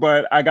this,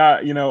 but I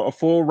got, you know, a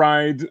full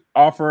ride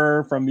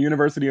offer from the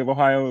University of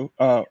Ohio,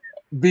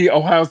 the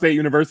Ohio State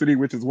University,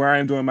 which is where I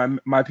am doing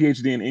my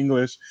PhD in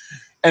English.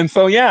 And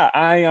so, yeah,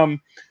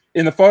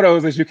 in the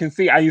photos, as you can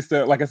see, I used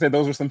to, like I said,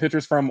 those are some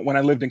pictures from when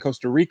I lived in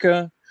Costa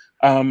Rica.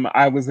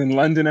 I was in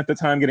London at the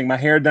time getting my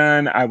hair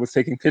done. I was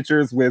taking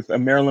pictures with a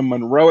Marilyn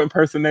Monroe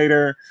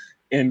impersonator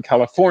in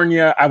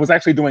California. I was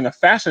actually doing a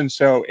fashion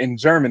show in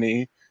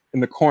Germany in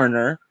the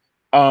corner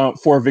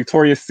for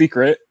Victoria's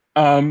Secret.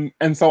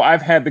 And so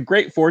I've had the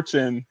great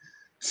fortune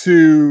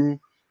to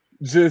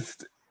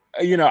just,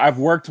 you know, I've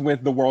worked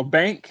with the World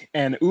Bank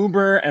and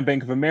Uber and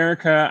Bank of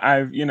America.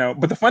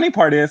 But the funny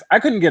part is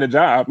I couldn't get a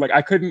job. Like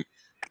I couldn't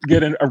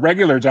get a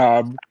regular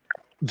job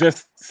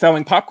just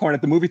selling popcorn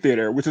at the movie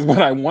theater, which is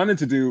what I wanted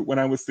to do when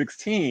I was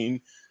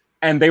 16.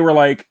 And they were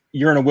like,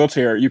 you're in a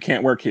wheelchair, you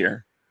can't work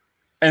here.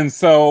 And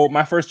so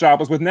my first job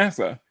was with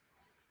NASA.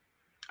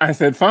 I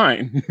said,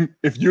 fine,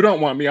 if you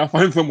don't want me, I'll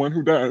find someone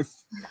who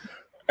does.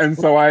 And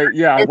so I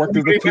worked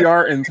as a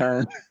PR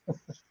intern.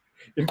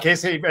 In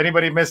case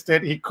anybody missed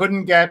it, he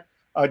couldn't get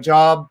a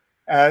job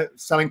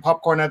selling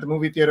popcorn at the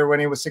movie theater when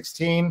he was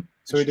 16.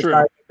 So he It's true.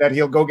 decided that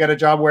he'll go get a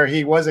job where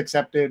he was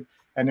accepted,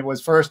 and it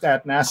was first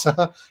at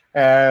NASA.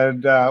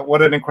 And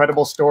what an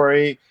incredible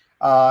story.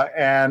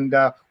 And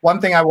one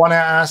thing I want to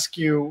ask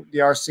you,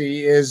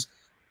 DRC, is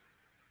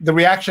the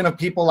reaction of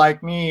people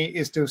like me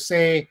is to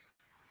say,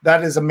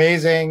 that is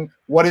amazing.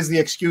 What is the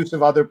excuse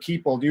of other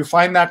people? Do you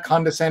find that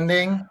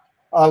condescending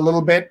a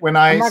little bit when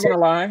I'm not gonna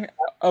lie,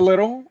 a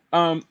little.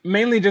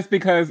 Mainly just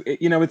because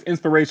it's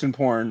inspiration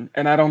porn,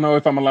 and I don't know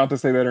if I'm allowed to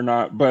say that or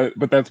not, but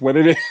that's what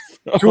it is.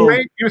 Too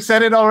late, you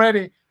said it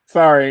already.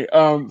 Sorry,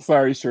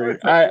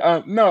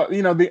 Sheree. No,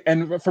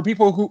 and for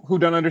people who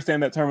don't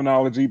understand that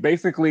terminology,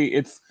 basically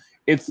it's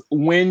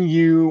when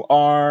you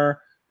are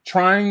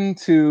trying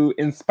to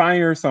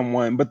inspire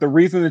someone, but the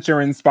reason that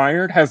you're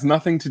inspired has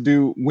nothing to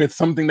do with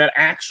something that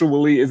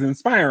actually is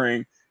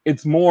inspiring.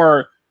 It's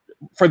more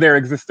for their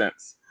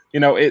existence.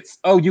 It's,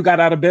 oh, you got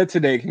out of bed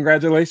today.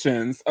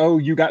 Congratulations. Oh,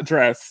 you got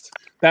dressed.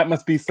 That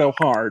must be so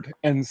hard.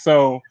 And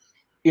so,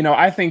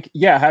 I think,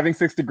 yeah, having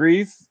 6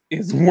 degrees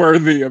is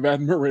worthy of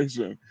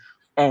admiration.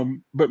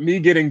 But me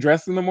getting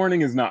dressed in the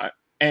morning is not.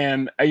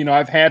 And,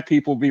 I've had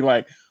people be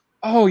like,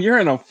 oh, you're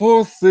in a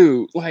full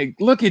suit. Like,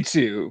 look at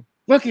you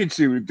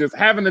just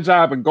having a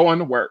job and going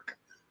to work.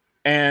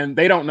 And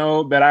they don't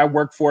know that I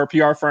work for a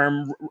PR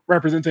firm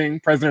representing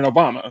President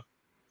Obama.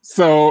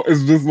 So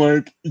it's just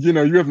like, you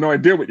have no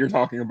idea what you're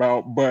talking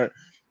about, but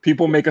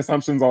people make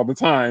assumptions all the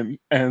time,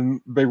 and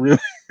they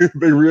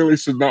really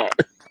should not.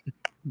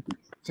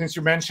 Since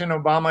you mentioned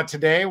Obama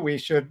today, we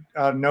should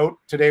note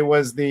today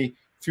was the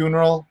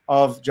funeral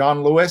of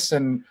John Lewis,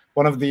 and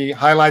one of the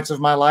highlights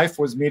of my life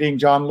was meeting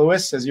John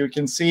Lewis, as you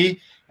can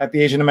see, at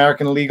the Asian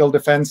American Legal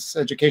Defense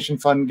Education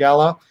Fund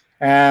Gala,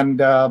 and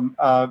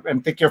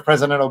think of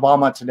President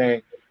Obama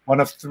today, one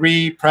of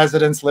 3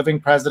 living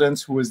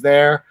presidents who was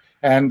there,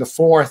 and the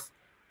 4th,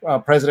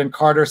 President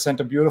Carter, sent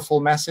a beautiful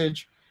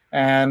message,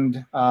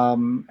 and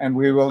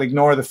we will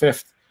ignore the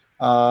 5th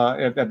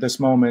at this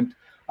moment.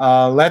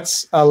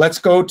 Let's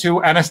go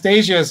to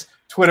Anastasia's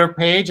Twitter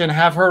page and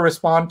have her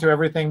respond to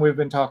everything we've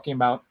been talking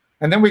about,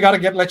 and then we got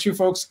to let you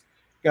folks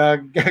go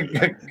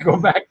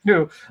back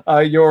to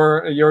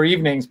your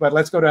evenings. But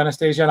let's go to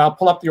Anastasia, and I'll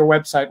pull up your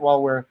website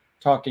while we're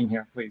talking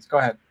here. Please go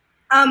ahead.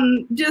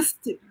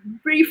 Just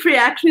brief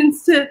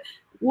reactions to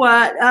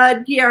what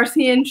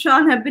DRC and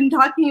Sean have been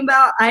talking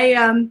about.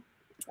 Again,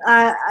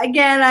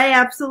 I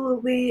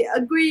absolutely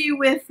agree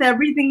with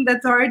everything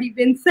that's already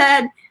been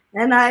said,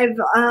 and I've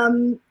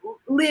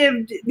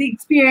lived the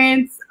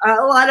experience,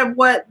 a lot of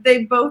what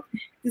they both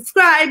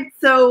described.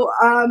 So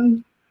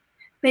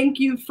thank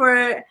you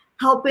for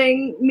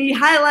helping me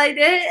highlight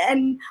it.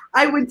 And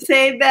I would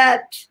say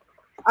that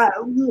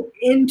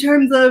in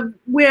terms of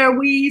where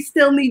we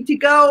still need to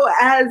go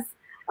as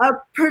a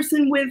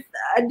person with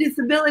a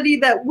disability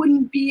that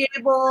wouldn't be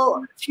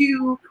able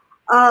to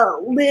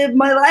live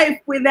my life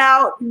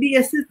without the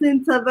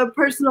assistance of a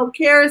personal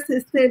care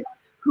assistant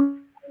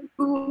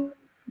who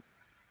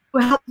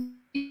helps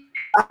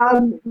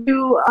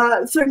do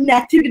certain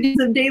activities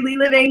of daily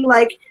living,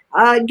 like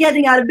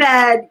getting out of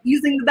bed,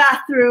 using the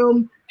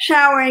bathroom,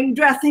 showering,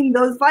 dressing,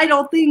 those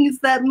vital things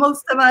that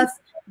most of us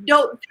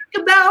don't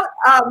think about.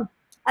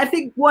 I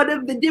think one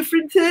of the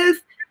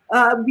differences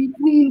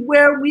between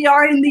where we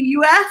are in the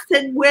US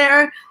and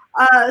where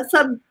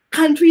some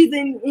countries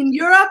in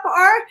Europe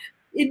are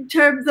in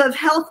terms of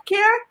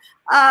healthcare,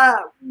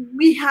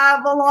 we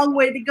have a long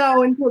way to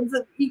go in terms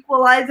of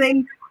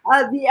equalizing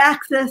the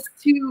access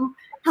to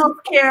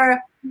healthcare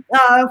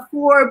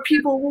for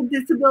people with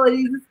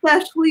disabilities,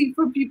 especially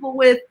for people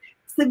with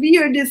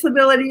severe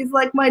disabilities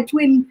like my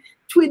twin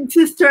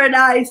sister and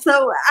I.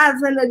 So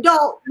as an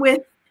adult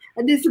with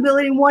a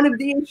disability, one of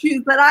the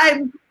issues that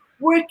I'm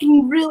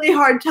working really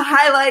hard to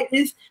highlight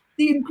is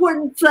the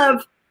importance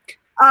of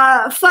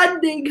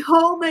funding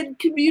home and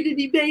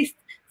community-based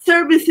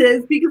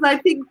services, because I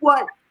think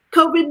what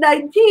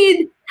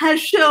COVID-19 has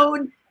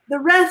shown the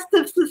rest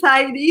of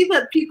society,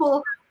 that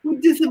people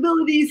with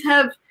disabilities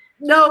have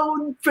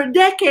known for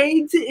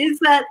decades, is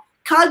that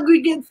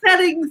congregate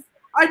settings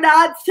are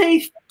not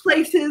safe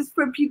places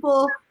for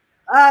people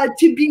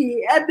to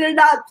be, and they're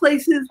not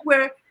places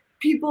where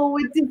people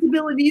with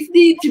disabilities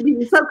need to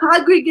be. So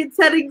congregate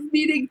settings,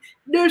 meaning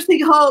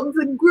nursing homes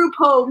and group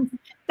homes,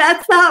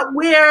 that's not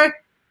where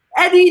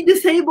any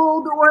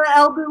disabled or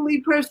elderly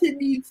person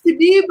needs to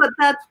be, but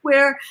that's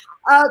where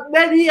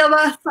many of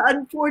us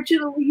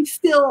unfortunately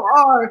still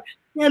are.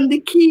 And the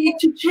key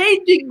to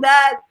changing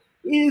that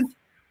is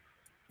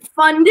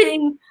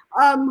funding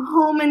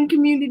home and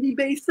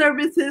community-based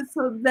services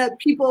so that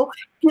people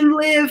can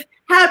live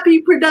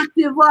happy,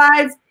 productive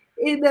lives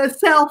in a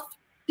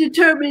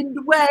self-determined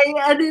way.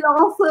 And it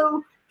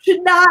also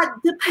should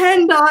not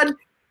depend on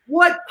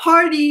what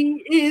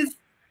party is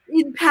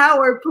in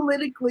power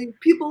politically.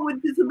 People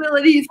with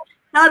disabilities,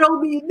 not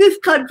only in this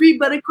country,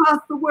 but across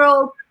the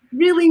world,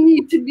 really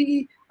need to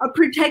be a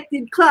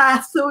protected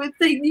class. So if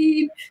they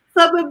need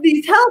some of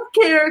these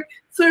healthcare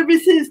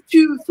services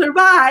to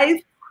survive,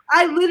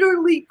 I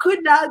literally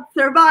could not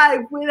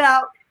survive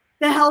without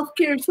the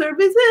healthcare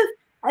services.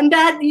 and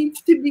that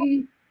needs to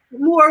be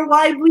more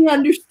widely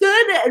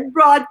understood and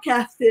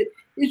broadcasted.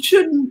 It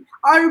shouldn't,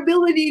 our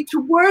ability to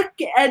work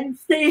and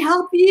stay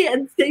healthy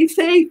and stay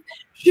safe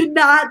should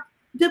not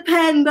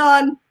depend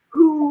on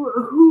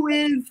who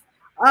is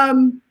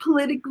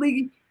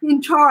politically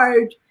in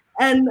charge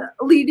and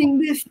leading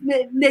this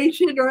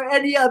nation or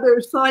any other.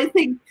 So I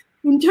think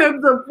in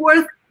terms of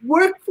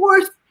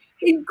workforce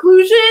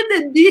inclusion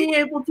and being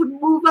able to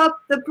move up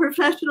the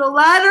professional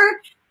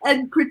ladder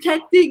and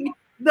protecting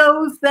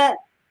those that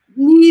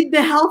need the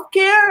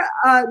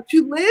healthcare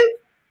to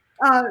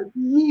live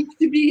needs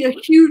to be a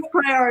huge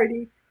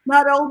priority,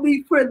 not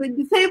only for the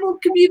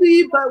disabled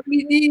community, but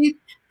we need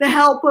the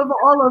help of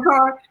all of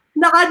our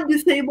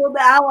non-disabled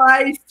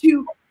allies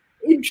to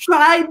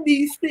enshrine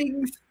these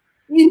things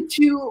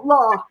into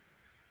law.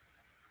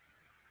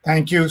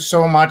 Thank you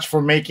so much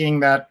for making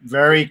that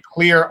very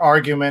clear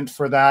argument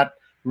for that.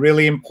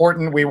 Really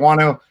important. We want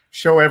to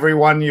show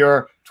everyone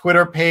your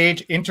Twitter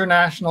page,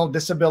 International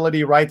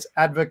Disability Rights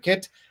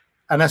Advocate,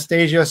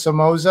 Anastasia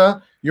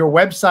Somoza. Your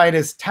website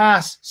is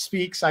TAS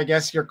Speaks. I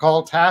guess you're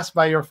called TAS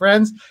by your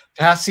friends.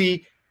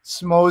 Tassie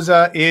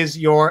Somoza is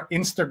your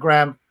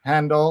Instagram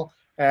handle,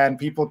 and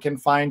people can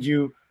find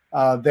you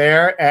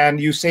there. And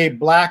you say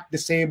Black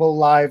Disabled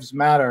Lives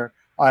Matter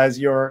as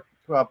your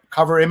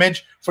cover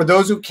image. For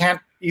those who can't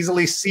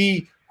easily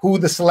see who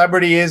the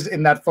celebrity is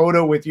in that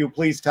photo with you,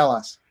 please tell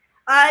us.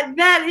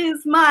 That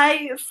is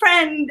my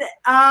friend,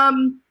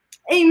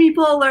 Amy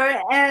Bowler.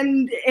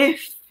 And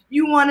if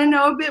you want to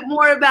know a bit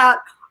more about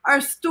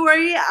our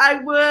story,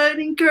 I would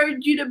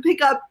encourage you to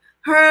pick up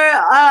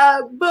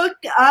her book,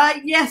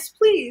 Yes,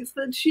 Please,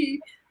 that she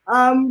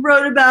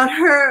wrote about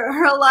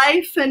her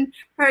life and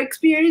her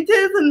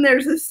experiences. And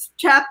there's this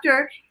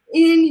chapter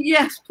in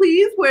Yes,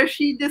 Please where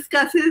she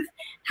discusses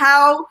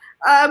how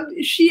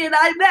she and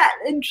I met.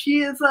 And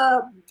she is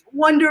a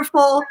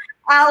wonderful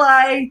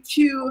ally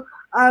to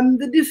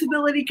the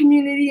disability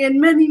community and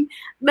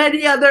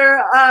many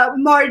other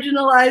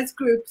marginalized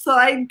groups. So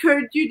I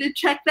encourage you to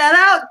check that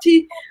out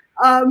to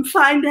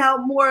find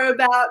out more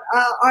about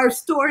our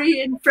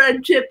story and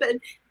friendship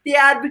and the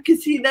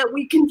advocacy that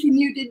we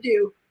continue to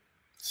do.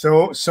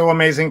 So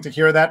amazing to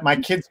hear that. My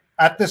kids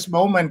at this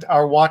moment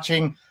are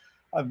watching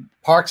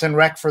Parks and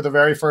Rec for the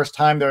very first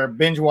time. They're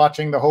binge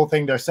watching the whole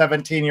thing. They're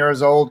 17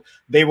 years old.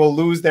 They will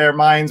lose their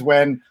minds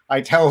when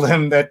I tell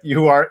them that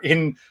you are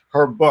in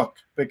her book,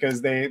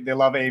 because they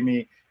love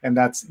Amy, and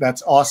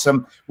that's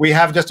awesome. We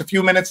have just a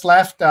few minutes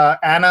left.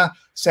 Anna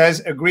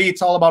says, agree,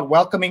 it's all about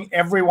welcoming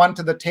everyone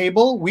to the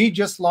table. We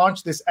just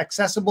launched this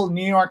accessible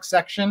New York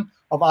section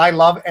of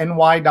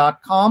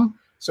iloveny.com.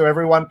 So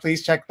everyone,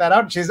 please check that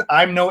out. She says,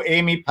 I'm no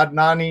Amy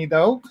Padnani,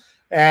 though.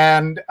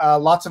 And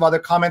lots of other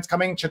comments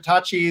coming.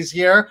 Chitachi is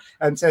here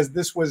and says,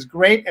 this was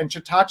great. And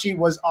Chitachi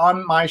was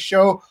on my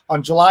show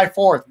on July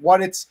 4th.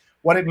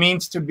 What it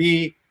means to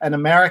be an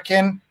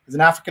American, as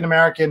an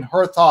African-American,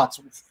 her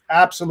thoughts,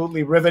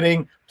 absolutely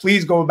riveting.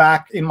 Please go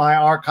back in my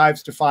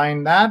archives to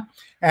find that.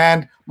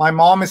 And my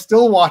mom is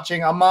still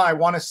watching. Amma, I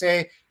want to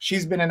say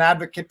she's been an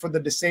advocate for the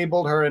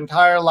disabled her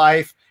entire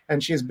life.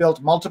 And she has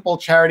built multiple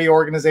charity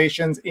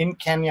organizations in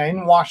Kenya,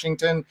 in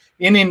Washington,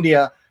 in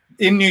India,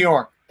 in New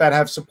York, that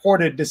have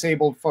supported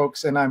disabled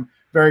folks, and I'm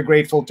very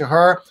grateful to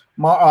her.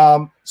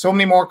 So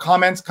many more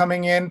comments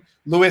coming in.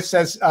 Louis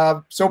says,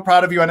 so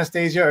proud of you,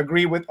 Anastasia.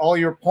 Agree with all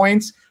your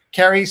points.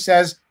 Carrie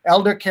says,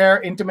 elder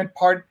care, intimate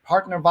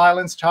partner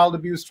violence, child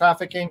abuse,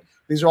 trafficking.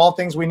 These are all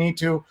things we need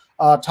to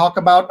talk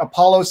about.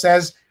 Apollo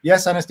says,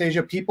 yes,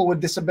 Anastasia, people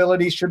with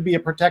disabilities should be a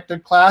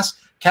protected class.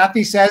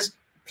 Kathy says,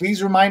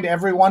 please remind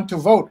everyone to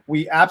vote.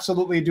 We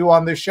absolutely do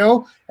on this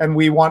show, and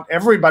we want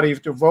everybody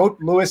to vote.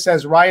 Louis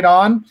says, right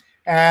on.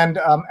 And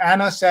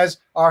Anna says,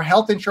 our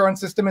health insurance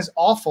system is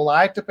awful.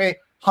 I had to pay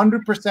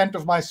 100%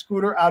 of my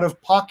scooter out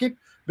of pocket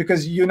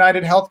because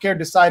United Healthcare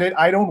decided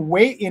I don't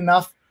weigh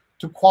enough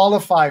to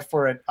qualify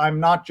for it.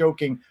 I'm not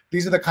joking.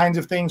 These are the kinds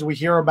of things we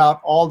hear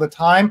about all the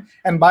time.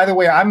 And by the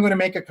way, I'm going to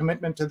make a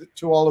commitment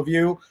to all of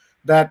you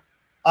that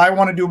I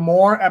want to do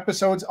more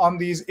episodes on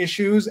these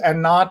issues,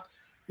 and not,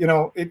 you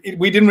know,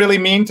 we didn't really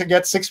mean to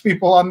get 6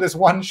 people on this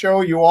one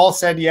show. You all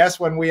said yes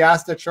when we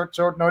asked at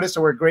short notice,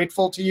 so we're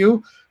grateful to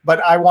you. But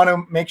I want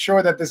to make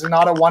sure that this is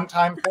not a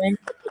one-time thing.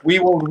 We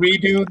will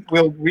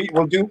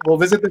we'll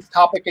visit this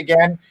topic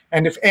again.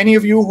 And if any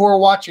of you who are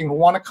watching who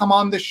want to come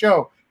on the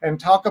show and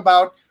talk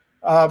about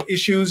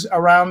issues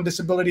around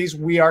disabilities,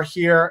 we are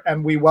here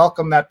and we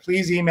welcome that.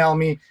 Please email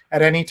me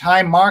at any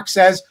time. Mark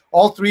says,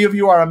 all 3 of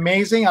you are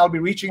amazing. I'll be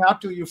reaching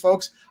out to you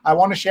folks. I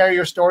want to share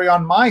your story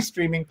on my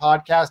streaming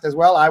podcast as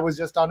well. I was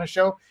just on a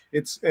show.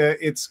 It's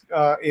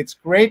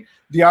great.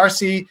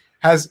 DRC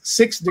has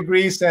 6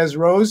 degrees, says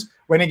Rose.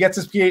 When he gets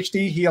his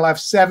PhD, he'll have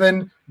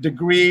 7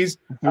 degrees.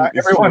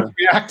 Everyone's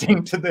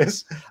reacting to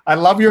this. I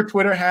love your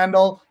Twitter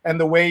handle and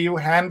the way you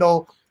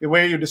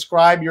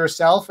describe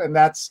yourself. And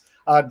that's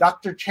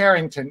Dr.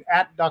 Charrington,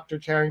 at Dr.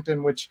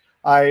 Charrington, which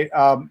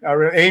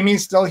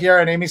Amy's still here.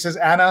 And Amy says,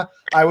 Anna,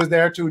 I was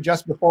there too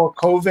just before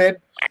COVID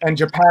and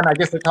Japan. I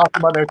guess they talked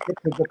about their trip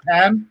to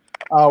Japan,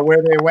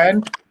 where they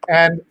went.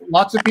 and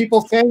lots of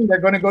people saying they're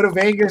going to go to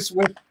Vegas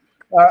with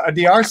a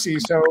DRC.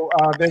 So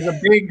there's a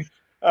big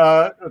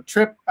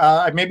trip.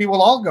 Maybe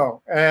we'll all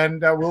go,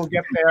 and we'll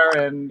get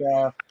there. And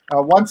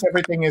once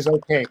everything is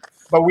okay,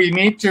 but we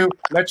need to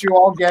let you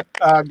all get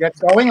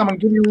going. I'm going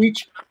to give you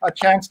each a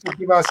chance to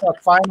give us a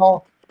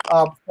final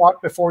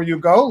thought before you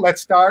go.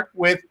 Let's start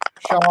with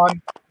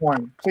Sean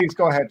Horn. Please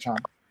go ahead, Sean.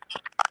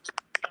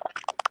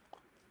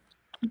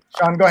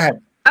 Sean, go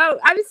ahead. Oh,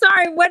 I'm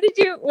sorry. What did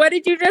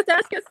you just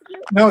ask us to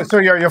do? No, so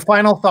your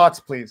final thoughts,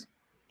 please.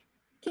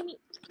 Can you?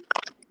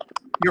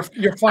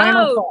 Your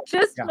final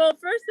thoughts. Well,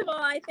 first of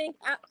all, I think,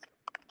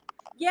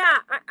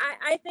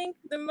 I think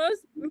the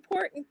most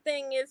important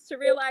thing is to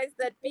realize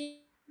that being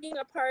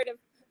a part of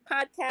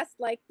podcasts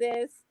like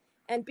this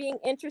and being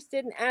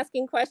interested in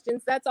asking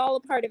questions, that's all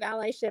a part of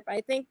allyship.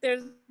 I think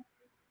there's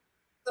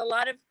a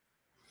lot of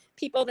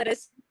people that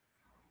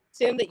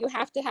assume that you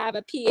have to have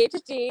a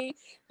PhD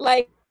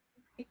like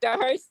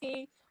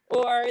Darcy,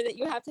 or that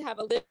you have to have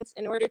a list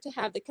in order to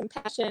have the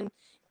compassion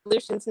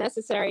solutions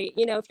necessary.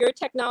 You know, if you're a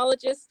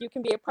technologist, you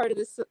can be a part of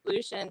the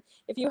solution.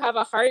 If you have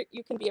a heart,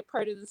 you can be a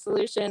part of the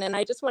solution. And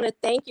I just want to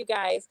thank you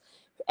guys,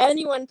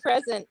 anyone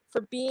present,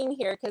 for being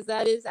here, because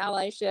that is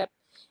allyship.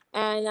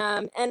 And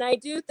I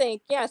do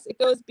think, yes, it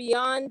goes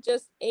beyond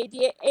just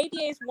ADA.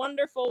 ADA is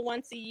wonderful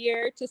once a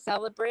year to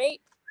celebrate,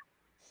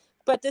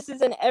 but this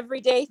is an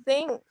everyday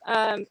thing.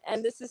 And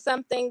this is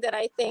something that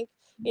I think,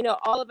 you know,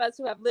 all of us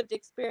who have lived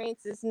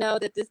experiences know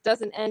that this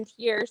doesn't end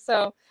here.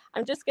 So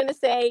I'm just going to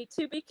say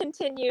to be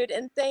continued.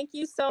 And thank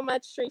you so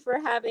much, Sri, for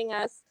having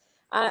us.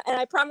 And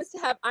I promise to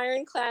have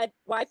ironclad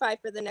Wi-Fi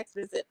for the next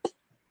visit.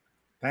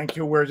 Thank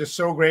you. We're just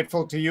so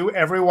grateful to you.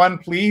 Everyone,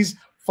 please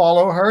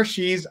follow her.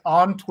 She's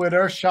on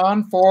Twitter.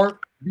 Sean for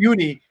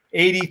Beauty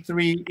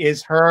 83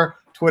 is her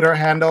Twitter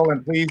handle.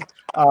 And please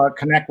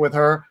connect with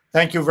her.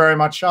 Thank you very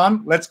much,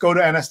 Sean. Let's go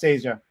to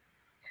Anastasia.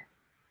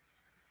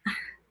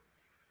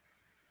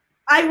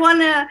 I want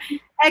to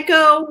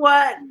echo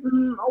what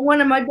one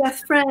of my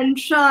best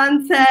friends,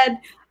 Sean, said.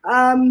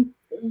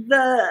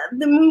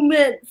 The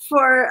movement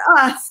for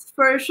us,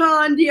 for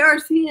Sean,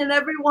 DRC, and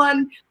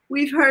everyone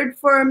we've heard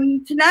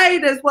from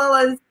tonight, as well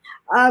as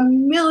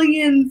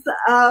millions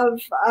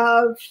of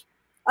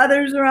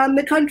others around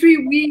the country.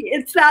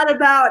 It's not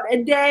about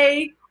a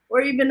day or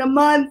even a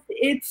month.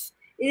 It's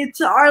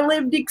our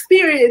lived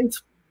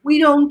experience. We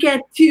don't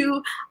get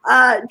to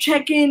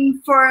check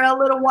in for a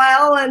little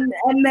while and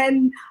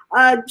then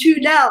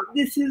tune out.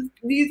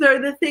 These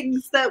are the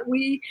things that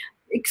we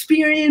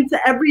experience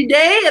every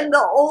day, and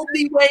the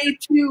only way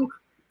to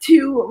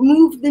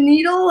move the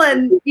needle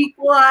and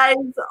equalize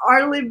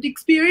our lived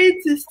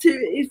experience is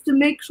to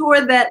make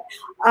sure that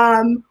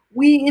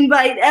we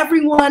invite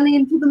everyone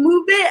into the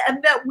movement,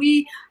 and that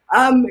we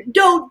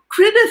don't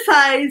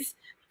criticize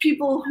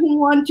people who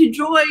want to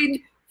join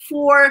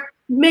for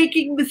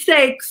making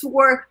mistakes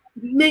or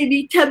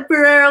maybe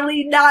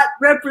temporarily not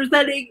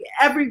representing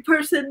every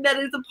person that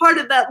is a part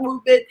of that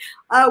movement.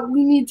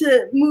 We need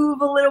to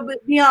move a little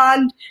bit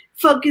beyond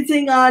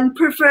focusing on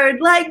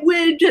preferred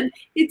language, and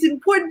it's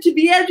important to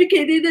be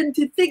educated and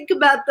to think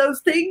about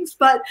those things,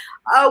 but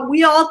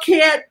we all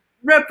can't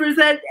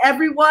represent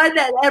everyone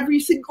at every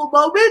single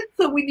moment,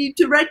 so we need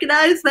to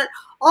recognize that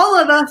all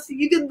of us,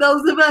 even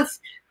those of us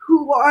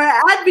who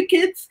are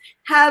advocates,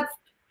 have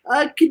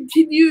a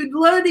continued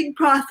learning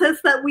process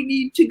that we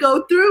need to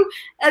go through,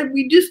 and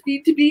we just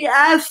need to be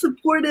as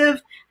supportive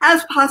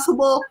as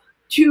possible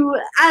to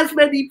as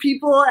many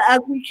people as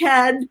we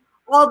can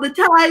all the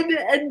time,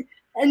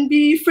 and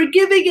be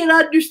forgiving and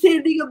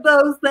understanding of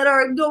those that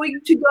are going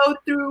to go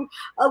through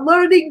a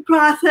learning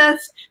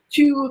process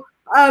to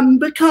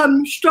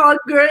become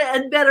stronger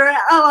and better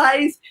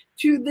allies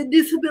to the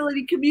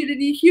disability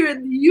community here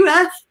in the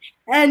U.S.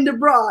 and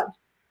abroad.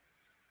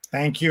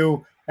 Thank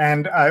you.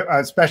 And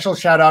a special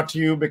shout out to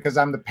you, because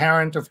I'm the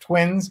parent of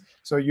twins.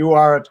 So you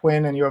are a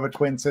twin and you have a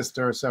twin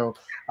sister. So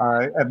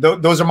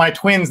those are my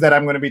twins that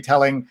I'm going to be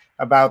telling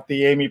about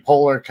the Amy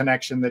Poehler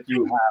connection that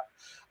you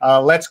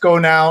have. Let's go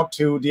now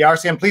to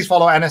DRC. And please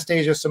follow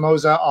Anastasia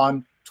Somoza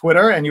on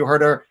Twitter. And you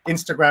heard her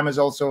Instagram is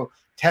also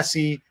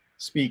Tessie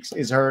Speaks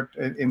is her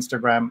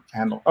Instagram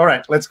handle. All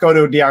right, let's go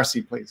to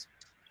DRC, please.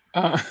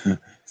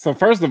 So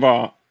first of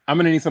all, I'm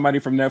going to need somebody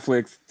from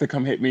Netflix to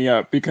come hit me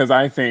up, because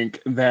I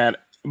think that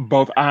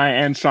both I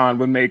and Sean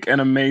would make an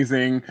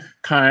amazing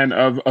kind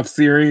of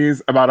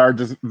series about our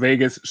just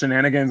Vegas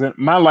shenanigans and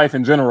my life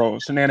in general,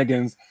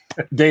 shenanigans,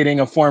 dating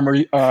a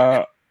former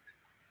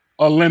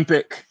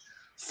Olympic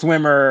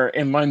swimmer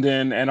in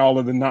London and all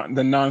of the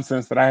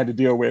nonsense that I had to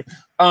deal with.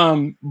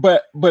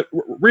 But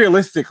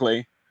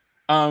realistically,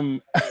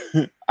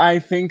 I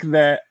think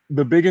that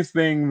the biggest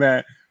thing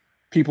that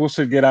people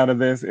should get out of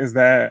this is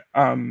that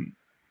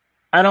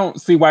I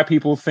don't see why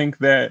people think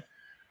that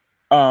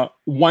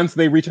once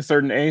they reach a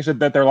certain age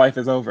that their life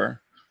is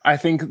over. I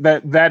think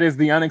that is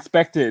the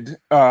unexpected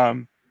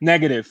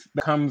negative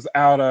that comes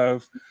out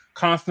of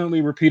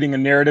constantly repeating a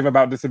narrative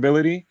about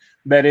disability,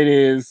 that it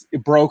is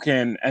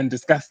broken and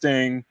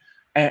disgusting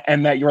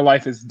and that your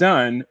life is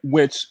done,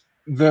 which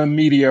the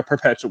media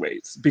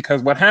perpetuates.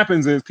 Because what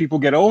happens is people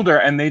get older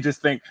and they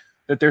just think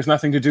that there's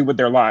nothing to do with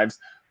their lives.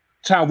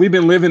 Child, we've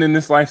been living in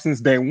this life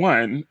since day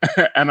one.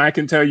 And I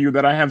can tell you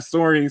that I have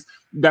stories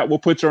that will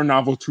put your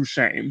novel to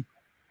shame.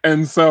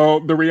 And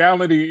so the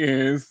reality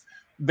is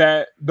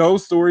that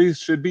those stories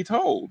should be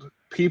told.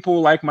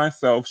 People like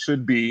myself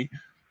should be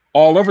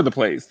all over the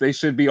place. They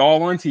should be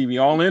all on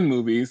TV, all in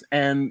movies.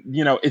 And,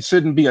 you know, it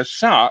shouldn't be a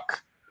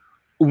shock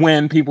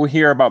when people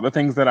hear about the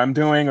things that I'm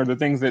doing or the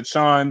things that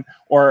Sean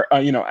or,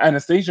 you know,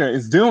 Anastasia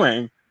is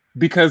doing,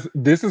 because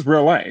this is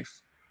real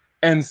life.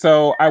 And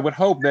so I would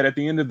hope that at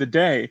the end of the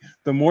day,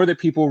 the more that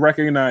people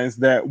recognize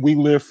that we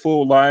live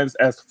full lives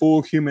as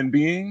full human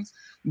beings,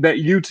 that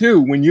you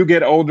too, when you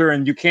get older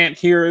and you can't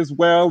hear as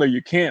well, or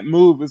you can't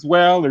move as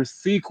well, or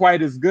see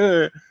quite as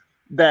good,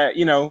 that,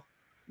 you know,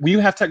 you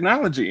have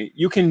technology.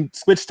 You can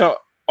switch to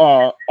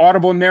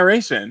audible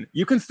narration.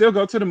 You can still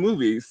go to the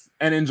movies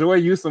and enjoy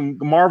you some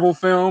Marvel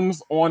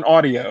films on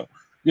audio.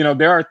 You know,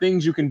 there are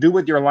things you can do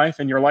with your life,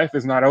 and your life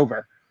is not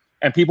over.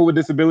 And people with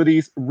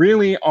disabilities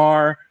really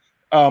are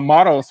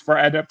models for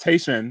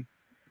adaptation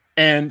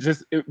and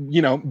just,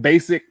 you know,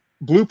 basic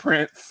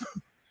blueprints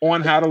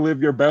on how to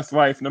live your best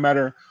life, no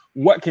matter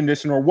what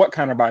condition or what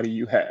kind of body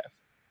you have.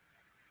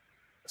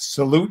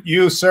 Salute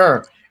you,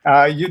 sir.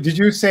 Did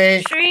you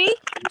say? Sri?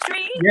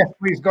 Yes,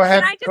 please go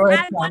ahead. Can I go just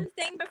ahead, add one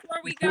thing before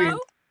we please. go?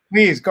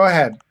 Please go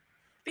ahead.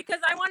 Because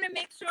I want to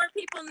make sure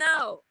people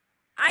know.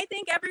 I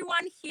think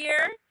everyone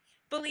here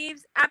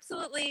believes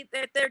absolutely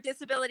that their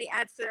disability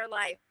adds to their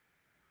life.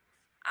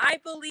 I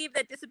believe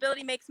that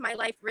disability makes my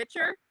life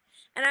richer.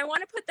 And I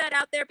want to put that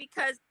out there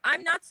because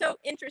I'm not so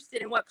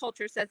interested in what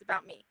culture says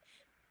about me.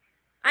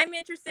 I'm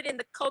interested in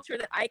the culture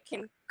that I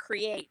can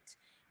create,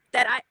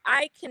 that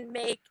I can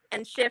make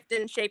and shift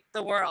and shape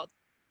the world.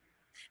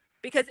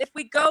 Because if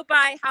we go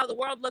by how the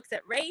world looks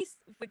at race,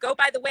 if we go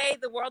by the way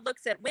the world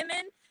looks at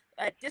women,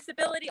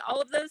 disability,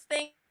 all of those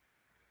things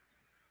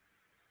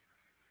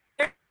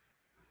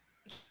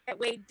get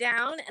weighed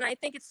down. And I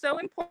think it's so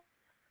important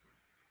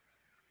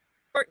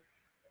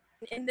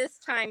in this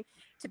time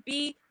to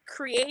be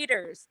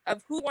creators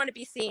of who want to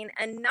be seen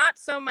and not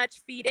so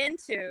much feed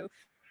into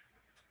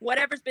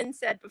whatever's been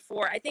said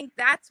before. I think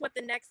that's what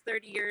the next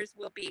 30 years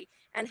will be,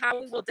 and how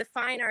we will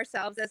define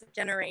ourselves as a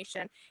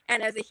generation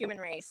and as a human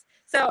race.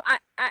 So I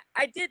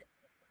just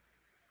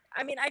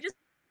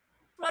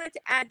wanted to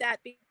add that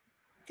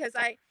because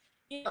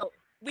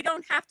we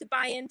don't have to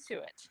buy into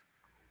it.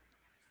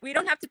 We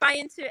don't have to buy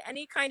into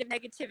any kind of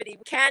negativity.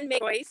 We can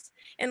make a choice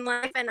in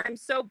life, and I'm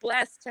so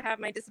blessed to have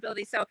my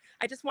disability. So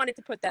I just wanted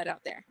to put that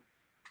out there.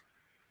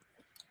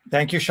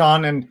 Thank you,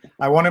 Sean. And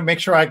I want to make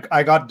sure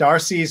I got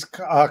Darcy's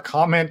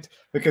comment,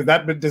 because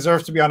that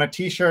deserves to be on a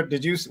t-shirt.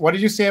 What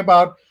did you say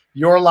about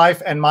your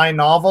life and my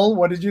novel?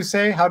 What did you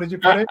say? How did you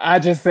put it? I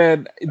just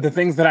said the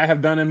things that I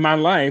have done in my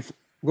life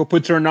will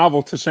put your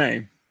novel to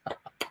shame.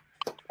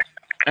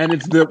 And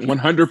it's the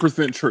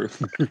 100%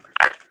 truth.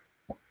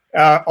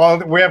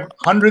 We have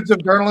hundreds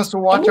of journalists who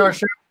watch our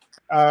show.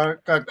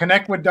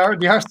 Connect with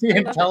Darcy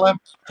and tell him.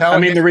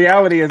 The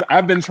reality is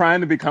I've been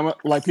trying to become,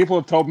 like, people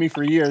have told me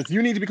for years,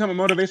 you need to become a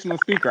motivational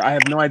speaker. I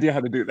have no idea how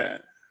to do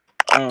that.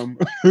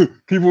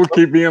 People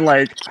keep being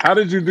like, how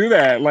did you do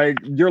that? Like,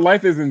 your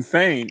life is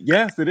insane.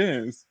 Yes, it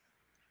is.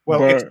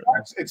 Well,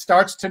 it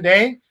starts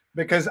today,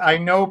 because I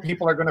know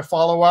people are going to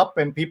follow up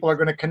and people are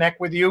going to connect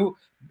with you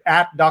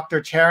at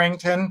Dr.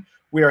 Charrington.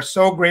 We are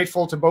so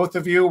grateful to both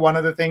of you. One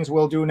of the things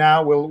we'll do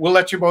now, we'll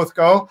let you both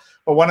go,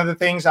 but one of the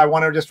things I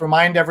want to just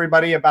remind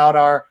everybody about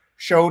our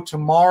show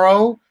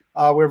tomorrow.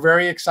 We're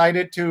very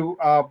excited to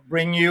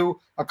bring you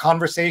a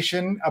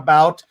conversation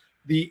about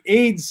the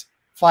AIDS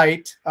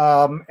fight,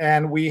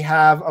 and we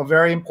have a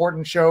very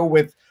important show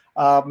with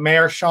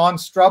Mayor Sean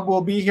Strub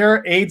will be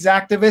here, AIDS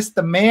activist,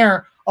 the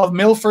mayor of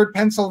Milford,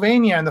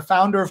 Pennsylvania, and the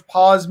founder of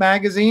Pause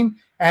magazine,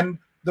 and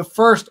the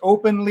first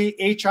openly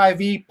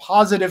HIV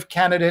positive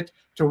candidate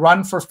to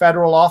run for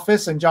federal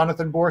office. And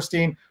Jonathan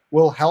Borstein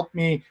will help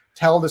me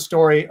tell the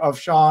story of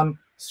Sean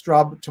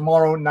Strub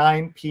tomorrow,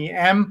 9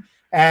 p.m.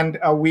 And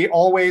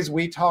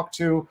we talk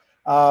to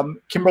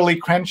Kimberly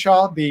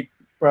Crenshaw, oh,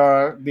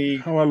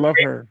 I love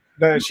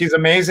her. She's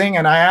amazing.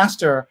 And I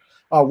asked her,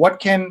 what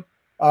can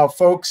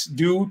folks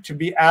do to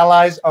be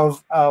allies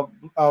of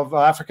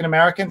African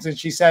Americans? And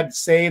she said,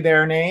 say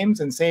their names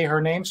and say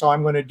her name. So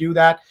I'm going to do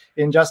that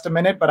in just a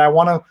minute. But I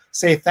want to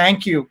say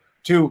thank you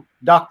to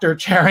Dr.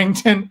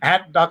 Charrington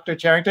at Dr.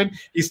 Charrington.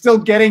 He's still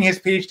getting his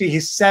PhD,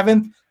 his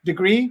 7th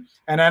degree.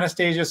 And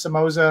Anastasia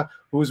Somoza,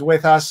 who's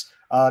with us,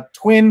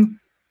 twin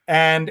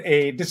and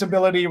a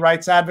disability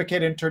rights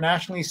advocate,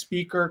 internationally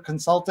speaker,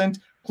 consultant.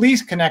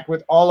 Please connect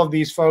with all of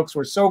these folks.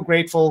 We're so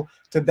grateful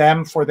to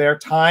them for their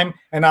time.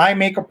 And I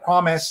make a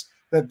promise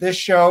that this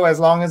show, as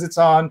long as it's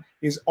on,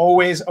 is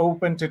always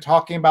open to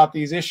talking about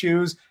these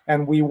issues.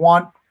 And we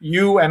want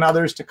you and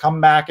others to come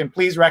back. And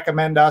please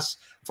recommend us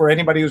for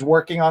anybody who's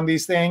working on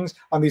these things,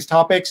 on these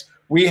topics.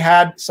 We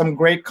had some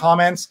great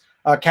comments.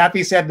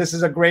 Kathy said, this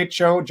is a great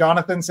show.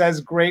 Jonathan says,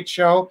 great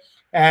show.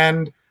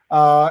 And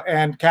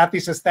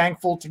Kathy says,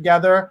 thankful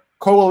together.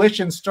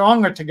 coalition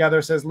stronger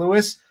together, says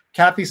Lewis.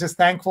 Kathy says,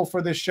 thankful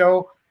for this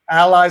show.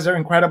 Allies are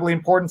incredibly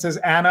important, says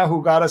Anna,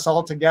 who got us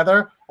all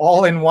together,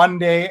 all in one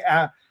day.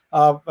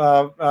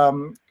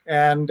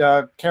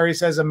 Carrie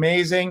says,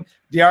 amazing.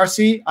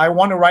 DRC, I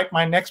want to write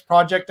my next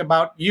project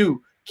about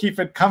you. Keep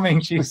it coming,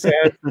 she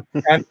said.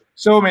 And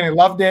so many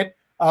loved it.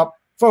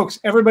 Folks,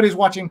 everybody's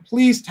watching.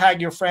 Please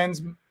tag your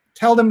friends.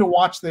 Tell them to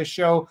watch this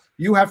show.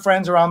 You have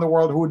friends around the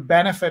world who would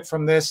benefit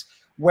from this.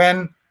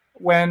 When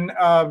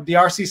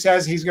DRC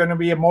says he's going to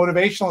be a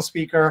motivational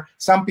speaker,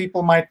 some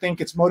people might think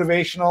it's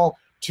motivational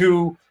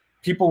to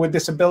people with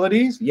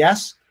disabilities,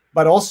 yes,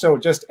 but also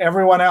just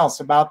everyone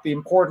else about the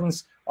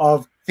importance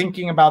of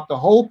thinking about the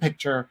whole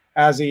picture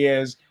as he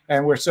is.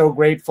 And we're so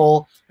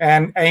grateful.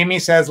 And Amy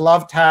says,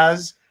 love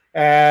Taz.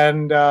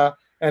 And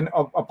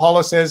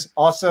Apollo says,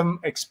 awesome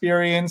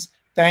experience.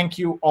 Thank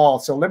you all.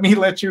 So let me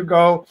let you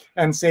go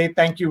and say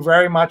thank you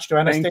very much to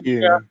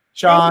Anastasia,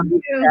 Sean,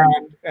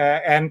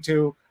 and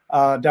to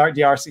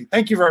DRC.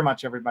 Thank you very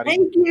much, everybody.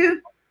 Thank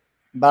you.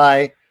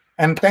 Bye.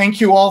 And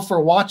thank you all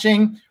for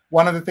watching.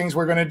 One of the things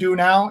we're going to do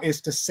now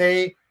is to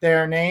say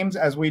their names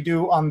as we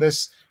do on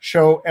this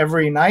show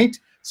every night.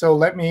 So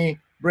let me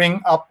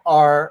bring up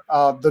our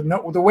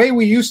the way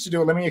we used to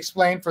do it. Let me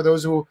explain for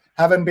those who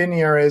haven't been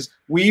here. Is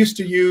we used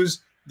to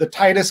use the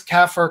Titus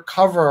Kaffer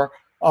cover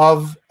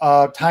of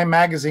Time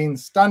magazine,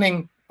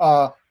 stunning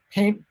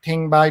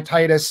painting by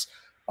Titus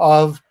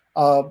of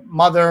a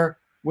mother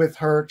with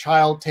her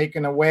child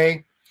taken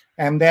away.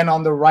 And then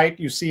on the right,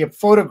 you see a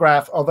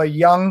photograph of a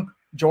young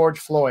George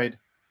Floyd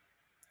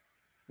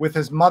with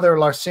his mother,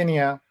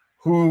 Larcinia,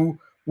 who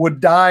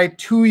would die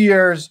 2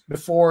 years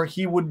before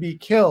he would be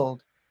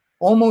killed,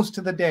 almost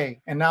to the day.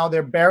 And now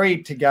they're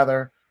buried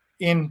together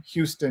in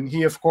Houston.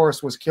 He, of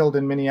course, was killed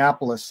in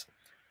Minneapolis.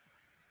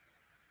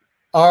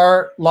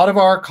 A lot of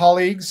our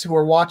colleagues who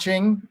are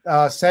watching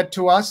said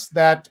to us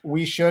that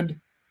we should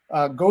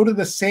go to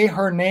the Say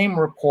Her Name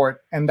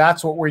report, and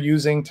that's what we're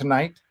using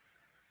tonight.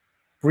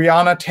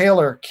 Breonna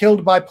Taylor,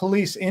 killed by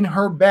police in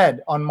her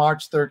bed on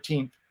March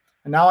 13th.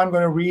 And now I'm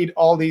going to read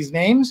all these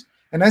names.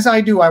 And as I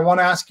do, I want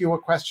to ask you a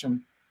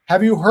question.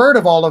 Have you heard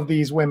of all of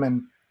these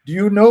women? Do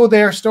you know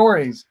their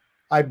stories?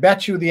 I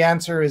bet you the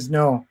answer is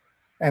no.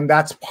 And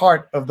that's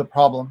part of the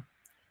problem.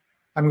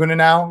 I'm going to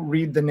now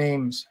read the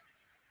names.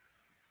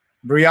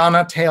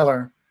 Breonna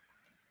Taylor,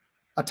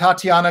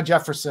 Tatiana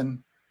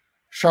Jefferson,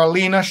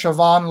 Charlena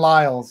Siobhan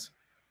Lyles,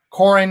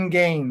 Corinne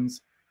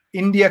Gaines,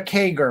 India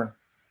Kager,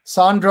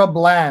 Sandra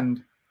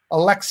Bland,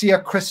 Alexia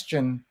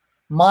Christian,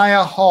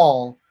 Maya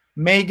Hall,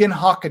 Megan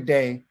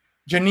Hockaday,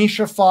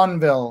 Janisha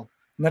Fonville,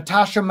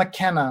 Natasha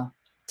McKenna,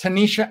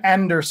 Tanisha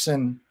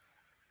Anderson,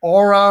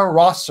 Aura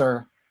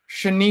Rosser,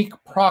 Shanique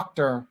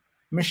Proctor,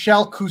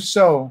 Michelle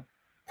Cousseau,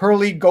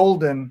 Pearlie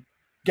Golden,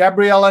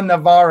 Gabriela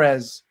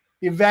Navarez,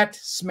 Yvette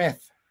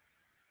Smith.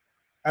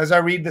 As I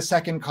read the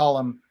second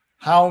column,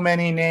 how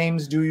many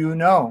names do you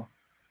know?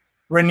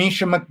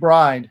 Renisha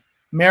McBride,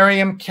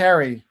 Miriam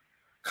Carey,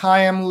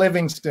 Kyam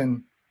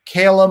Livingston,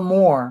 Kayla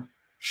Moore,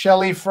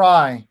 Shelley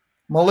Fry,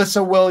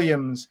 Melissa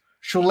Williams,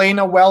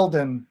 Shulena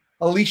Weldon,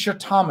 Alicia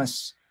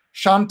Thomas,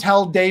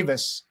 Chantel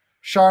Davis,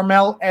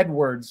 Charmel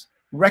Edwards,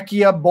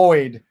 Rekia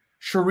Boyd,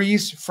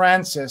 Cherise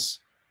Francis,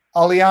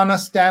 Aliana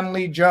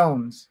Stanley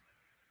Jones,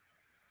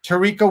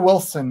 Tarika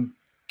Wilson,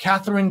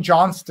 Catherine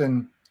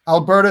Johnston,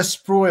 Alberta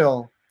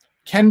Spruill,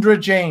 Kendra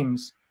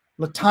James,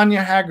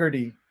 Latanya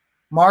Haggerty,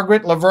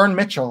 Margaret Laverne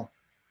Mitchell,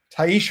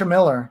 Taisha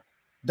Miller,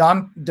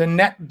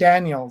 Danette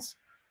Daniels,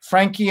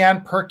 Frankie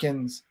Ann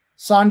Perkins,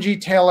 Sanji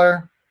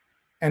Taylor,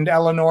 and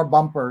Eleanor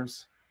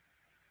Bumpers.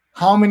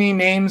 How many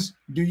names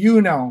do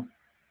you know?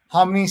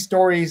 How many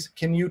stories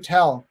can you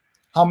tell?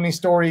 How many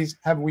stories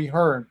have we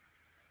heard?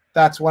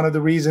 That's one of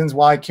the reasons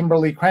why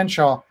Kimberly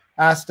Crenshaw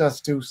asked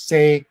us to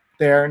say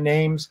their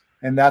names,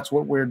 and that's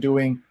what we're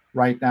doing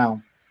right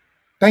now.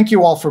 Thank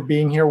you all for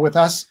being here with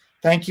us.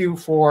 Thank you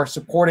for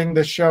supporting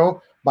this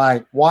show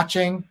by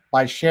watching,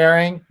 by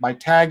sharing, by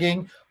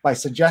tagging, by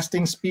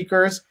suggesting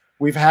speakers.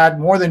 We've had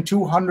more than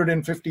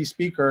 250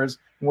 speakers,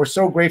 and we're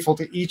so grateful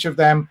to each of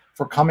them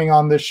for coming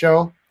on this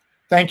show.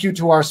 Thank you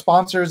to our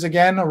sponsors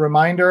again. A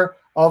reminder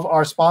of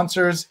our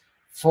sponsors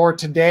for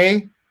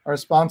today. Our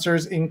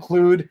sponsors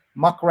include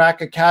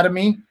Muckrack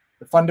Academy,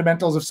 the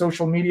Fundamentals of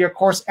Social Media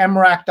course,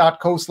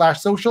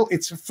 mrac.co/social.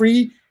 It's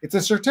free. It's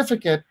a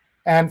certificate,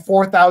 and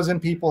 4,000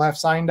 people have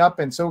signed up,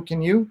 and so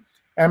can you.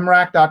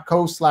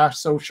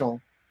 mrac.co/social.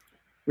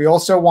 We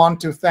also want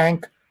to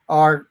thank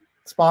our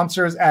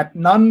sponsors at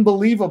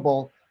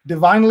Nunbelievable,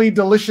 divinely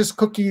delicious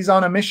cookies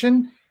on a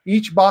mission.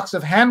 Each box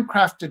of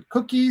handcrafted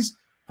cookies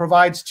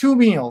provides 2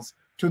 meals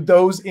to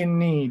those in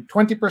need.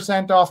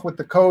 20% off with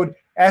the code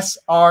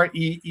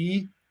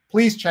SREE.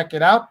 Please check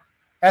it out.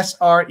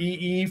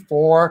 SREE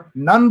for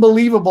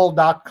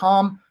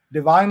nunbelievable.com.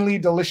 Divinely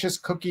delicious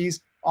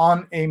cookies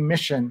on a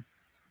mission.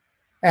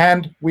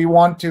 And we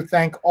want to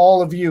thank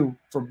all of you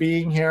for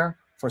being here,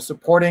 for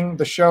supporting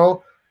the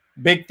show.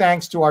 Big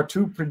thanks to our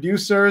 2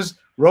 producers,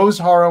 Rose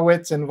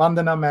Horowitz and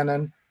Vandana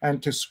Menon,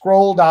 and to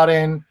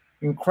Scroll.in.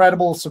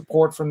 Incredible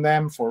support from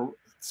them for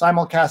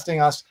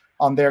simulcasting us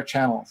on their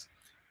channels.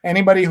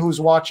 Anybody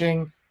who's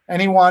watching,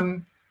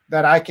 anyone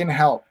that I can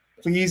help,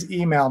 please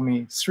email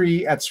me,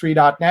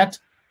 sri@sri.net.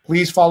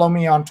 Please follow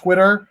me on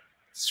Twitter,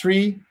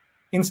 Sri.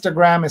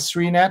 Instagram is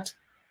SriNet.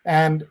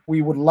 And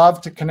we would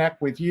love to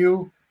connect with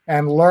you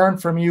and learn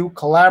from you,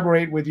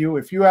 collaborate with you.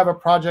 If you have a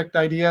project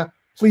idea,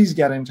 please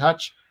get in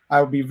touch. I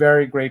would be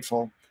very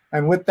grateful.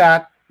 And with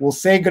that, we'll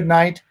say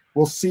goodnight.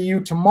 We'll see you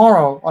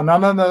tomorrow on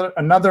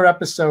another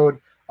episode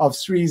of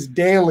Sri's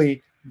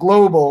daily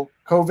global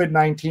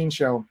COVID-19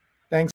 show.